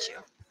really want you.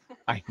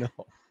 I know.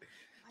 My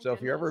So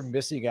if you're ever goodness.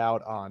 missing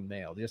out on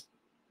mail, just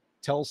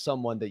tell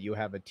someone that you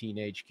have a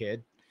teenage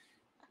kid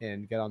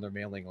and get on their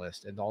mailing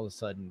list, and all of a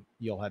sudden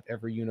you'll have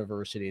every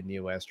university in the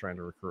U.S. trying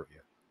to recruit you.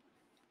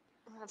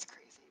 That's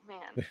crazy,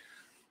 man.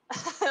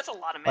 That's a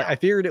lot of I mail.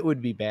 figured it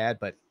would be bad,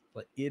 but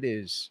it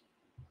is.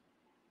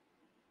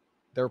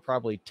 There are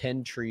probably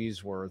 10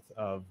 trees worth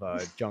of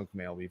junk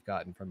mail we've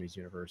gotten from these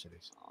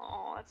universities.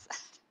 Oh, that's sad.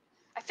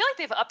 I feel like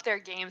they've upped their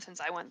game since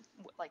I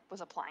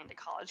was applying to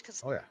college,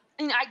 because Oh yeah,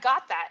 I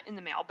got that in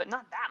the mail, but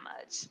not that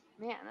much.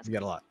 Man, that's you get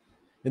a crazy. lot.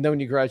 And then when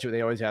you graduate,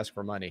 they always ask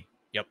for money.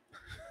 Yep,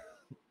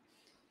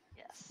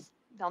 Yes,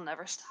 they'll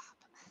never stop.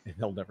 and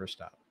they'll never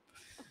stop.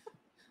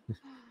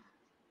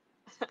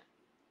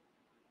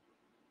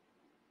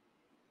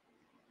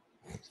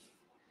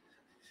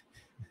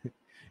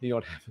 You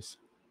don't have this.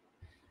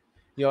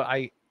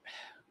 I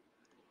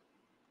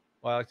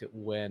liked it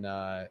when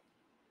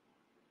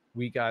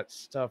We got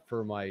stuff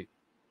for my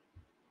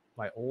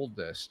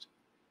oldest.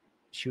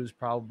 She was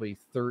probably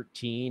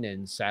 13,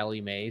 and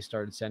Sally Mae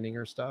started sending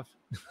her stuff.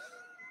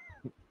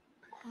 Oh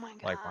my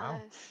Like,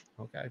 wow, gosh.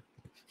 okay,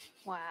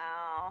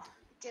 Wow.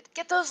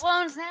 Get those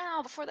loans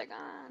now before they're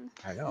gone.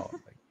 I know.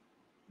 Like,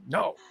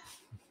 no,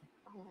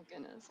 Oh my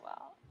goodness.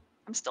 Wow.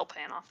 I'm still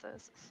paying off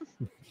those.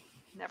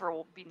 Never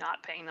will be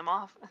not paying them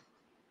off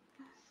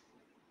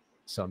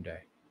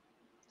someday.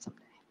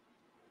 someday.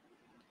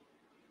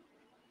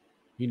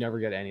 You never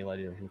get any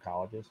letter from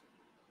colleges.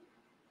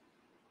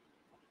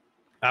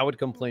 I would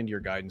complain to your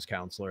guidance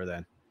counselor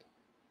then,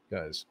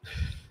 because,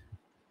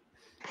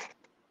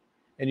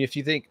 and if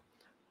you think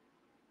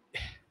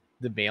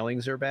the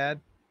mailings are bad,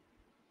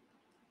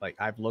 like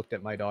I've looked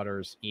at my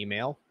daughter's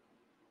email,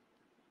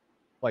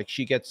 like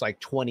she gets like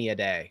 20 a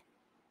day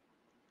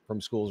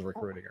from schools Oh,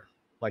 recruiting her.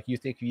 Like you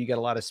think you get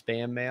a lot of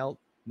spam mail?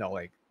 No,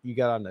 like you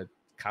got on the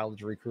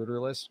college recruiter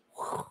list.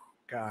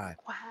 God.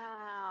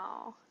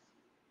 wow.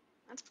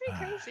 That's pretty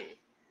crazy.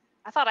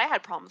 I thought I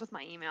had problems with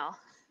my email.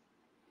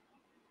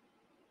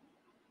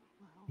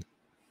 Wow.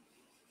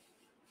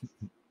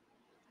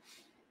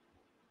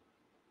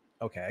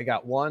 Okay, I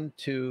got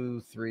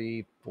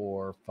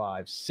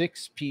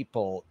 6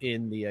 people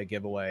in the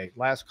giveaway.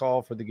 Last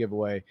call for the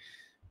giveaway.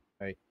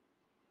 Right,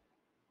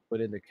 put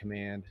in the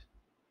command.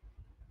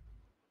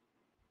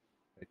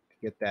 Right,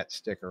 get that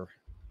sticker.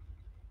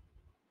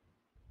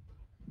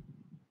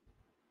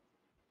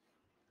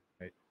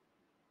 Right,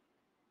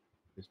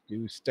 just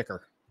do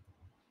sticker.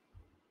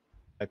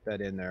 Type that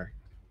in there.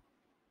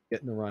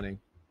 Get in the running.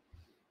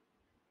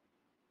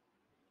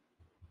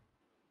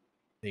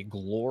 A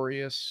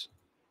glorious,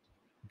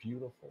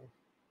 beautiful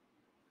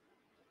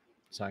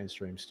science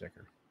stream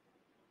sticker.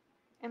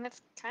 And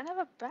it's kind of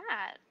a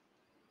bat.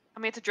 I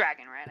mean, it's a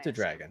dragon, right? It's I a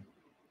assume. dragon,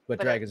 but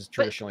But dragons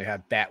traditionally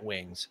have bat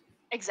wings.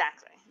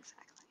 exactly,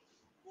 exactly.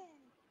 Yay.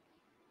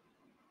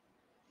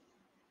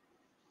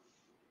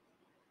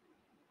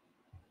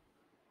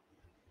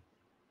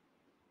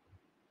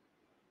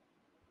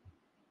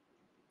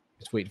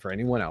 Just waiting for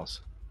anyone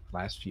else.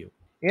 Last few.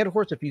 And of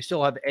course, if you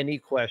still have any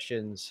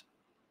questions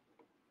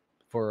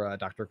for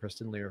Dr.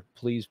 Kristen Lear,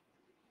 please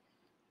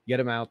get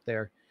them out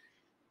there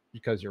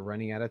because you're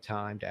running out of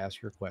time to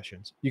ask your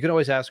questions. You can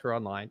always ask her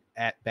online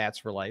at Bats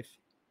for Life.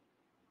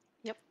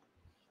 Yep.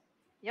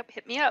 Yep.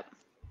 Hit me up.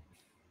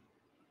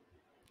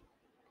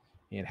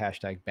 And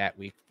hashtag Bat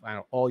Week. Find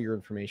out all your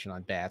information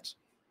on bats.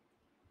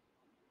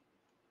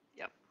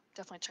 Yep.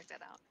 Definitely check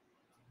that out.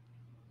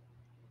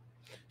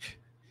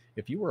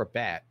 If you were a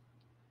bat,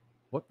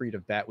 what breed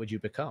of bat would you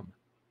become?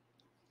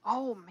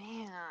 Oh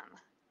man.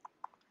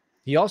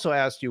 He also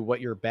asked you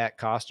what your bat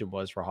costume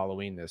was for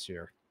Halloween this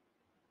year.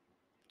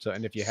 So,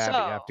 and if you have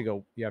it,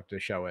 So you have to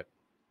show it.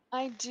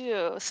 I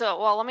do. So,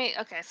 well,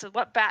 okay, so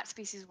what bat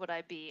species would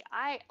I be?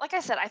 Like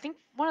I said, I think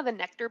one of the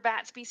nectar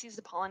bat species,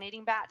 the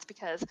pollinating bats,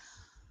 because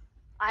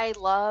I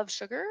love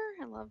sugar.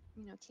 I love,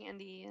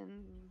 candy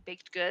and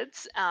baked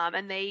goods.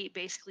 And they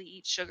basically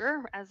eat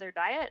sugar as their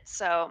diet.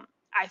 So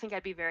I think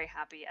I'd be very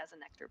happy as a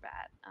nectar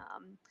bat.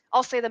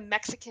 I'll say the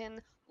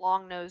Mexican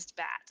long-nosed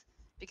bat,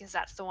 because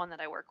that's the one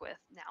that I work with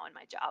now in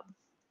my job.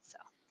 So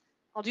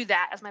I'll do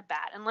that as my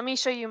bat. And let me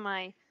show you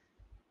my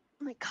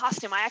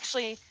costume. I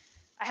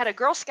had a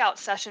Girl Scout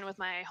session with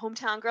my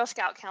hometown Girl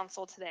Scout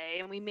council today,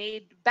 and we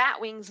made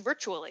bat wings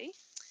virtually.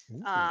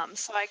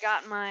 So I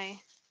got my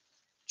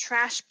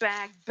trash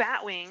bag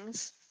bat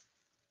wings,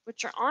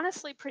 which are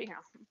honestly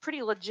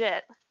pretty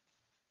legit.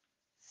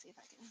 Let's see if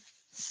I can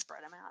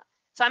spread them out.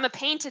 So I'm a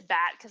painted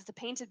bat because the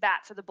painted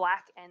bats are the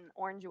black and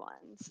orange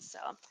ones. So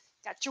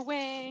got your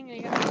wing, and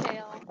you got your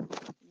tail.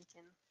 You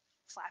can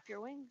flap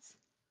your wings.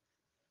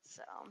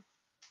 So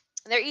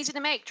they're easy to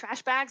make.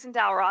 Trash bags and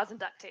dowel rods and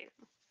duct tape.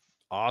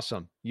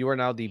 Awesome. You are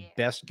now the Yeah.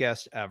 best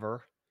guest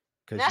ever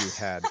because you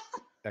had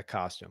that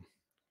costume.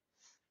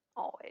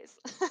 Always.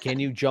 Can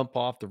you jump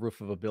off the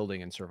roof of a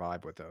building and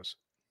survive with those?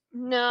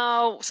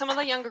 No, some of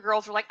the younger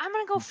girls were like, "I'm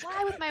gonna go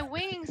fly with my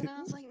wings," and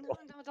I was like, "No,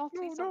 no, don't No,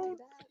 please don't do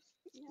no. that."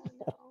 Yeah,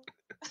 no.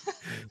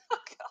 Oh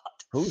God,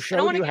 Who I don't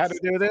showed want to you get. how to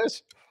do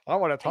this? I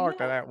want to I talk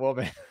to know that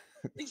woman.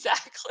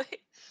 exactly.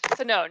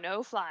 So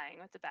no flying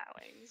with the bat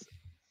wings,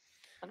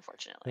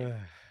 unfortunately.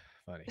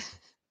 Funny.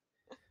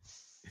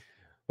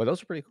 But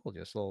those are pretty cool.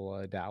 Just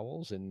little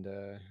dowels and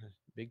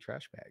big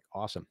trash bag.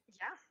 Awesome.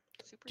 Yeah,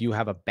 super Do you easy.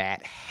 have a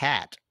bat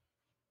hat?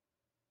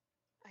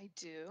 I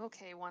do.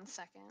 Okay, 1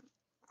 second.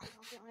 I'll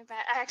get my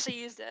bat. I actually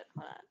used it.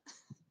 Hold on.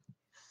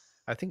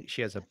 I think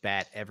she has a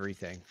bat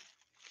everything.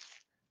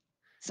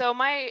 So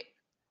my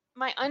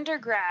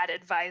undergrad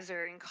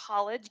advisor in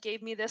college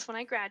gave me this when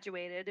I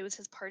graduated. It was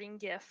his parting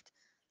gift.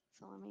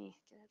 So let me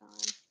get it on.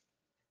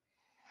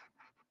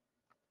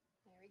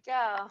 There we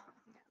go. Got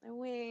the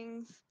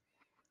wings.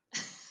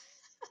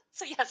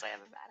 So yes, I have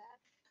a bat hat.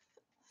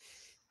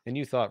 And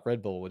you thought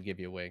Red Bull would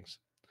give you wings.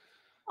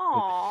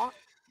 Aw,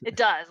 it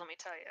does. Let me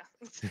tell you.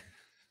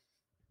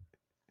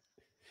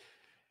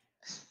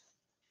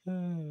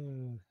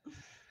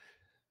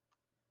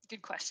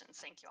 Good questions.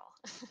 Thank you all.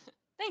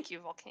 Thank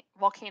you,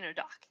 Volcano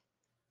Doc.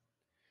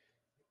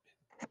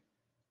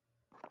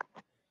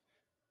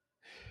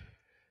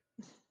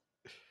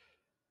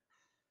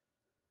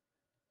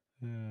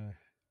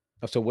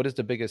 So, what is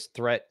the biggest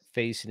threat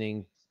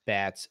facing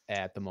bats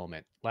at the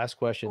moment? Last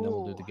question, then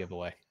we'll do Ooh, the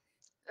giveaway.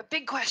 a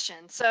big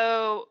question.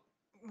 So,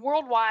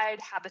 worldwide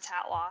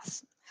habitat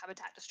loss,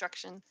 habitat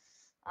destruction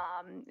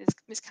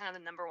is kind of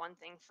the number one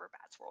thing for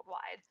bats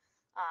worldwide.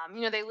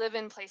 They live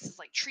in places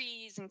like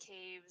trees and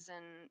caves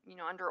and,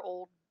 under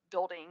old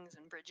buildings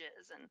and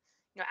bridges. And,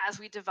 as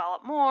we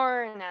develop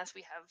more and as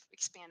we have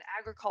expand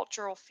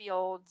agricultural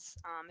fields,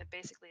 it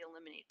basically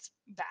eliminates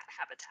bat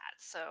habitat.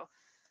 So,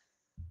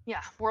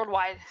 yeah,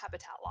 worldwide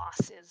habitat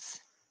loss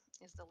is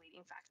the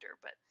leading factor.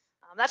 But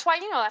that's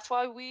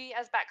why we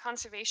as bat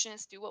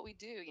conservationists do what we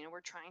do.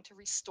 We're trying to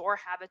restore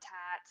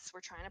habitats,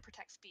 we're trying to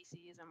protect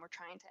species, and we're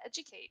trying to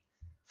educate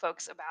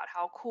folks about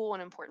how cool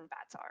and important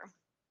bats are.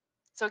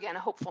 So again, a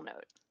hopeful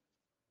note.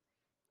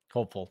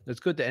 Hopeful. It's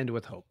good to end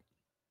with hope.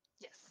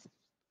 Yes.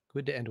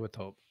 Good to end with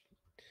hope.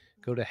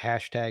 Go to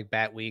hashtag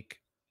Bat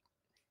Week.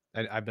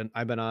 I've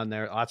been on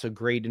there. Lots of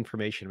great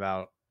information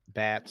about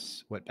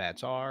bats, what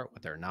bats are,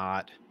 what they're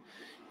not,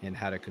 and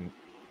how to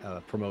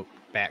promote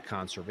bat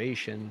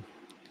conservation.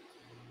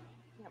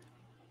 Yep.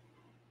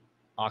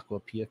 Aqua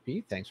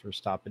PFP, thanks for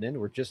stopping in.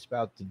 We're just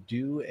about to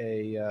do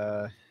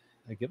a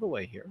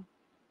giveaway here.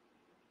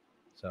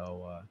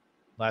 So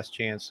last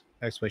chance,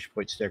 exclamation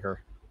point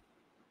sticker.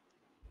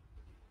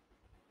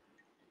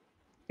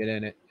 Get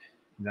in it.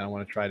 And then I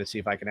want to try to see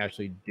if I can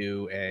actually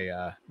do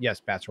a yes,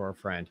 bats are our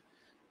friend.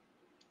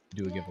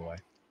 Do a Yay. giveaway.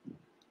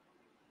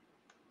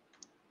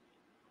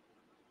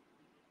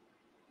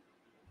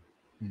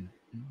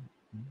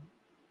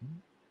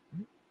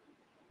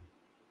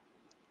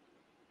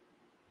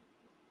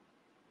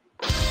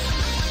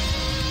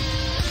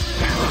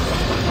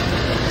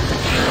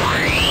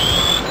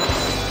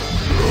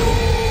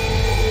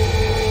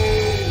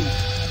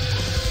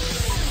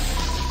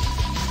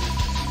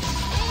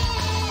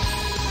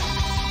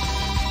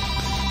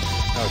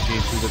 Oh,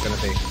 geez, who's it going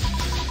to be?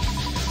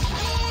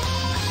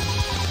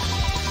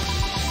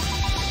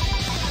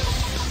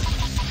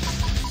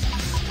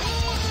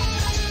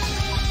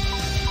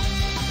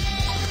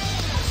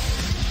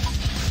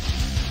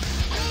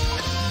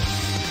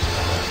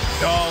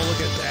 Oh, look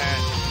at that.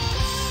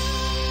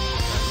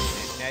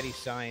 Natty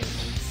Science.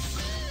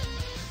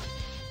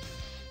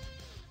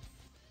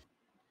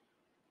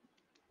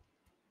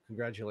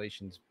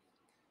 Congratulations.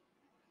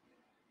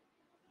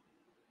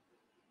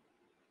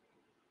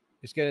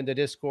 Just get into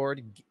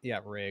Discord.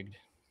 Yeah, rigged.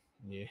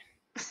 Yeah.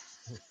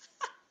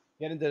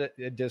 Get into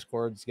the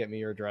Discord, get me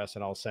your address,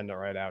 and I'll send it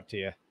right out to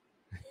you.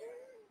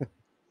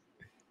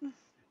 I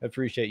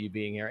appreciate you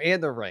being here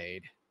and the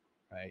raid.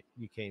 Right,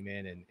 you came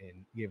in and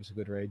gave us a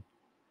good raid.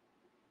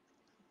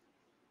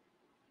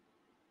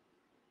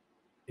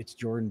 It's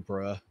Jordan,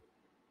 bruh.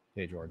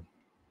 Hey, Jordan.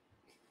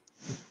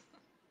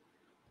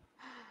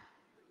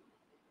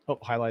 Oh,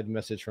 highlighted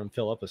message from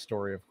Philip, a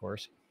story, of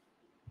course.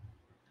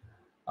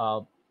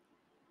 Wow.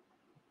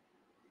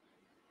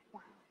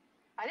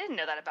 I didn't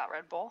know that about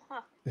Red Bull.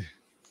 Huh.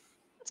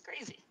 That's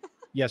crazy.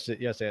 Yes,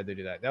 I had to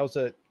do that. That was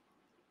a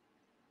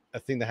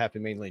thing that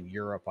happened mainly in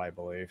Europe, I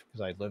believe,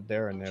 because I lived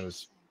there, and it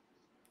was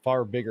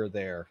far bigger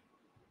there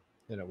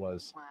than it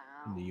was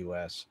in the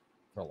U.S.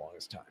 for the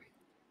longest time.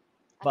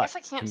 I guess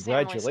I can't say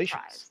I'm really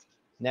surprised.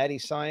 Natty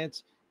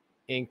Science,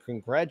 and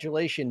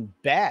congratulations,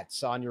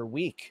 Bats, on your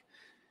week.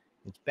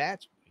 It's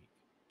Bats Week,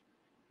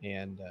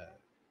 and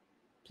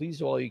please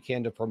do all you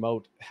can to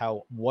promote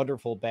how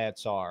wonderful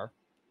bats are.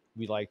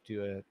 We like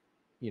to,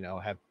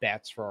 have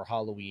bats for our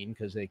Halloween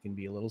because they can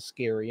be a little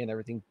scary and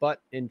everything.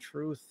 But in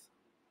truth,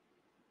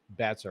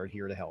 bats are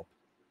here to help.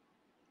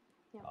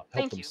 Yeah.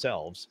 Help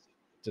themselves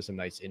to some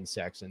nice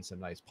insects and some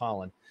nice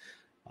pollen.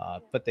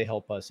 But they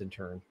help us in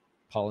turn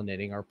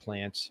pollinating our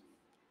plants,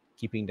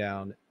 keeping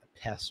down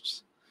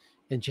pests,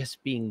 and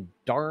just being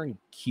darn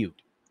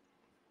cute.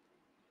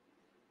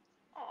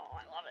 Oh,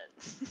 I love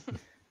it.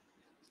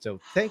 So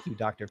thank you,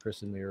 Dr.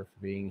 Kristen Lear,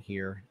 for being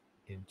here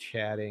and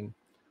chatting.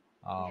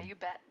 Yeah, you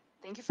bet.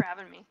 Thank you for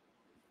having me.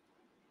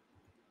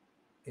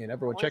 And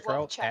everyone, check her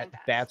out at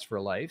Bats for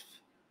Life.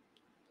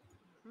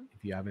 Mm-hmm.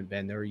 If you haven't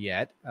been there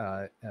yet,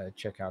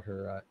 check out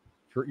her.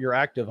 You're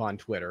active on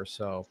Twitter,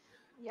 so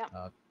yeah,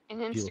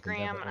 and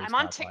Instagram. I'm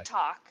on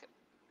TikTok.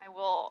 I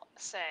will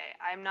say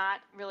I'm not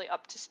really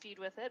up to speed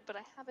with it, but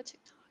I have a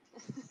TikTok.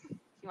 If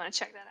you want to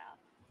check that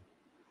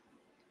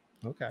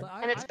out. Okay.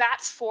 And it's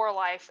Bats for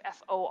Life,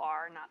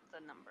 FOR, not the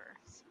number.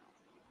 So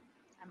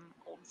I'm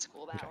old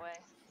school that way.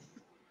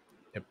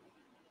 Yep.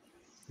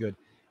 Good.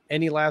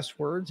 Any last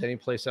words? Any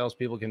place else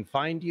people can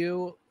find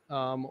you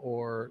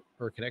or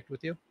connect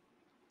with you?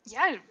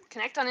 Yeah,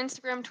 connect on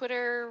Instagram,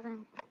 Twitter,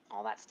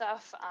 all that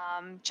stuff.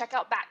 Check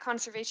out Bat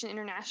Conservation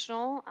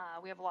International.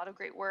 We have a lot of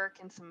great work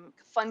and some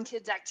fun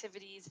kids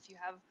activities. If you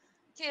have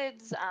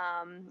kids,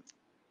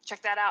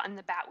 check that out in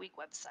the Bat Week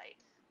website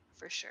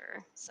for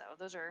sure. So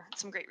those are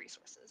some great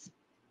resources.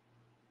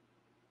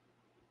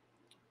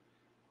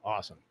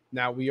 Awesome.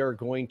 Now we are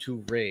going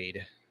to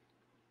raid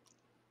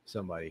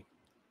somebody.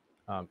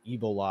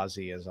 Evil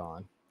Lazi is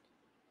on.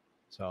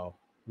 So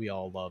we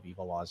all love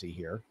Evil Lazi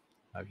here.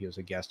 He was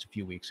a guest a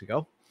few weeks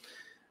ago.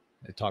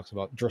 It talks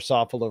about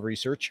Drosophila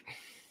research.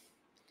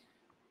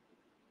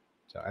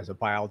 So, as a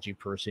biology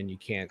person, you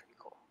can't Pretty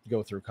cool.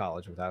 go through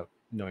college without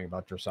knowing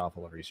about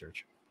Drosophila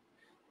research.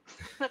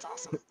 That's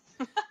awesome.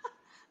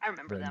 I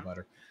remember Bread and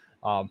them.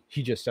 butter.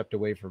 He just stepped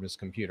away from his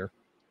computer.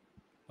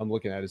 I'm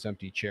looking at his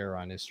empty chair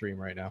on his stream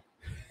right now.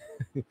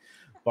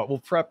 But we'll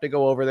prep to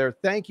go over there.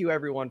 Thank you,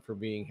 everyone, for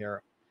being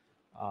here.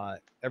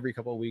 Every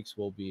couple of weeks,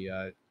 we'll be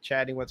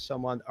chatting with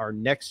someone. Our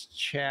next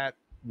chat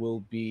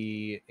will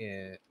be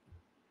in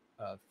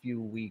a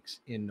few weeks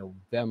in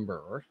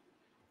November,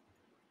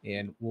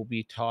 and we'll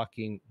be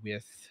talking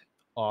with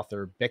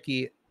author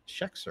Becky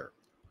Schexer,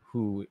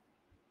 who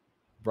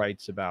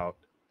writes about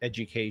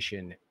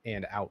education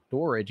and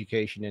outdoor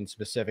education, in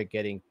specific,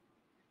 getting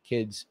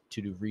kids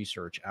to do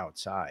research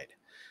outside,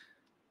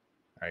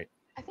 right?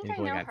 I think And I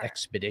going know on her.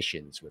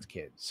 expeditions with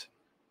kids.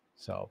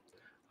 So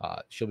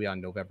she'll be on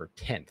November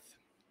 10th,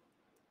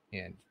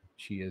 and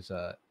she is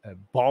a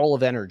ball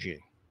of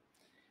energy.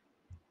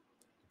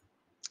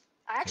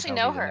 I So actually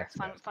that'll be know the her. next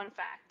guest. Fun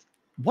fact.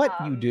 What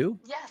you do?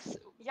 Yes,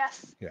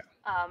 yes. Yeah.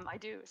 I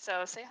do.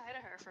 So say hi to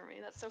her for me.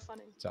 That's so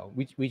funny. So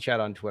we chat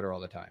on Twitter all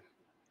the time.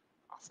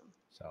 Awesome.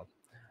 So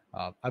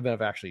I've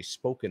actually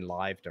spoken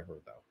live to her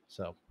though.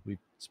 So we've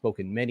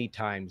spoken many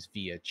times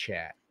via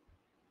chat.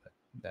 But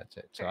that's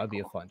it. So Very that'd be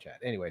a cool. fun chat.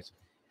 Anyways,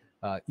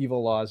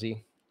 Evil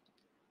Lozzie,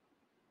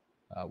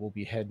 we'll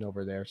be heading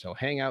over there. So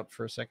hang out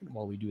for a second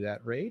while we do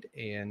that raid.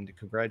 And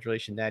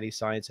congratulations, Natty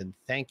Science, and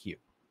thank you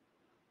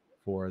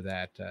for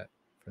that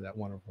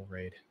wonderful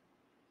raid.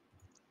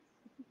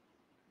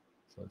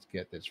 So let's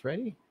get this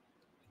ready.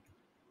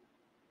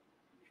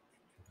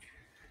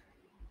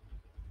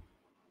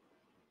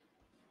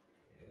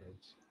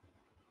 It's...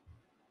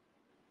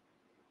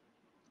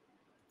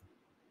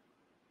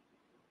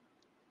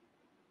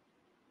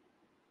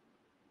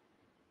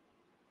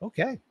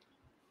 Okay.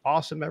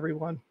 Awesome,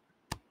 everyone.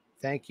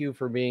 Thank you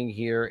for being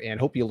here, and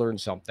hope you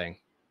learned something.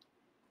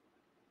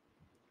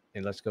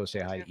 And let's go say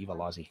Thank hi you, to Eva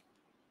everyone. Lozzie.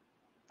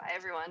 Bye,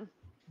 everyone.